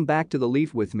can come back to the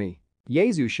leaf with me.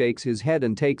 Yezu shakes his head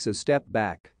and takes a step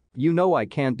back. You know I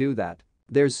can't do that.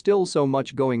 There's still so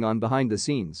much going on behind the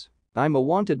scenes. I'm a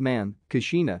wanted man,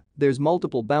 Kushina, there's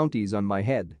multiple bounties on my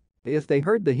head. If they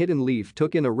heard the hidden leaf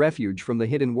took in a refuge from the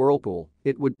hidden whirlpool,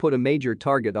 it would put a major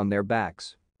target on their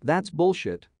backs. That's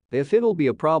bullshit. If it'll be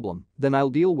a problem, then I'll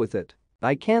deal with it.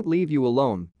 I can't leave you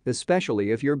alone,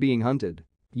 especially if you're being hunted.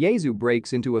 Yezu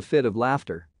breaks into a fit of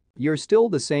laughter. You're still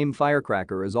the same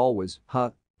firecracker as always,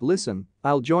 huh? Listen,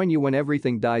 I'll join you when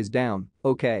everything dies down,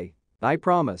 okay? I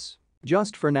promise.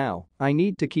 Just for now, I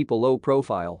need to keep a low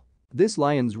profile. This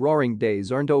lion's roaring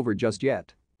days aren't over just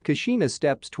yet. Kushina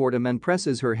steps toward him and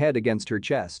presses her head against her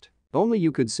chest. Only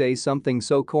you could say something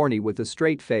so corny with a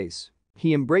straight face.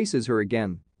 He embraces her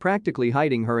again, practically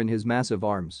hiding her in his massive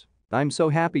arms. I'm so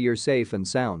happy you're safe and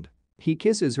sound. He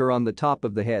kisses her on the top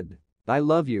of the head. I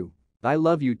love you. I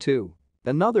love you too.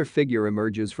 Another figure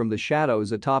emerges from the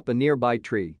shadows atop a nearby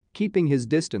tree, keeping his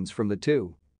distance from the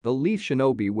two. A leaf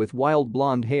shinobi with wild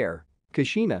blonde hair.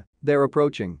 Kushina, they're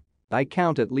approaching. I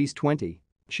count at least 20.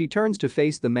 She turns to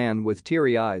face the man with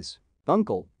teary eyes.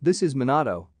 Uncle, this is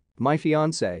Minato. My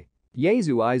fiancé.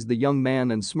 Yaezu eyes the young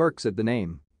man and smirks at the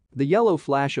name. The yellow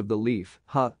flash of the leaf,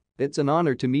 huh, it's an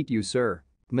honor to meet you, sir.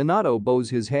 Minato bows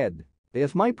his head.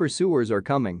 If my pursuers are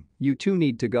coming, you two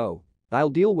need to go. I'll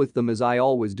deal with them as I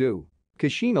always do.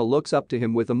 Kushina looks up to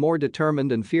him with a more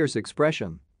determined and fierce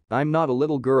expression. I'm not a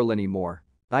little girl anymore.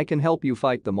 I can help you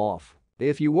fight them off.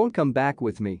 If you won't come back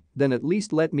with me, then at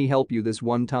least let me help you this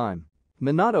one time.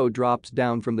 Minato drops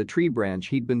down from the tree branch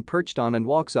he'd been perched on and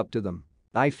walks up to them.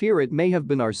 I fear it may have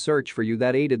been our search for you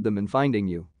that aided them in finding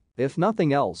you. If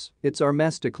nothing else, it's our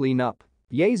mess to clean up.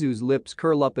 Yaezu's lips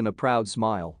curl up in a proud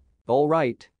smile. All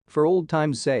right, for old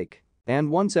time's sake.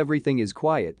 And once everything is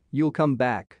quiet, you'll come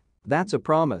back. That's a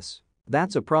promise.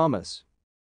 That's a promise.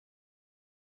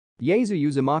 Yaezu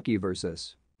Uzumaki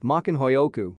vs. Makan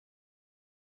Hoyoku.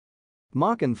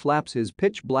 Makan flaps his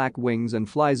pitch-black wings and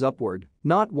flies upward,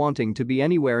 not wanting to be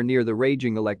anywhere near the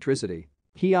raging electricity.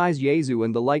 He eyes Yaezu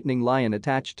and the lightning lion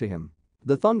attached to him.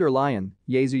 The thunder lion,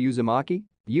 Yaezu Uzumaki?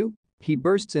 You? He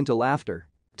bursts into laughter.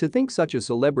 To think such a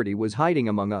celebrity was hiding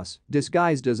among us,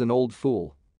 disguised as an old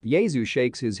fool. Yaezu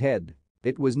shakes his head.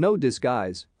 It was no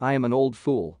disguise, I am an old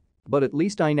fool. But at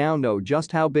least I now know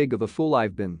just how big of a fool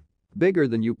I've been. Bigger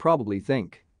than you probably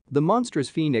think. The monstrous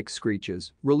phoenix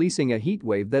screeches, releasing a heat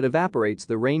wave that evaporates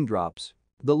the raindrops.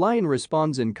 The lion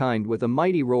responds in kind with a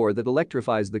mighty roar that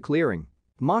electrifies the clearing.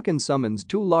 Makan summons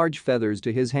two large feathers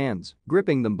to his hands,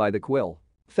 gripping them by the quill.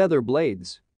 Feather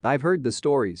blades. I've heard the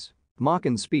stories.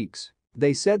 Makan speaks.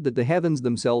 They said that the heavens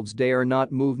themselves dare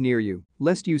not move near you,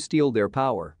 lest you steal their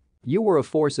power. You were a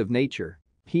force of nature.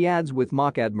 He adds with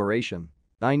mock admiration.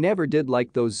 I never did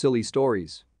like those silly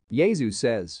stories. Yaezu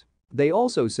says. They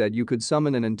also said you could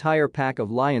summon an entire pack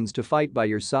of lions to fight by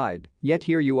your side, yet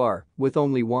here you are, with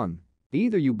only one.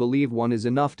 Either you believe one is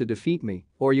enough to defeat me,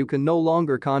 or you can no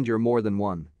longer conjure more than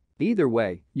one. Either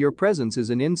way, your presence is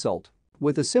an insult.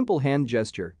 With a simple hand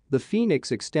gesture, the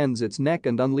phoenix extends its neck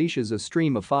and unleashes a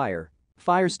stream of fire.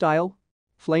 Fire style?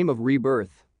 Flame of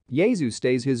rebirth. Yaezu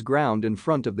stays his ground in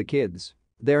front of the kids.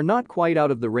 They're not quite out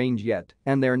of the range yet,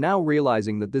 and they're now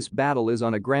realizing that this battle is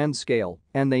on a grand scale,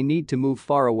 and they need to move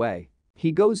far away.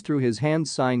 He goes through his hand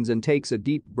signs and takes a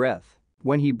deep breath.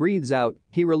 When he breathes out,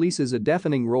 he releases a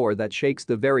deafening roar that shakes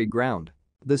the very ground.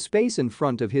 The space in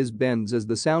front of his bends as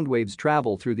the sound waves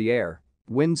travel through the air.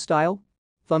 Wind style?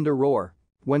 Thunder roar.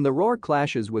 When the roar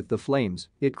clashes with the flames,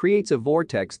 it creates a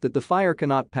vortex that the fire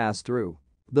cannot pass through.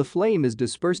 The flame is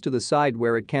dispersed to the side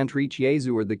where it can't reach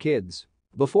Yaezu or the kids.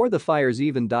 Before the fires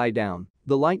even die down,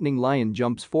 the lightning lion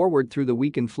jumps forward through the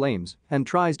weakened flames and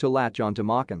tries to latch onto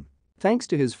Makan. Thanks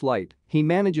to his flight, he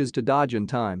manages to dodge in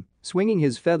time, swinging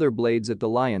his feather blades at the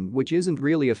lion, which isn't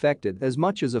really affected as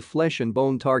much as a flesh and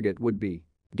bone target would be.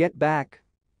 Get back.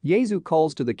 Yaezu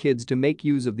calls to the kids to make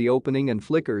use of the opening and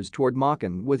flickers toward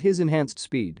Makan with his enhanced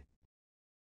speed.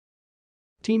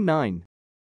 Team 9.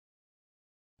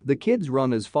 The kids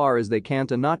run as far as they can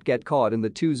to not get caught in the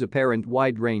two's apparent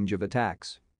wide range of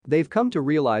attacks. They've come to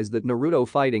realize that Naruto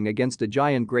fighting against a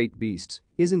giant great beasts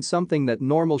isn't something that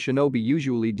normal shinobi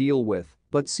usually deal with,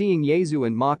 but seeing Yaezu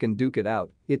and Makan duke it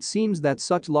out, it seems that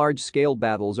such large-scale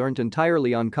battles aren't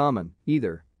entirely uncommon,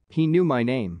 either. He knew my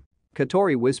name.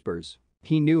 Katori whispers.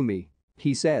 He knew me.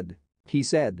 He said.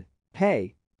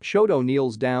 Hey. Shoto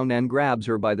kneels down and grabs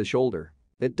her by the shoulder.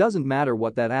 It doesn't matter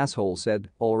what that asshole said,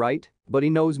 alright, but he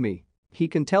knows me. He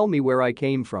can tell me where I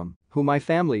came from, who my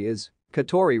family is.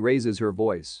 Katori raises her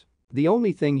voice. The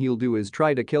only thing he'll do is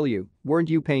try to kill you, weren't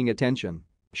you paying attention?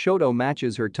 Shoto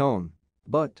matches her tone.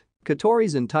 But,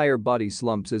 Katori's entire body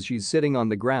slumps as she's sitting on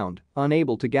the ground,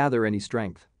 unable to gather any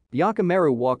strength.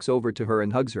 Yakimeru walks over to her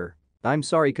and hugs her. I'm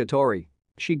sorry, Katori.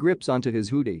 She grips onto his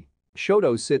hoodie.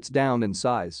 Shoto sits down and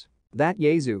sighs. That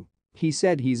Yaezu. He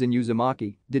said he's in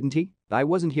Uzumaki, didn't he? I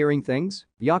wasn't hearing things?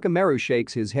 Yakimeru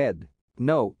shakes his head.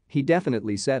 No, he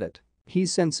definitely said it.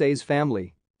 He's Sensei's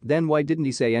family. Then why didn't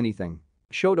he say anything?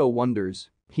 Shoto wonders.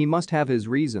 He must have his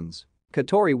reasons.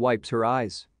 Katori wipes her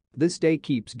eyes. This day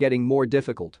keeps getting more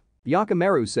difficult,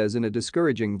 Yakimaru says in a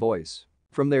discouraging voice.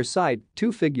 From their side,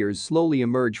 two figures slowly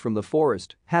emerge from the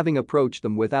forest, having approached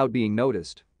them without being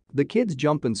noticed. The kids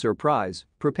jump in surprise,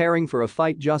 preparing for a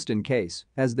fight just in case,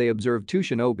 as they observe two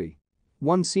shinobi.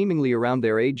 One seemingly around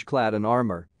their age clad in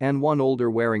armor, and one older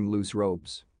wearing loose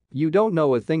robes. "You don't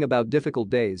know a thing about difficult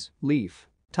days, Leaf,"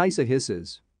 Taisa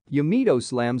hisses. Yumito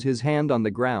slams his hand on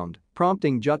the ground,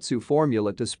 prompting jutsu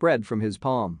formula to spread from his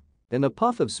palm. In a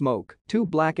puff of smoke, two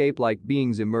black ape-like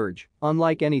beings emerge,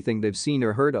 unlike anything they've seen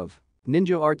or heard of.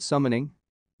 Ninja art summoning?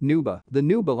 Nuba. The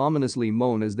Nuba ominously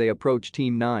moan as they approach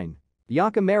Team 9.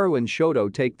 Yakimaru and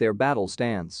Shoto take their battle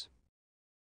stance.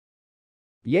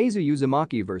 Yaezu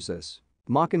Uzumaki vs.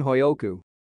 Makin Hoyoku.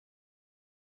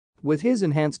 With his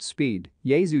enhanced speed,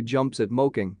 Yaezu jumps at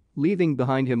Moking, leaving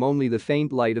behind him only the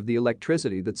faint light of the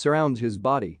electricity that surrounds his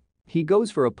body. He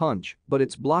goes for a punch, but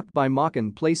it's blocked by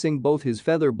Makin placing both his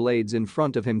feather blades in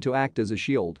front of him to act as a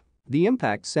shield. The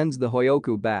impact sends the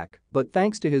Hoyoku back, but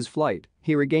thanks to his flight,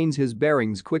 he regains his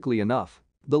bearings quickly enough.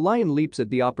 The lion leaps at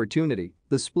the opportunity,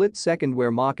 the split second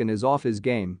where Makin is off his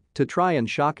game, to try and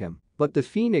shock him, but the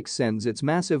phoenix sends its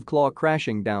massive claw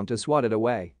crashing down to swat it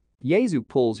away. Yaezu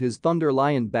pulls his thunder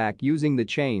lion back using the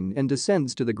chain and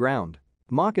descends to the ground.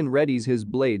 Makin readies his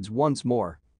blades once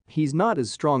more. He's not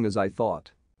as strong as I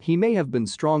thought. He may have been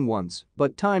strong once,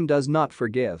 but time does not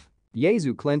forgive.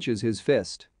 Yaezu clenches his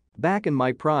fist. Back in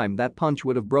my prime that punch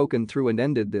would have broken through and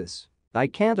ended this. I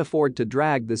can't afford to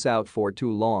drag this out for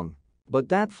too long. But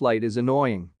that flight is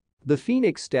annoying. The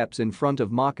phoenix steps in front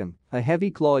of Makin, a heavy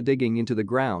claw digging into the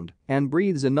ground, and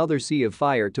breathes another sea of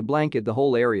fire to blanket the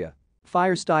whole area.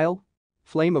 Fire style?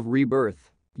 Flame of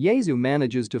rebirth. Yaezu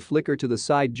manages to flicker to the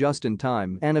side just in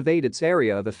time and evade its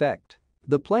area of effect.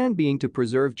 The plan being to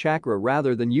preserve chakra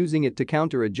rather than using it to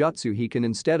counter a jutsu he can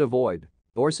instead avoid.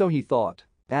 Or so he thought.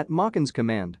 At Makin's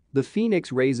command, the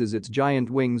phoenix raises its giant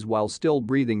wings while still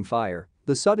breathing fire,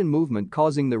 the sudden movement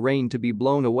causing the rain to be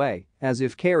blown away, as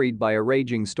if carried by a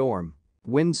raging storm.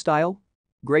 Wind style?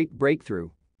 Great breakthrough.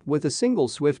 With a single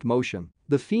swift motion,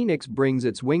 the phoenix brings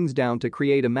its wings down to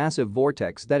create a massive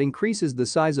vortex that increases the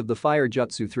size of the fire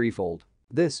jutsu threefold.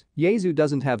 This, Yaezu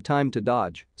doesn't have time to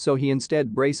dodge, so he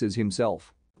instead braces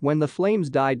himself. When the flames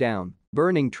die down,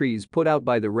 burning trees put out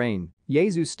by the rain,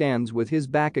 Yaezu stands with his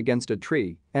back against a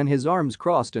tree and his arms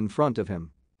crossed in front of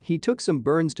him. He took some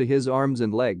burns to his arms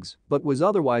and legs but was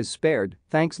otherwise spared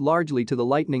thanks largely to the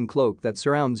lightning cloak that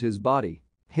surrounds his body.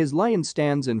 His lion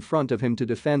stands in front of him to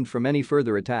defend from any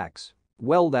further attacks.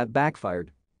 Well, that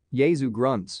backfired. Yaezu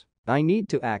grunts. I need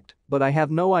to act, but I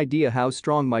have no idea how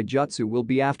strong my jutsu will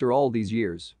be after all these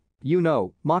years. You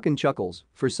know, Makin chuckles,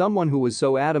 for someone who was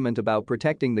so adamant about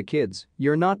protecting the kids,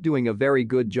 you're not doing a very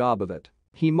good job of it.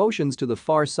 He motions to the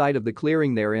far side of the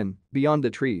clearing they're in, beyond the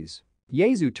trees.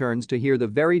 Yaezu turns to hear the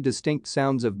very distinct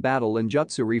sounds of battle and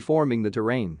jutsu reforming the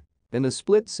terrain. In a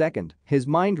split second, his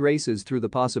mind races through the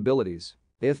possibilities.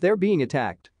 If they're being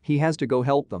attacked, he has to go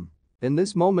help them. In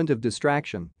this moment of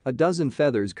distraction, a dozen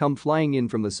feathers come flying in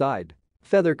from the side.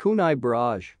 Feather kunai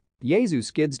barrage. Yaezu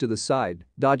skids to the side,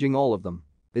 dodging all of them.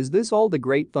 Is this all the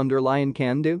great Thunder Lion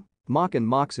can do? Makin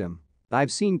mocks him.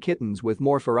 I've seen kittens with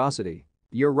more ferocity.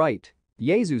 You're right.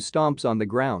 Yaezu stomps on the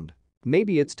ground.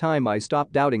 Maybe it's time I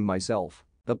stop doubting myself.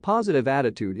 A positive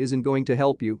attitude isn't going to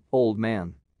help you, old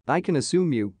man. I can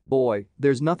assume you, boy,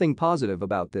 there's nothing positive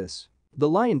about this. The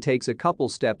lion takes a couple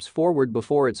steps forward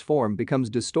before its form becomes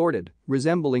distorted,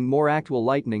 resembling more actual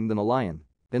lightning than a lion.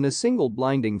 In a single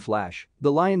blinding flash,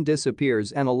 the lion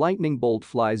disappears and a lightning bolt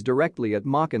flies directly at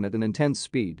Makin at an intense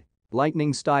speed.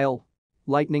 Lightning style?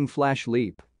 Lightning flash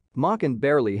leap. Makin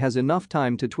barely has enough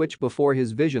time to twitch before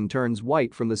his vision turns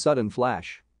white from the sudden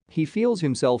flash. He feels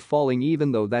himself falling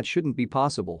even though that shouldn't be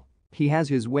possible. He has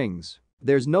his wings.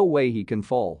 There's no way he can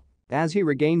fall. As he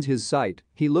regains his sight,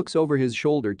 he looks over his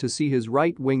shoulder to see his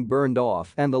right wing burned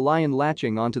off and the lion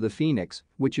latching onto the phoenix,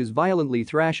 which is violently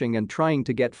thrashing and trying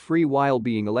to get free while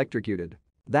being electrocuted.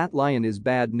 That lion is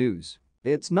bad news.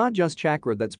 It's not just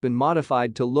chakra that's been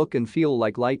modified to look and feel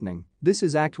like lightning, this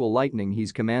is actual lightning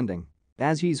he's commanding.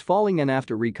 As he's falling and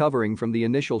after recovering from the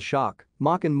initial shock,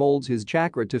 Makin molds his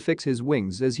chakra to fix his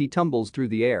wings as he tumbles through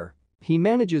the air. He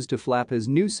manages to flap his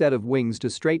new set of wings to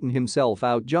straighten himself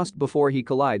out just before he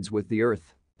collides with the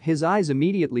earth. His eyes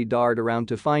immediately dart around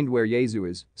to find where Yaezu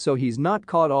is, so he's not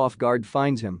caught off guard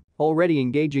finds him, already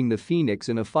engaging the phoenix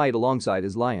in a fight alongside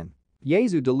his lion.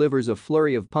 Yaezu delivers a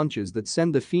flurry of punches that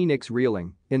send the phoenix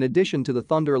reeling, in addition to the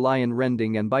thunder lion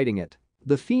rending and biting it.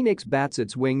 The phoenix bats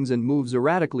its wings and moves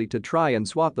erratically to try and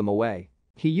swat them away.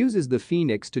 He uses the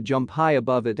phoenix to jump high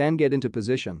above it and get into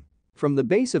position. From the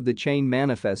base of the chain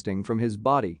manifesting from his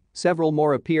body, several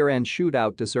more appear and shoot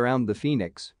out to surround the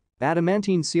phoenix.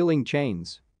 Adamantine sealing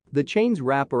chains. The chains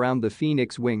wrap around the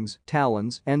phoenix wings,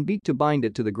 talons, and beak to bind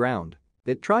it to the ground.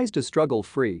 It tries to struggle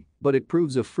free, but it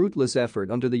proves a fruitless effort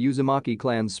under the Uzumaki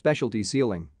clan's specialty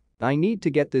sealing. I need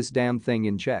to get this damn thing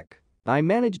in check. I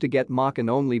managed to get Makin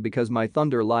only because my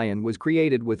Thunder Lion was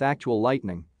created with actual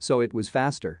lightning, so it was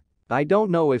faster. I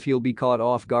don't know if he'll be caught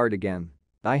off guard again.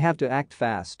 I have to act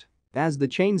fast. As the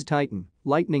chains tighten,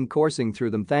 lightning coursing through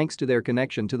them thanks to their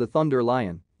connection to the Thunder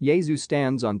Lion, Yezu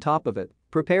stands on top of it,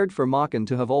 prepared for Makin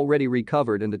to have already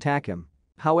recovered and attack him.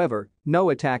 However, no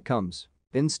attack comes.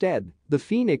 Instead, the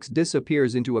phoenix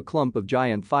disappears into a clump of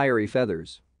giant fiery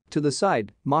feathers. To the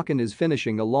side, Makin is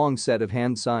finishing a long set of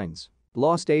hand signs.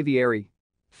 Lost aviary.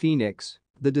 Phoenix.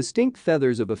 The distinct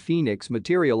feathers of a phoenix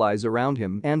materialize around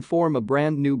him and form a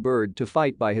brand new bird to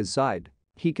fight by his side.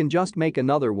 He can just make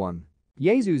another one.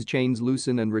 Yezu's chains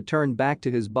loosen and return back to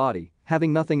his body,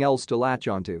 having nothing else to latch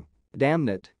onto. Damn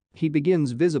it. He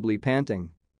begins visibly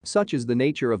panting. Such is the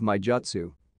nature of my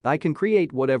jutsu. I can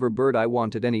create whatever bird I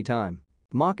want at any time.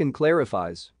 Makin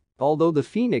clarifies. Although the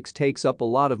phoenix takes up a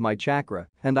lot of my chakra,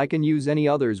 and I can use any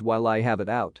others while I have it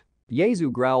out.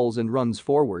 Yezu growls and runs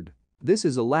forward. This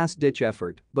is a last-ditch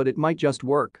effort, but it might just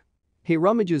work. He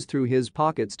rummages through his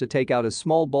pockets to take out a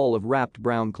small ball of wrapped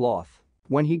brown cloth.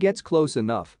 When he gets close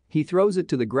enough, he throws it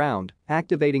to the ground,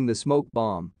 activating the smoke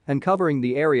bomb and covering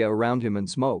the area around him in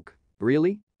smoke.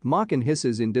 Really? Makin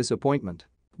hisses in disappointment.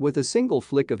 With a single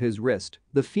flick of his wrist,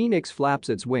 the phoenix flaps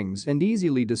its wings and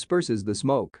easily disperses the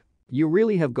smoke. You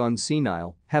really have gone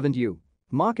senile, haven't you?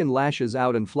 Makin lashes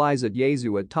out and flies at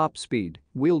Yezu at top speed,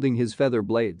 wielding his feather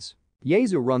blades.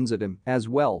 Yezu runs at him as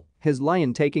well, his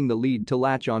lion taking the lead to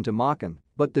latch onto Makin,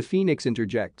 but the phoenix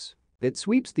interjects. It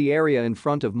sweeps the area in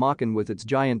front of Makin with its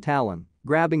giant talon,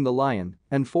 grabbing the lion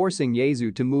and forcing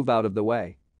Yezu to move out of the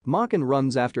way. Makin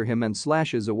runs after him and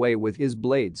slashes away with his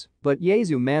blades, but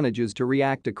Yezu manages to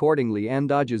react accordingly and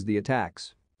dodges the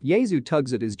attacks. Yezu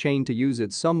tugs at his chain to use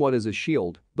it somewhat as a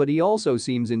shield, but he also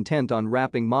seems intent on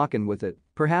wrapping Makin with it,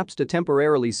 perhaps to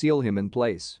temporarily seal him in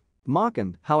place.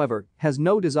 Makin, however, has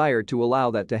no desire to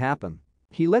allow that to happen.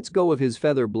 He lets go of his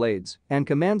feather blades and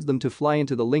commands them to fly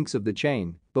into the links of the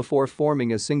chain before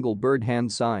forming a single bird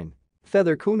hand sign.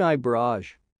 Feather kunai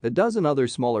barrage. A dozen other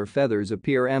smaller feathers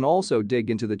appear and also dig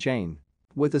into the chain.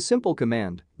 With a simple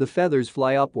command, the feathers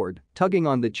fly upward, tugging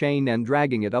on the chain and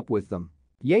dragging it up with them.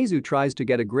 Yezu tries to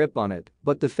get a grip on it,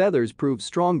 but the feathers prove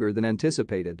stronger than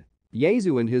anticipated.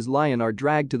 Yezu and his lion are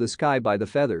dragged to the sky by the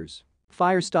feathers.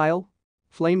 Fire style?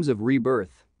 Flames of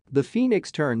rebirth. The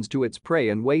phoenix turns to its prey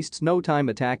and wastes no time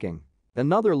attacking.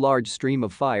 Another large stream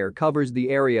of fire covers the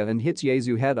area and hits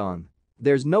Yezu head-on.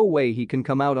 There's no way he can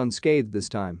come out unscathed this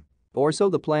time. Or so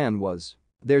the plan was.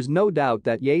 There's no doubt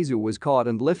that Yezu was caught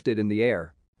and lifted in the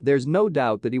air. There's no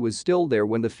doubt that he was still there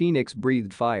when the phoenix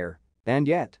breathed fire. And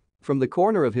yet, from the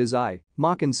corner of his eye,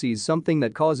 Makin sees something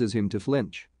that causes him to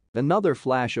flinch. Another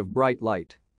flash of bright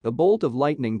light. A bolt of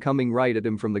lightning coming right at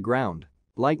him from the ground.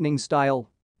 Lightning style.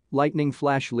 Lightning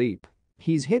flash leap.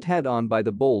 He's hit head-on by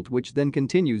the bolt, which then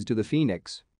continues to the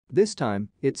phoenix. This time,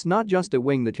 it's not just a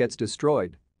wing that gets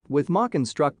destroyed. With Makin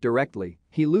struck directly,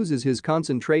 he loses his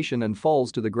concentration and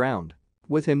falls to the ground.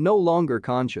 With him no longer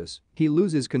conscious, he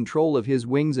loses control of his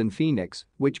wings and phoenix,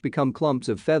 which become clumps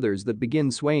of feathers that begin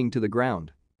swaying to the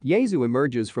ground. Yezu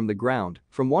emerges from the ground,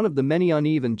 from one of the many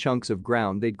uneven chunks of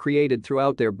ground they'd created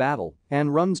throughout their battle,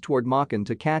 and runs toward Makin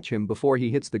to catch him before he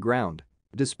hits the ground.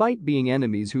 Despite being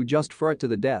enemies who just fought to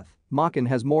the death, Makin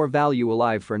has more value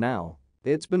alive for now.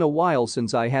 It's been a while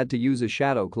since I had to use a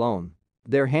shadow clone.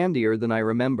 They're handier than I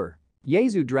remember.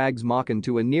 Yezu drags Makin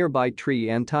to a nearby tree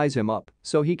and ties him up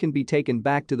so he can be taken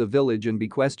back to the village and be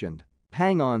questioned.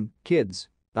 Hang on, kids.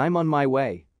 I'm on my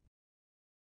way.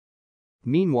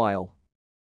 Meanwhile,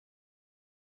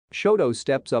 Shoto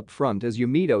steps up front as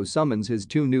Yumito summons his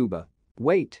two Nuba.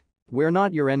 Wait. We're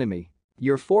not your enemy.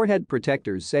 Your forehead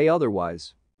protectors say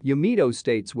otherwise. Yumito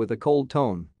states with a cold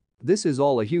tone. This is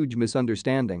all a huge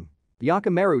misunderstanding.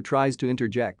 Yakimaru tries to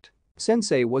interject.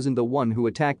 Sensei wasn't the one who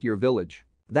attacked your village.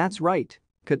 That's right.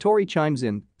 Katori chimes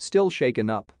in, still shaken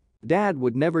up. Dad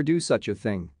would never do such a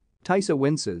thing. Taisa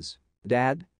winces.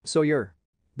 Dad, so you're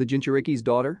the Jinchuriki's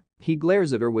daughter? He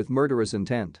glares at her with murderous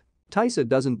intent. Taisa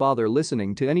doesn't bother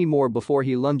listening to any more before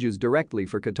he lunges directly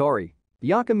for Katori.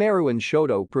 Yakimaru and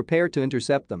Shoto prepare to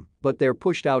intercept them, but they're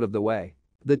pushed out of the way.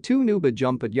 The two Nuba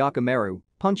jump at Yakimaru,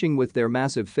 punching with their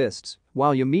massive fists,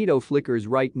 while Yumito flickers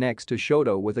right next to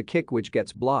Shoto with a kick which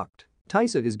gets blocked.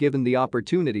 Taisa is given the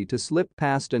opportunity to slip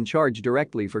past and charge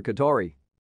directly for Katori.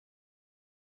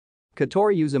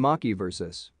 Katori Uzumaki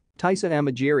vs. Taisa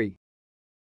Amajiri.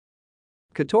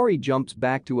 Katori jumps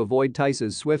back to avoid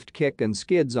Taisa's swift kick and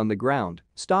skids on the ground,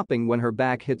 stopping when her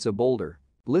back hits a boulder.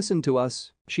 "Listen to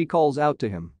us," she calls out to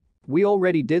him. "We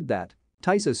already did that,"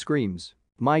 Taisa screams.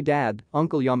 "My dad,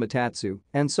 Uncle Yamatatsu,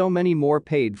 and so many more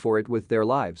paid for it with their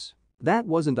lives. That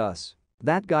wasn't us.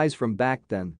 That guy's from back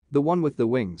then, the one with the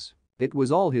wings. It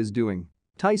was all his doing."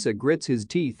 Taisa grits his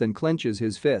teeth and clenches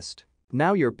his fist.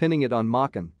 "Now you're pinning it on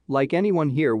Makan, like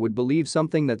anyone here would believe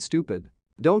something that stupid.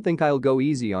 Don't think I'll go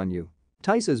easy on you."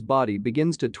 Taisa's body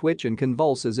begins to twitch and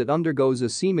convulse as it undergoes a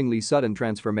seemingly sudden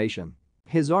transformation.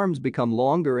 His arms become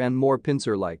longer and more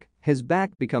pincer-like, his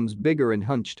back becomes bigger and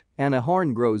hunched, and a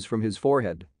horn grows from his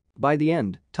forehead. By the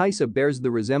end, Taisa bears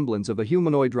the resemblance of a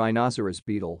humanoid rhinoceros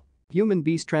beetle. Human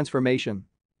beast transformation.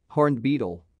 Horned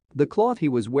beetle. The cloth he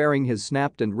was wearing has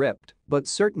snapped and ripped, but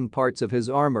certain parts of his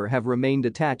armor have remained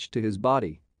attached to his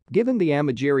body. Given the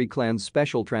Amajiri clan's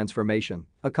special transformation,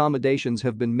 accommodations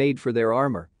have been made for their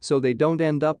armor so they don't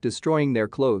end up destroying their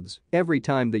clothes every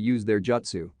time they use their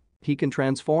jutsu. He can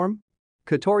transform?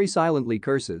 Katori silently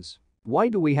curses. Why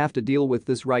do we have to deal with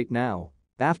this right now?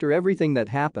 After everything that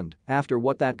happened, after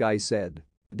what that guy said.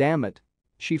 Damn it.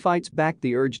 She fights back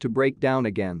the urge to break down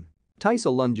again.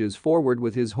 Taisa lunges forward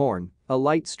with his horn, a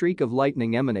light streak of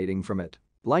lightning emanating from it.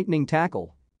 Lightning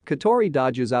tackle. Katori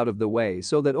dodges out of the way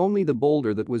so that only the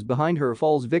boulder that was behind her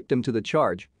falls victim to the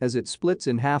charge as it splits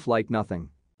in half like nothing.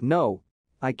 No.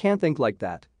 I can't think like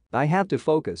that. I have to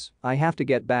focus, I have to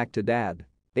get back to dad.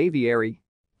 Aviary.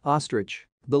 Ostrich.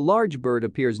 The large bird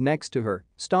appears next to her,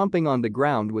 stomping on the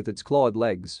ground with its clawed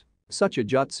legs. Such a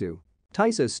jutsu.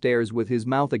 Taisa stares with his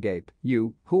mouth agape.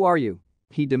 Who are you?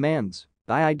 He demands.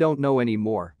 I don't know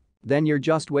anymore. Then you're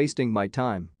just wasting my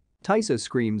time. Taisa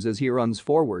screams as he runs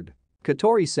forward.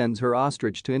 Katori sends her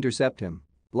ostrich to intercept him.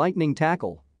 Lightning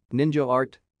tackle. Ninja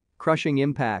art. Crushing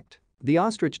impact. The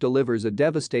ostrich delivers a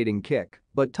devastating kick,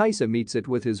 but Taisa meets it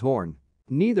with his horn.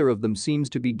 Neither of them seems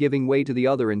to be giving way to the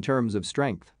other in terms of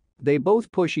strength. They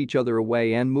both push each other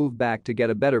away and move back to get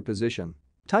a better position.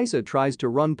 Taisa tries to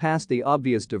run past the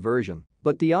obvious diversion,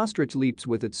 but the ostrich leaps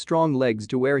with its strong legs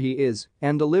to where he is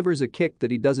and delivers a kick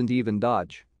that he doesn't even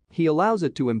dodge. He allows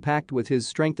it to impact with his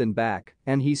strengthened back,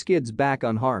 and he skids back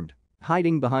unharmed.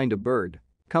 Hiding behind a bird.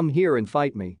 Come here and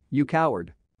fight me, you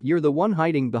coward. You're the one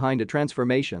hiding behind a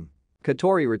transformation.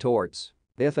 Katori retorts.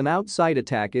 If an outside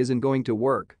attack isn't going to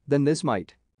work, then this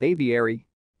might. Aviary.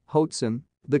 Hotsun.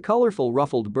 The colorful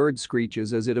ruffled bird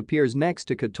screeches as it appears next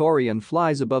to Katori and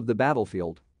flies above the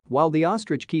battlefield. While the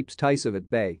ostrich keeps Taisa at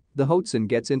bay, the Hotsun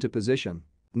gets into position.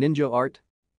 Ninja art.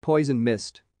 Poison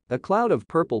mist. A cloud of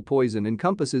purple poison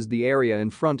encompasses the area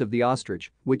in front of the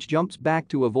ostrich, which jumps back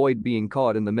to avoid being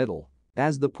caught in the middle.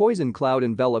 As the poison cloud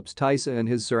envelops Taisa and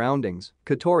his surroundings,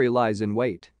 Katori lies in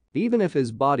wait. Even if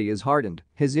his body is hardened,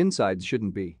 his insides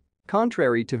shouldn't be.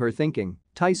 Contrary to her thinking,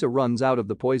 Taisa runs out of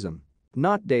the poison.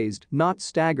 Not dazed, not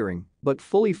staggering, but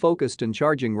fully focused and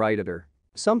charging right at her.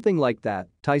 Something like that,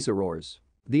 Taisa roars.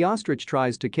 The ostrich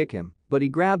tries to kick him, but he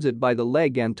grabs it by the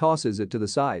leg and tosses it to the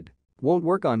side. Won't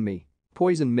work on me.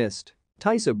 Poison mist.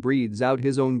 Taisa breathes out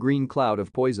his own green cloud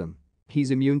of poison.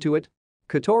 He's immune to it?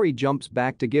 Katori jumps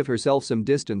back to give herself some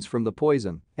distance from the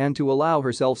poison and to allow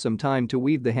herself some time to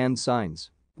weave the hand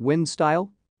signs. Wind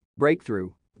style?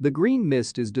 Breakthrough. The green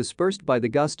mist is dispersed by the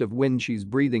gust of wind she's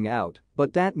breathing out,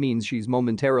 but that means she's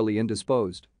momentarily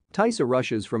indisposed. Taisa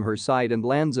rushes from her side and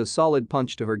lands a solid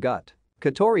punch to her gut.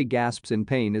 Katori gasps in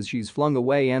pain as she's flung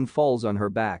away and falls on her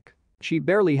back. She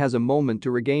barely has a moment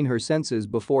to regain her senses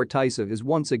before Taisa is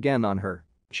once again on her.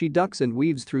 She ducks and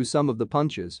weaves through some of the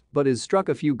punches but is struck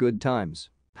a few good times.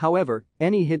 However,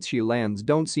 any hits she lands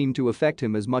don't seem to affect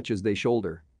him as much as they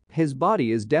shoulder. His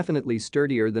body is definitely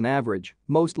sturdier than average,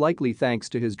 most likely thanks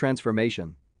to his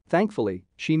transformation. Thankfully,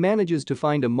 she manages to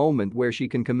find a moment where she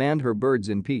can command her birds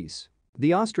in peace.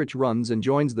 The ostrich runs and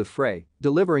joins the fray,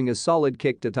 delivering a solid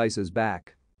kick to Taisa's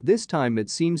back. This time it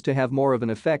seems to have more of an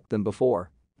effect than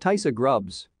before. Taisa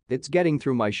grubs. It's getting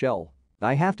through my shell.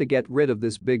 I have to get rid of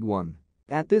this big one.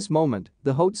 At this moment,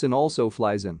 the Hotsun also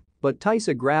flies in, but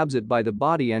Taisa grabs it by the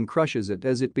body and crushes it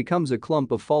as it becomes a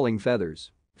clump of falling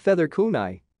feathers. Feather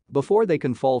kunai. Before they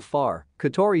can fall far,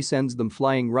 Katori sends them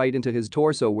flying right into his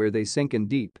torso where they sink in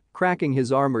deep, cracking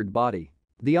his armored body.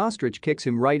 The ostrich kicks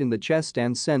him right in the chest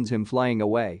and sends him flying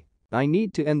away. I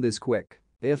need to end this quick.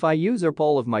 If I use up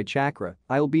all of my chakra,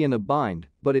 I'll be in a bind,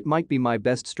 but it might be my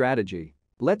best strategy.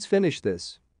 Let's finish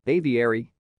this.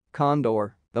 Aviary.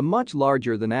 Condor. A much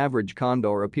larger than average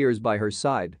condor appears by her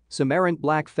side, some errant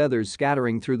black feathers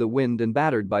scattering through the wind and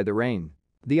battered by the rain.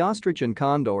 The ostrich and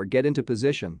condor get into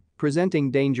position, presenting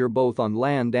danger both on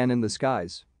land and in the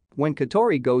skies. When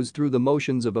Katori goes through the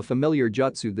motions of a familiar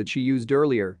jutsu that she used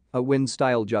earlier, a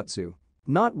wind-style jutsu.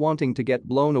 Not wanting to get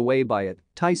blown away by it,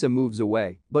 Taisa moves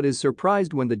away but is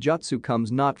surprised when the jutsu comes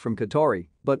not from Katori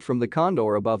but from the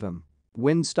condor above him.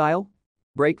 Wind style?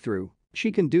 Breakthrough.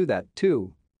 She can do that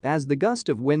too. As the gust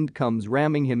of wind comes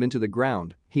ramming him into the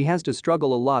ground, he has to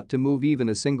struggle a lot to move even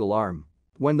a single arm.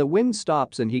 When the wind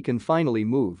stops and he can finally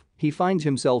move, he finds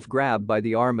himself grabbed by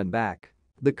the arm and back.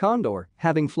 The condor,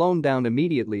 having flown down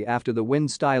immediately after the wind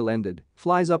style ended,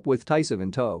 flies up with Taisa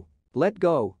in tow. "Let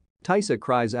go!" Taisa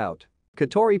cries out.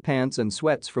 Katori pants and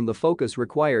sweats from the focus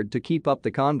required to keep up the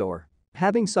condor.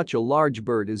 Having such a large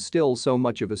bird is still so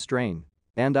much of a strain.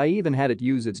 And I even had it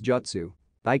use its jutsu.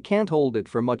 I can't hold it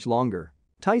for much longer.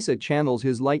 Taisa channels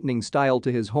his lightning style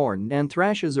to his horn and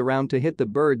thrashes around to hit the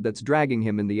bird that's dragging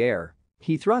him in the air.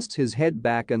 He thrusts his head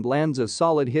back and lands a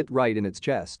solid hit right in its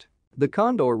chest. The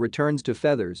condor returns to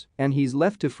feathers and he's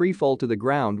left to freefall to the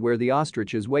ground where the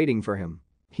ostrich is waiting for him.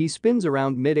 He spins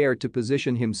around mid-air to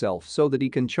position himself so that he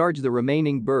can charge the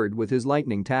remaining bird with his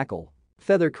lightning tackle.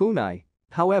 Feather kunai.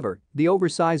 However, the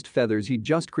oversized feathers he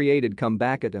just created come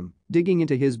back at him, digging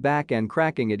into his back and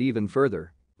cracking it even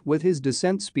further. With his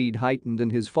descent speed heightened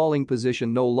and his falling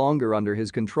position no longer under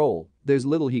his control, there's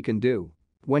little he can do.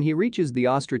 When he reaches the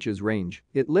ostrich's range,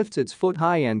 it lifts its foot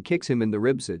high and kicks him in the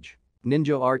ribsage.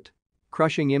 Ninja art.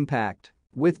 Crushing impact.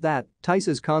 With that,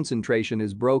 Taisa's concentration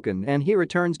is broken and he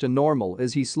returns to normal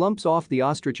as he slumps off the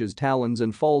ostrich's talons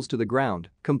and falls to the ground,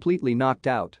 completely knocked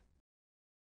out.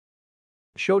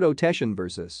 Shoto Teshin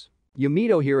vs.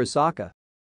 Yumito Hirasaka.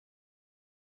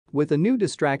 With a new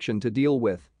distraction to deal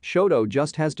with, Shoto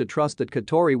just has to trust that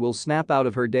Katori will snap out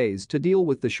of her daze to deal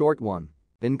with the short one.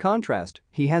 In contrast,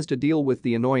 he has to deal with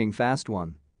the annoying fast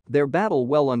one. Their battle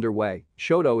well underway,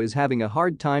 Shoto is having a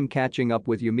hard time catching up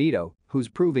with Yumito, who's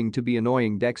proving to be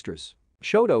annoying dexterous.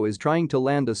 Shoto is trying to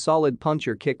land a solid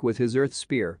puncher kick with his earth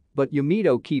spear, but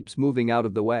Yumito keeps moving out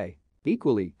of the way.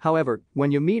 Equally, however,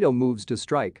 when Yumito moves to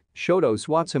strike, Shoto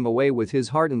swats him away with his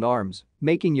hardened arms,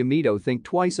 making Yumito think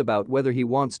twice about whether he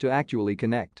wants to actually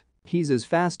connect. He's as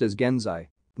fast as Genzai.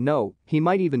 No, he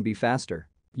might even be faster.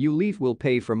 You Leaf will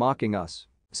pay for mocking us.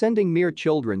 Sending mere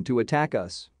children to attack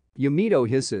us. Yumito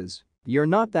hisses. You're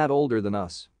not that older than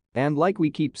us. And like we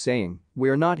keep saying,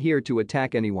 we're not here to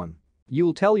attack anyone.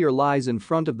 You'll tell your lies in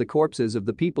front of the corpses of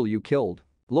the people you killed.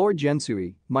 Lord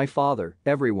Gensui, my father,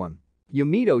 everyone.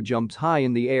 Yumito jumps high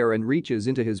in the air and reaches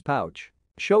into his pouch.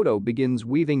 Shoto begins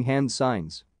weaving hand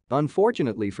signs.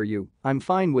 Unfortunately for you, I'm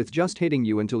fine with just hitting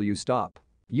you until you stop.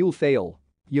 You'll fail.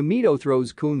 Yumito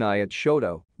throws kunai at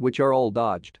Shoto, which are all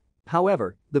dodged.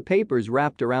 However, the papers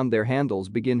wrapped around their handles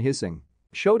begin hissing.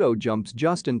 Shoto jumps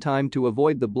just in time to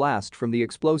avoid the blast from the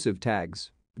explosive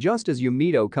tags. Just as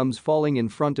Yumito comes falling in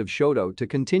front of Shoto to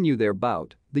continue their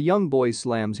bout, the young boy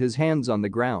slams his hands on the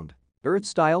ground. Earth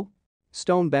style?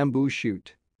 Stone bamboo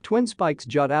shoot. Twin spikes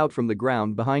jut out from the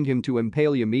ground behind him to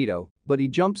impale Yumito, but he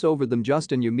jumps over them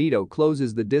just as Yumito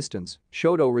closes the distance.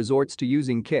 Shoto resorts to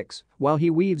using kicks while he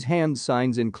weaves hand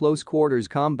signs in close quarters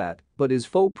combat, but his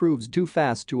foe proves too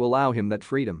fast to allow him that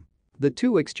freedom. The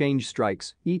two exchange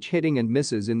strikes, each hitting and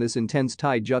misses in this intense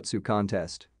taijutsu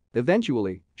contest.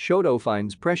 Eventually, Shoto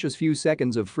finds precious few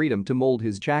seconds of freedom to mold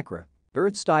his chakra.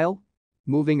 Earth style?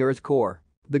 Moving earth core.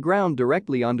 The ground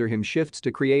directly under him shifts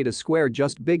to create a square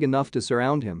just big enough to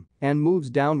surround him and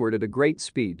moves downward at a great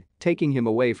speed, taking him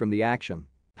away from the action.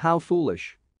 How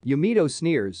foolish. Yumito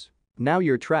sneers. Now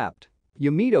you're trapped.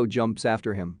 Yumito jumps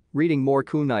after him, reading more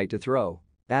kunai to throw.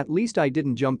 At least I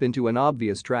didn't jump into an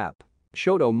obvious trap.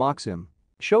 Shoto mocks him.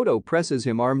 Shoto presses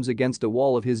him arms against a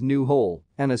wall of his new hole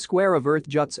and a square of earth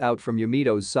juts out from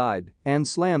Yumito's side and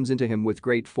slams into him with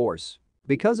great force.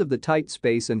 Because of the tight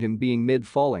space and him being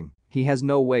mid-falling, he has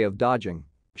no way of dodging.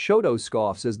 Shoto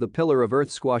scoffs as the pillar of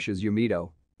earth squashes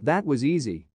Yumito. That was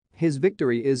easy. His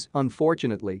victory is,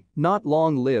 unfortunately, not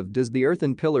long-lived as the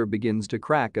earthen pillar begins to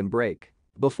crack and break.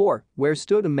 Before, where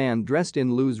stood a man dressed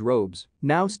in loose robes,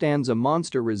 now stands a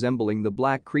monster resembling the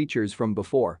black creatures from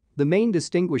before, the main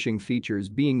distinguishing features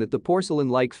being that the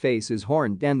porcelain-like face is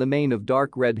horned and the mane of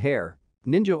dark red hair.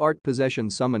 Ninja art possession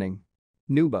summoning.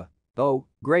 Nuba. Oh,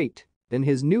 great. In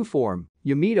his new form,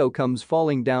 Yumito comes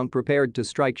falling down prepared to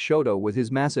strike Shoto with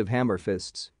his massive hammer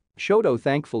fists. Shoto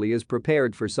thankfully is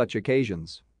prepared for such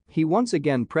occasions. He once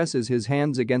again presses his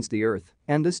hands against the earth,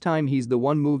 and this time he's the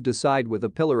one moved aside with a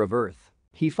pillar of earth.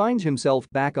 He finds himself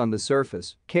back on the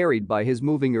surface, carried by his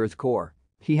moving earth core.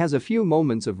 He has a few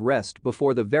moments of rest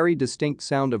before the very distinct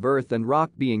sound of earth and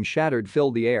rock being shattered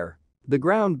fill the air. The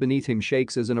ground beneath him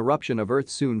shakes as an eruption of earth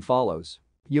soon follows.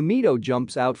 Yumito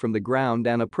jumps out from the ground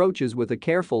and approaches with a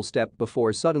careful step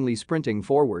before suddenly sprinting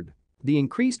forward. The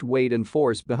increased weight and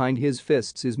force behind his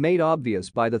fists is made obvious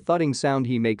by the thudding sound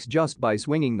he makes just by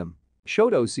swinging them.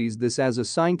 Shoto sees this as a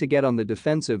sign to get on the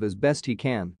defensive as best he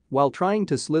can, while trying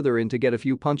to slither in to get a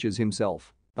few punches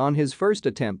himself. On his first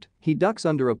attempt, he ducks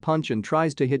under a punch and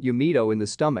tries to hit Yumito in the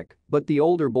stomach, but the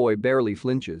older boy barely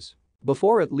flinches.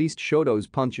 Before, at least Shoto's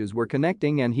punches were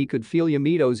connecting and he could feel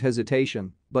Yumito's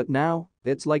hesitation, but now,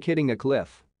 it's like hitting a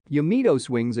cliff. Yumito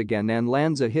swings again and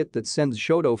lands a hit that sends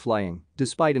Shoto flying,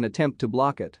 despite an attempt to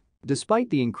block it. Despite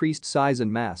the increased size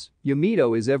and mass,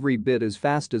 Yumito is every bit as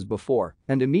fast as before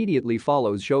and immediately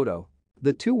follows Shoto.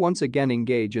 The two once again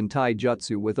engage in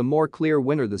taijutsu with a more clear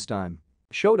winner this time.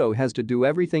 Shoto has to do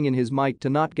everything in his might to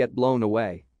not get blown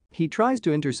away. He tries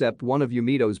to intercept one of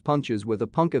Yumito's punches with a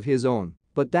punk of his own,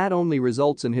 but that only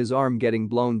results in his arm getting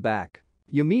blown back.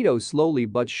 Yumito slowly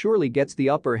but surely gets the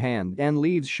upper hand and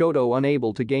leaves Shoto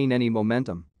unable to gain any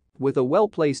momentum. With a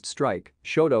well-placed strike,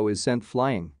 Shoto is sent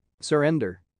flying.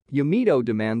 "Surrender," Yumito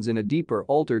demands in a deeper,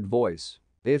 altered voice.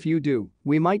 "If you do,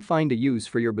 we might find a use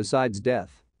for your besides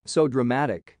death." So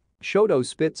dramatic. Shoto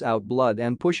spits out blood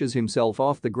and pushes himself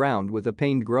off the ground with a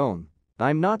pained groan.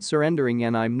 "I'm not surrendering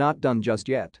and I'm not done just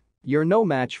yet. You're no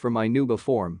match for my Nuba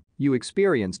form, you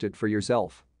experienced it for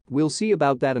yourself. We'll see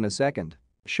about that in a second."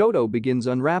 Shoto begins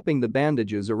unwrapping the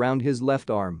bandages around his left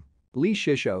arm. "Lee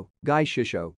Shisho, Guy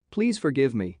Shisho, please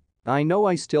forgive me. I know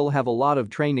I still have a lot of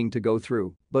training to go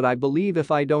through, but I believe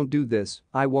if I don't do this,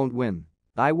 I won't win.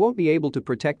 I won't be able to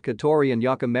protect Katori and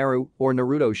Yakimaru or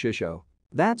Naruto Shisho.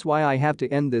 That's why I have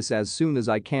to end this as soon as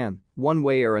I can, one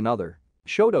way or another."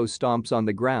 Shoto stomps on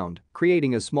the ground,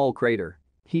 creating a small crater.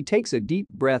 He takes a deep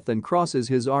breath and crosses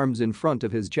his arms in front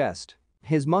of his chest.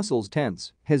 His muscles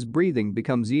tense, his breathing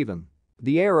becomes even.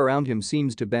 The air around him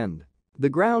seems to bend. The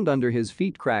ground under his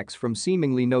feet cracks from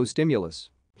seemingly no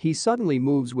stimulus. He suddenly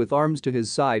moves with arms to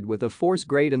his side with a force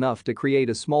great enough to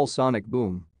create a small sonic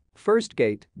boom. First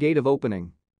gate of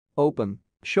opening. Open.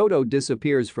 Shoto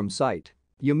disappears from sight.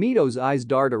 Yumito's eyes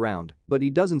dart around, but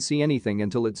he doesn't see anything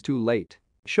until it's too late.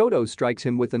 Shoto strikes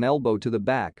him with an elbow to the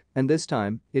back, and this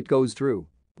time, it goes through.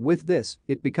 With this,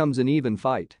 it becomes an even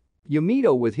fight.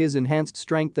 Yumito with his enhanced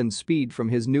strength and speed from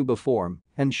his Nuba form,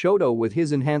 and Shoto with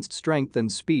his enhanced strength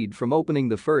and speed from opening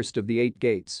the first of the 8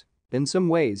 gates. In some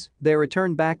ways, they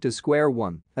return back to square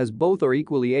one, as both are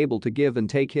equally able to give and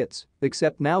take hits,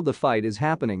 except now the fight is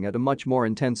happening at a much more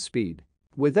intense speed.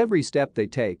 With every step they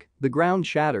take, the ground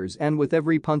shatters and with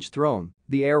every punch thrown,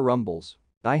 the air rumbles.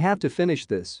 "I have to finish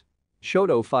this."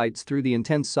 Shoto fights through the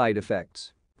intense side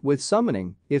effects. With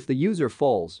summoning, if the user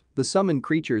falls, the summoned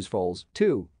creatures falls,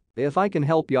 too. If I can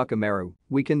help Yakimaru,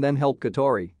 we can then help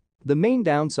Katori. The main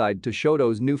downside to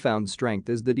Shoto's newfound strength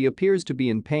is that he appears to be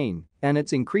in pain, and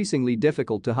it's increasingly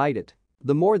difficult to hide it.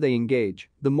 The more they engage,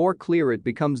 the more clear it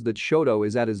becomes that Shoto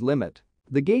is at his limit.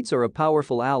 The gates are a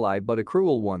powerful ally but a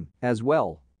cruel one, as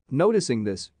well. Noticing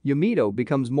this, Yumito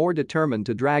becomes more determined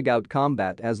to drag out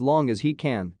combat as long as he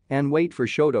can and wait for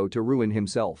Shoto to ruin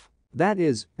himself. That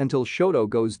is, until Shoto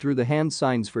goes through the hand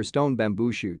signs for stone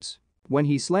bamboo shoots. When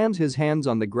he slams his hands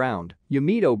on the ground,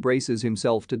 Yumito braces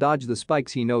himself to dodge the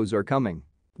spikes he knows are coming.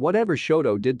 Whatever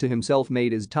Shoto did to himself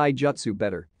made his taijutsu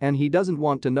better, and he doesn't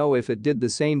want to know if it did the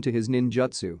same to his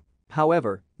ninjutsu.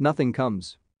 However, nothing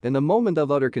comes. In a moment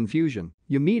of utter confusion,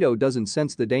 Yumito doesn't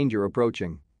sense the danger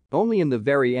approaching. Only in the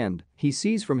very end, he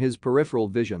sees from his peripheral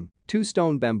vision 2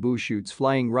 stone bamboo shoots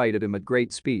flying right at him at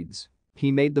great speeds. He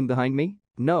made them behind me?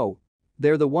 No.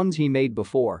 They're the ones he made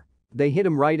before. They hit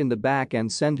him right in the back and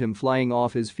send him flying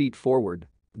off his feet forward.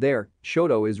 There,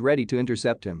 Shoto is ready to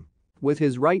intercept him. With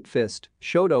his right fist,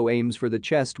 Shoto aims for the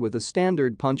chest with a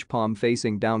standard punch palm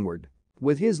facing downward.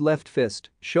 With his left fist,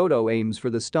 Shoto aims for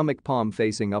the stomach palm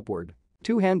facing upward.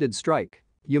 Two-handed strike.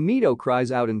 Yumito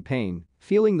cries out in pain,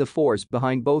 feeling the force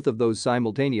behind both of those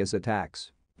simultaneous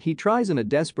attacks. He tries in a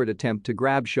desperate attempt to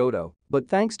grab Shoto, but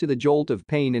thanks to the jolt of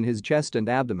pain in his chest and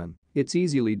abdomen, it's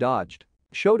easily dodged.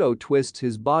 Shoto twists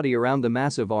his body around the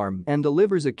massive arm and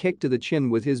delivers a kick to the chin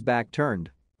with his back turned.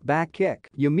 Back kick.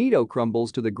 Yumito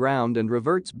crumbles to the ground and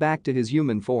reverts back to his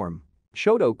human form.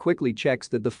 Shoto quickly checks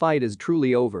that the fight is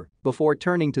truly over before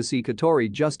turning to see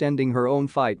Katori just ending her own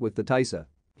fight with the Taisa.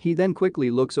 He then quickly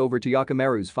looks over to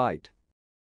Yakimaru's fight.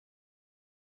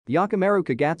 Yakimaru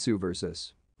Kagatsu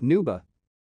vs. Nuba.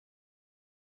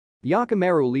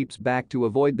 Yakimaru leaps back to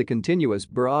avoid the continuous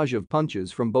barrage of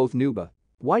punches from both Nuba.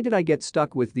 "Why did I get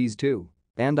stuck with these two?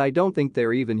 And I don't think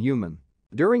they're even human."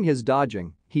 During his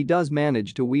dodging, he does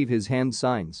manage to weave his hand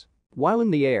signs. While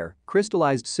in the air,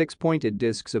 crystallized 6-pointed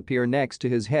discs appear next to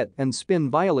his head and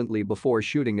spin violently before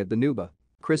shooting at the Nuba.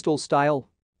 Crystal style?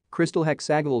 Crystal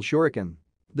hexagonal shuriken.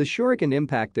 The shuriken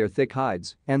impact their thick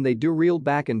hides, and they do reel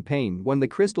back in pain when the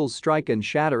crystals strike and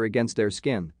shatter against their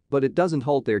skin, but it doesn't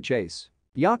halt their chase.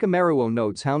 Yakimeruo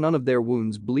notes how none of their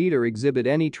wounds bleed or exhibit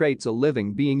any traits a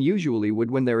living being usually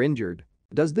would when they're injured.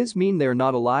 Does this mean they're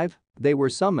not alive? They were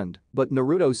summoned, but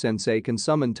Naruto-sensei can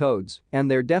summon toads, and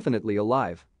they're definitely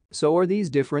alive. So are these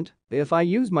different? If I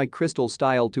use my crystal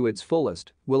style to its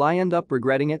fullest, will I end up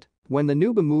regretting it? When the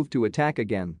Nuba move to attack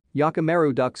again,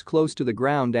 Yakimeru ducks close to the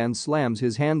ground and slams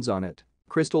his hands on it.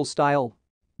 Crystal style?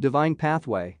 Divine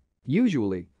pathway.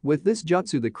 Usually, with this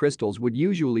jutsu the crystals would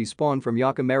usually spawn from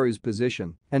Yakimeru's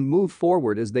position and move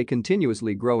forward as they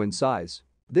continuously grow in size.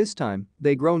 This time,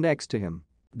 they grow next to him.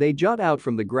 They jut out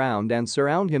from the ground and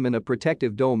surround him in a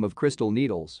protective dome of crystal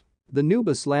needles. The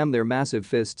Nuba slam their massive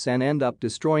fists and end up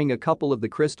destroying a couple of the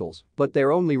crystals, but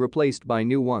they're only replaced by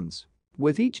new ones.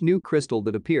 With each new crystal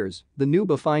that appears, the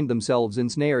Nuba find themselves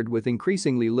ensnared with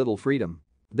increasingly little freedom.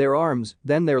 Their arms,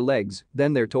 then their legs,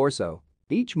 then their torso.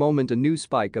 Each moment a new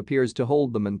spike appears to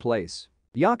hold them in place.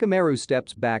 Yakimeru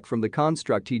steps back from the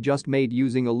construct he just made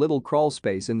using a little crawl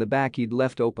space in the back he'd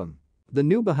left open. The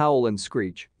Nuba howl and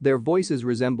screech, their voices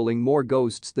resembling more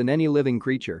ghosts than any living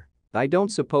creature. I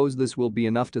don't suppose this will be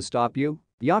enough to stop you?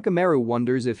 Yakimeru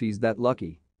wonders if he's that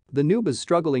lucky. The Nuba's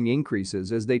struggling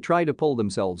increases as they try to pull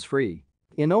themselves free.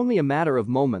 In only a matter of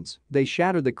moments, they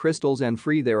shatter the crystals and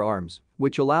free their arms,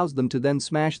 which allows them to then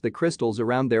smash the crystals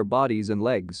around their bodies and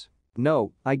legs.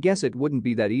 No, I guess it wouldn't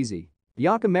be that easy.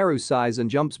 Yakimeru sighs and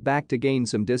jumps back to gain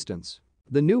some distance.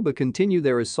 The Nuba continue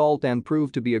their assault and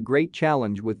prove to be a great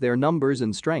challenge with their numbers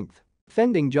and strength.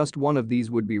 Fending just one of these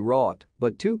would be wrought,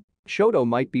 but two? Shoto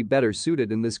might be better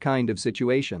suited in this kind of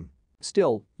situation.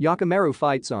 Still, Yakimeru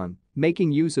fights on,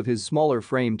 making use of his smaller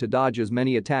frame to dodge as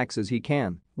many attacks as he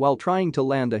can, while trying to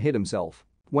land a hit himself.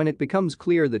 When it becomes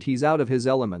clear that he's out of his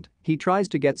element, he tries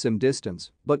to get some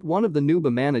distance, but one of the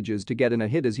Nuba manages to get in a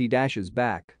hit as he dashes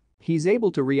back. He's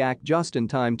able to react just in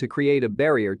time to create a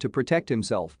barrier to protect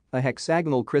himself, a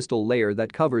hexagonal crystal layer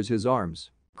that covers his arms.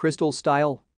 Crystal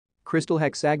style? Crystal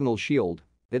hexagonal shield.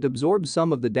 It absorbs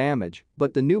some of the damage,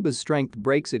 but the Nuba's strength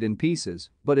breaks it in pieces,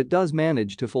 but it does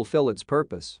manage to fulfill its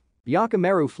purpose.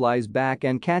 Yakimeru flies back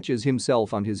and catches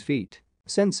himself on his feet.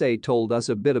 Sensei told us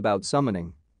a bit about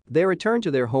summoning. They return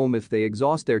to their home if they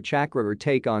exhaust their chakra or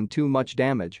take on too much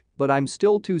damage, but I'm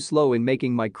still too slow in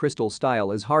making my crystal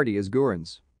style as hardy as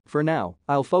Guren's. For now,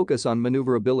 I'll focus on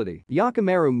maneuverability.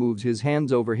 Yakimeru moves his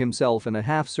hands over himself in a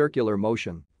half-circular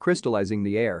motion, crystallizing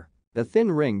the air. A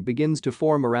thin ring begins to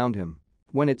form around him.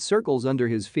 When it circles under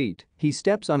his feet, he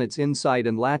steps on its inside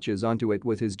and latches onto it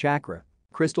with his chakra.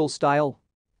 Crystal style?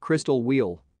 Crystal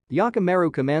wheel.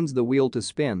 Yakimeru commands the wheel to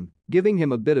spin, giving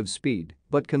him a bit of speed,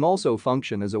 but can also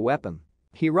function as a weapon.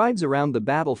 He rides around the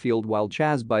battlefield while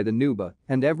chased by the Nuba,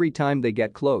 and every time they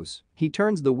get close, he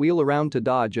turns the wheel around to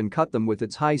dodge and cut them with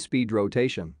its high-speed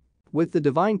rotation. With the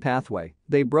divine pathway,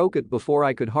 they broke it before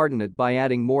I could harden it by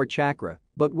adding more chakra,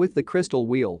 but with the crystal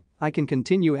wheel, I can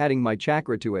continue adding my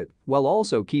chakra to it while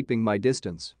also keeping my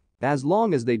distance. As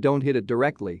long as they don't hit it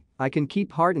directly, I can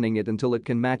keep hardening it until it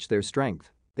can match their strength.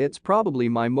 It's probably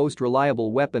my most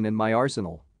reliable weapon in my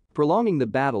arsenal. Prolonging the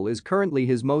battle is currently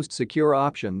his most secure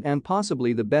option and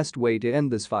possibly the best way to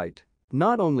end this fight.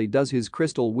 Not only does his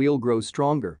crystal wheel grow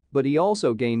stronger, but he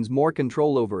also gains more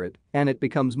control over it, and it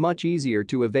becomes much easier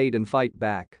to evade and fight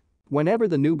back. Whenever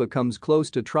the Nuba comes close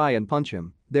to try and punch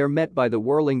him, they're met by the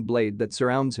whirling blade that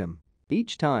surrounds him.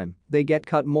 Each time, they get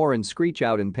cut more and screech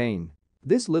out in pain.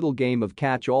 This little game of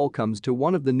catch-all comes to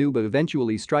one of the Nuba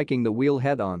eventually striking the wheel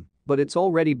head-on, but it's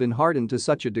already been hardened to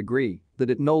such a degree that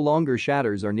it no longer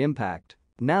shatters on impact.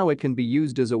 Now it can be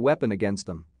used as a weapon against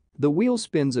them. The wheel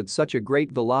spins at such a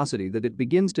great velocity that it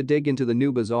begins to dig into the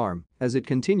Nuba's arm as it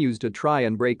continues to try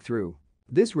and break through.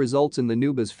 This results in the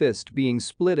Nuba's fist being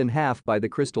split in half by the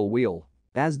crystal wheel.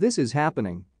 As this is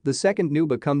happening, the second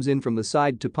Nuba comes in from the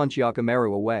side to punch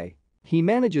Yakimeru away. He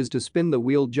manages to spin the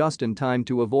wheel just in time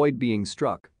to avoid being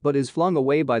struck, but is flung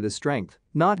away by the strength,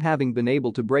 not having been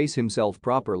able to brace himself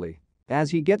properly.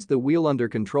 As he gets the wheel under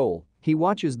control, he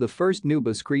watches the first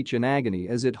Nuba screech in agony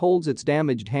as it holds its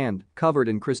damaged hand, covered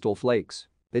in crystal flakes.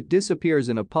 It disappears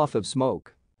in a puff of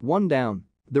smoke. One down.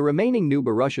 The remaining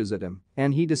Nuba rushes at him,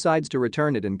 and he decides to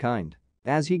return it in kind.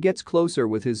 As he gets closer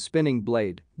with his spinning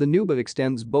blade, the Nuba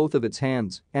extends both of its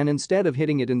hands and instead of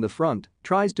hitting it in the front,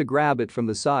 tries to grab it from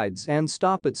the sides and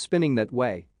stop it spinning that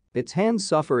way. Its hands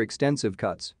suffer extensive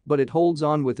cuts, but it holds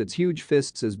on with its huge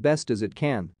fists as best as it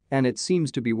can, and it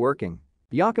seems to be working.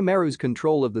 Yakimeru's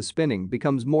control of the spinning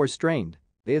becomes more strained.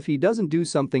 If he doesn't do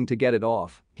something to get it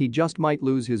off, he just might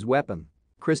lose his weapon.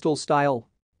 Crystal style?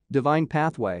 Divine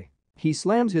pathway. He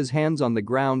slams his hands on the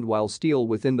ground while still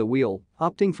within the wheel,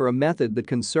 opting for a method that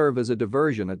can serve as a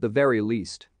diversion at the very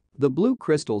least. The blue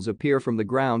crystals appear from the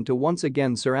ground to once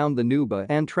again surround the Nuba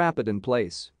and trap it in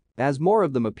place. As more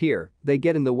of them appear, they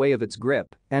get in the way of its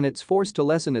grip, and it's forced to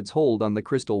lessen its hold on the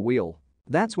crystal wheel.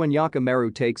 That's when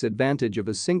Yakimaru takes advantage of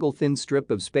a single thin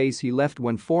strip of space he left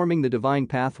when forming the divine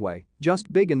pathway,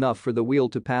 just big enough for the wheel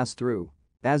to pass through.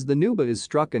 As the Nuba is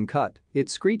struck and cut, it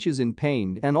screeches in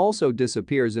pain and also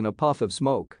disappears in a puff of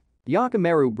smoke.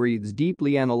 Yakimaru breathes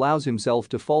deeply and allows himself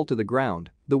to fall to the ground,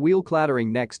 the wheel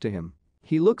clattering next to him.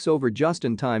 He looks over just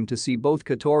in time to see both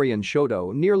Katori and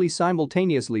Shoto nearly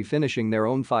simultaneously finishing their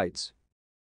own fights.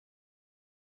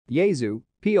 Yaezu,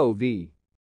 POV.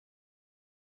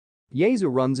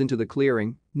 Yaezu runs into the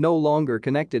clearing, no longer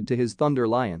connected to his Thunder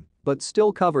Lion, but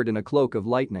still covered in a cloak of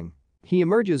lightning. He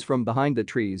emerges from behind the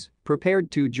trees,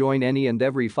 prepared to join any and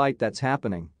every fight that's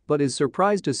happening, but is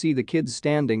surprised to see the kids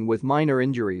standing with minor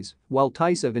injuries, while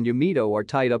Taisa and Yumito are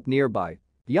tied up nearby.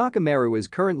 Yakimaru is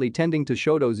currently tending to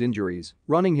Shoto's injuries,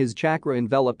 running his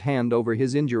chakra-enveloped hand over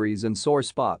his injuries and sore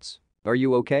spots. "Are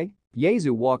you okay?"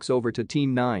 Yaezu walks over to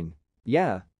Team 9.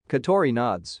 "Yeah." Katori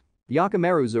nods.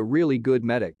 "Yakimaru's a really good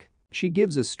medic." She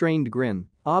gives a strained grin,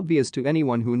 obvious to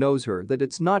anyone who knows her that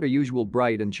it's not a usual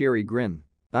bright and cheery grin.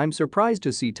 "I'm surprised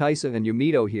to see Taisa and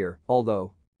Yumito here,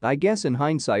 although I guess in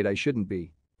hindsight I shouldn't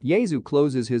be." Yaezu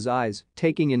closes his eyes,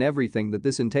 taking in everything that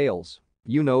this entails.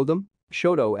 "You know them?"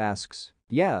 Shoto asks.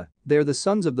 "Yeah, they're the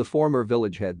sons of the former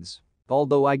village heads.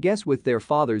 Although I guess with their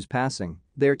father's passing,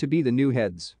 they're to be the new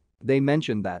heads. They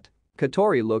mentioned that."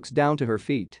 Katori looks down to her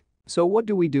feet. "So what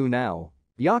do we do now?"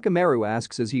 Yakimaru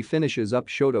asks as he finishes up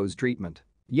Shoto's treatment.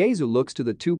 Yaezu looks to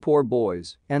the two poor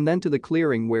boys and then to the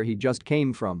clearing where he just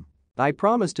came from. "I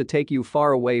promised to take you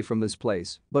far away from this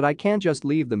place, but I can't just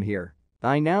leave them here.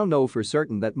 I now know for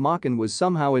certain that Makin was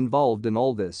somehow involved in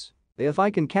all this. If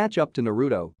I can catch up to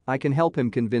Naruto, I can help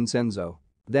him convince Enzo.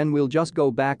 Then we'll just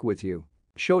go back with you."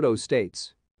 Shoto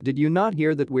states. "Did you not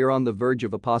hear that we're on the verge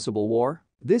of a possible war?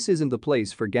 This isn't the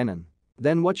place for Genin.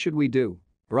 Then what should we do?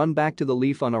 Run back to the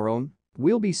Leaf on our own?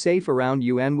 We'll be safe around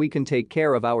you and we can take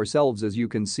care of ourselves, as you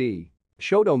can see."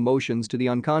 Shoto motions to the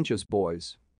unconscious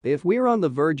boys. "If we're on the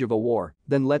verge of a war,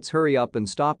 then let's hurry up and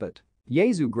stop it."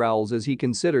 Yaezu growls as he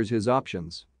considers his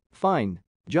options. "Fine.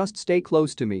 Just stay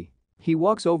close to me." He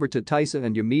walks over to Taisa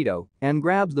and Yumito and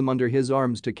grabs them under his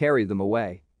arms to carry them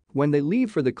away. When they leave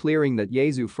for the clearing that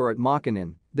Yaezu for at Makin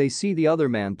in, they see the other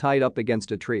man tied up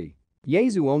against a tree.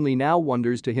 Yaezu only now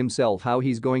wonders to himself how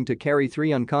he's going to carry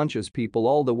 3 unconscious people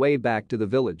all the way back to the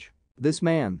village. "This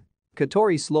man."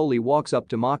 Katori slowly walks up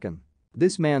to Makin.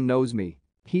 "This man knows me.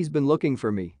 He's been looking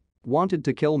for me. Wanted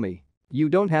to kill me." "You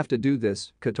don't have to do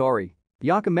this, Katori,"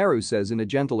 Yakimaru says in a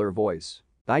gentler voice.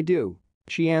 "I do,"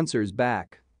 she answers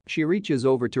back. She reaches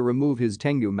over to remove his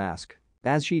Tengu mask.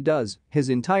 As she does, his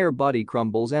entire body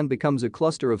crumbles and becomes a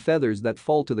cluster of feathers that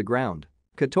fall to the ground.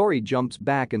 Katori jumps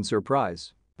back in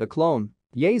surprise. "A clone?"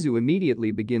 Yaezu immediately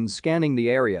begins scanning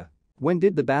the area. "When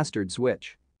did the bastard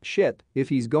switch? Shit, if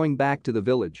he's going back to the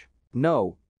village."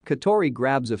 "No." Katori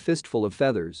grabs a fistful of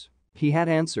feathers. "He had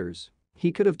answers.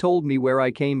 He could have told me where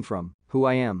I came from, who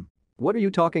I am." "What are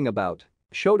you talking about?"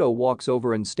 Shoto walks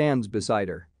over and stands beside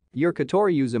her. "You're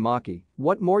Katori Uzumaki,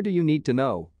 what more do you need to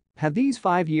know? Have these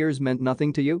 5 years meant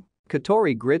nothing to you?"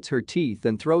 Katori grits her teeth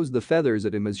and throws the feathers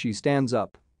at him as she stands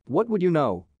up. "What would you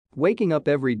know? Waking up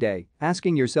every day,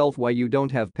 asking yourself why you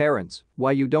don't have parents,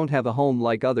 why you don't have a home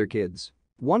like other kids.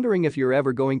 Wondering if you're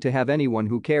ever going to have anyone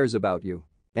who cares about you.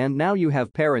 And now you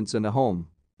have parents and a home."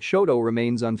 Shoto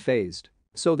remains unfazed.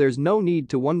 "So there's no need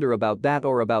to wonder about that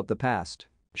or about the past."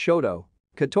 "Shoto."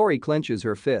 Katori clenches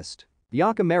her fist.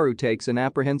 Yakimaru takes an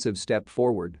apprehensive step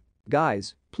forward.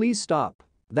 "Guys, please stop.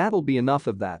 That'll be enough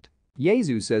of that,"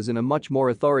 Yaezu says in a much more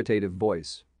authoritative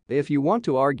voice. "If you want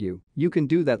to argue, you can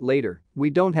do that later,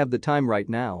 we don't have the time right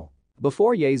now."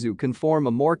 Before Yaezu can form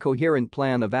a more coherent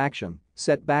plan of action,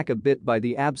 set back a bit by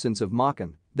the absence of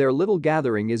Makin, their little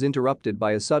gathering is interrupted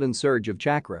by a sudden surge of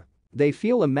chakra. They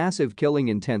feel a massive killing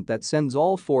intent that sends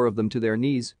all 4 of them to their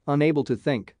knees, unable to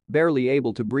think, barely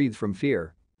able to breathe from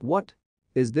fear. "What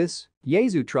is this?"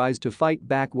 Yaezu tries to fight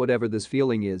back whatever this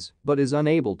feeling is, but is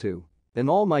unable to. "In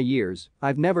all my years,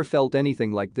 I've never felt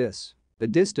anything like this." A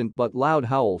distant but loud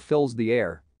howl fills the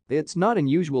air. It's not an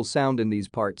usual sound in these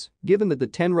parts, given that the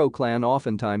Tenro clan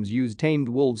oftentimes use tamed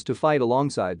wolves to fight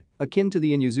alongside, akin to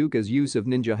the Inuzuka's use of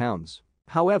ninja hounds.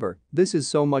 However, this is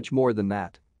so much more than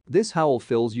that. This howl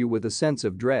fills you with a sense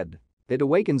of dread. It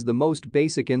awakens the most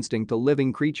basic instinct a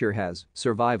living creature has,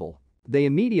 survival. They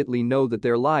immediately know that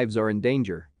their lives are in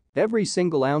danger. Every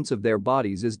single ounce of their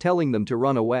bodies is telling them to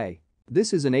run away.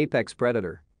 This is an apex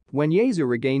predator. When Yasu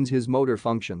regains his motor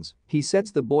functions, he sets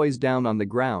the boys down on the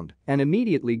ground and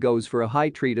immediately goes for a high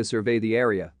tree to survey the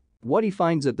area. What he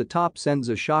finds at the top sends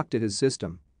a shock to his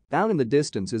system. Out in the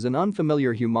distance is an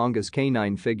unfamiliar humongous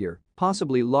canine figure,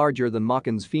 possibly larger than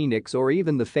Makin's Phoenix or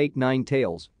even the fake Nine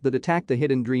Tails that attacked the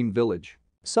Hidden Dream Village.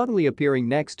 Suddenly appearing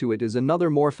next to it is another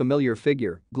more familiar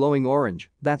figure, glowing orange,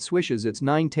 that swishes its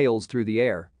 9 tails through the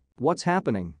air. What's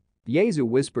happening? Yasu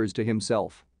whispers to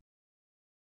himself.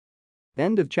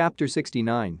 End of chapter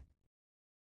 69.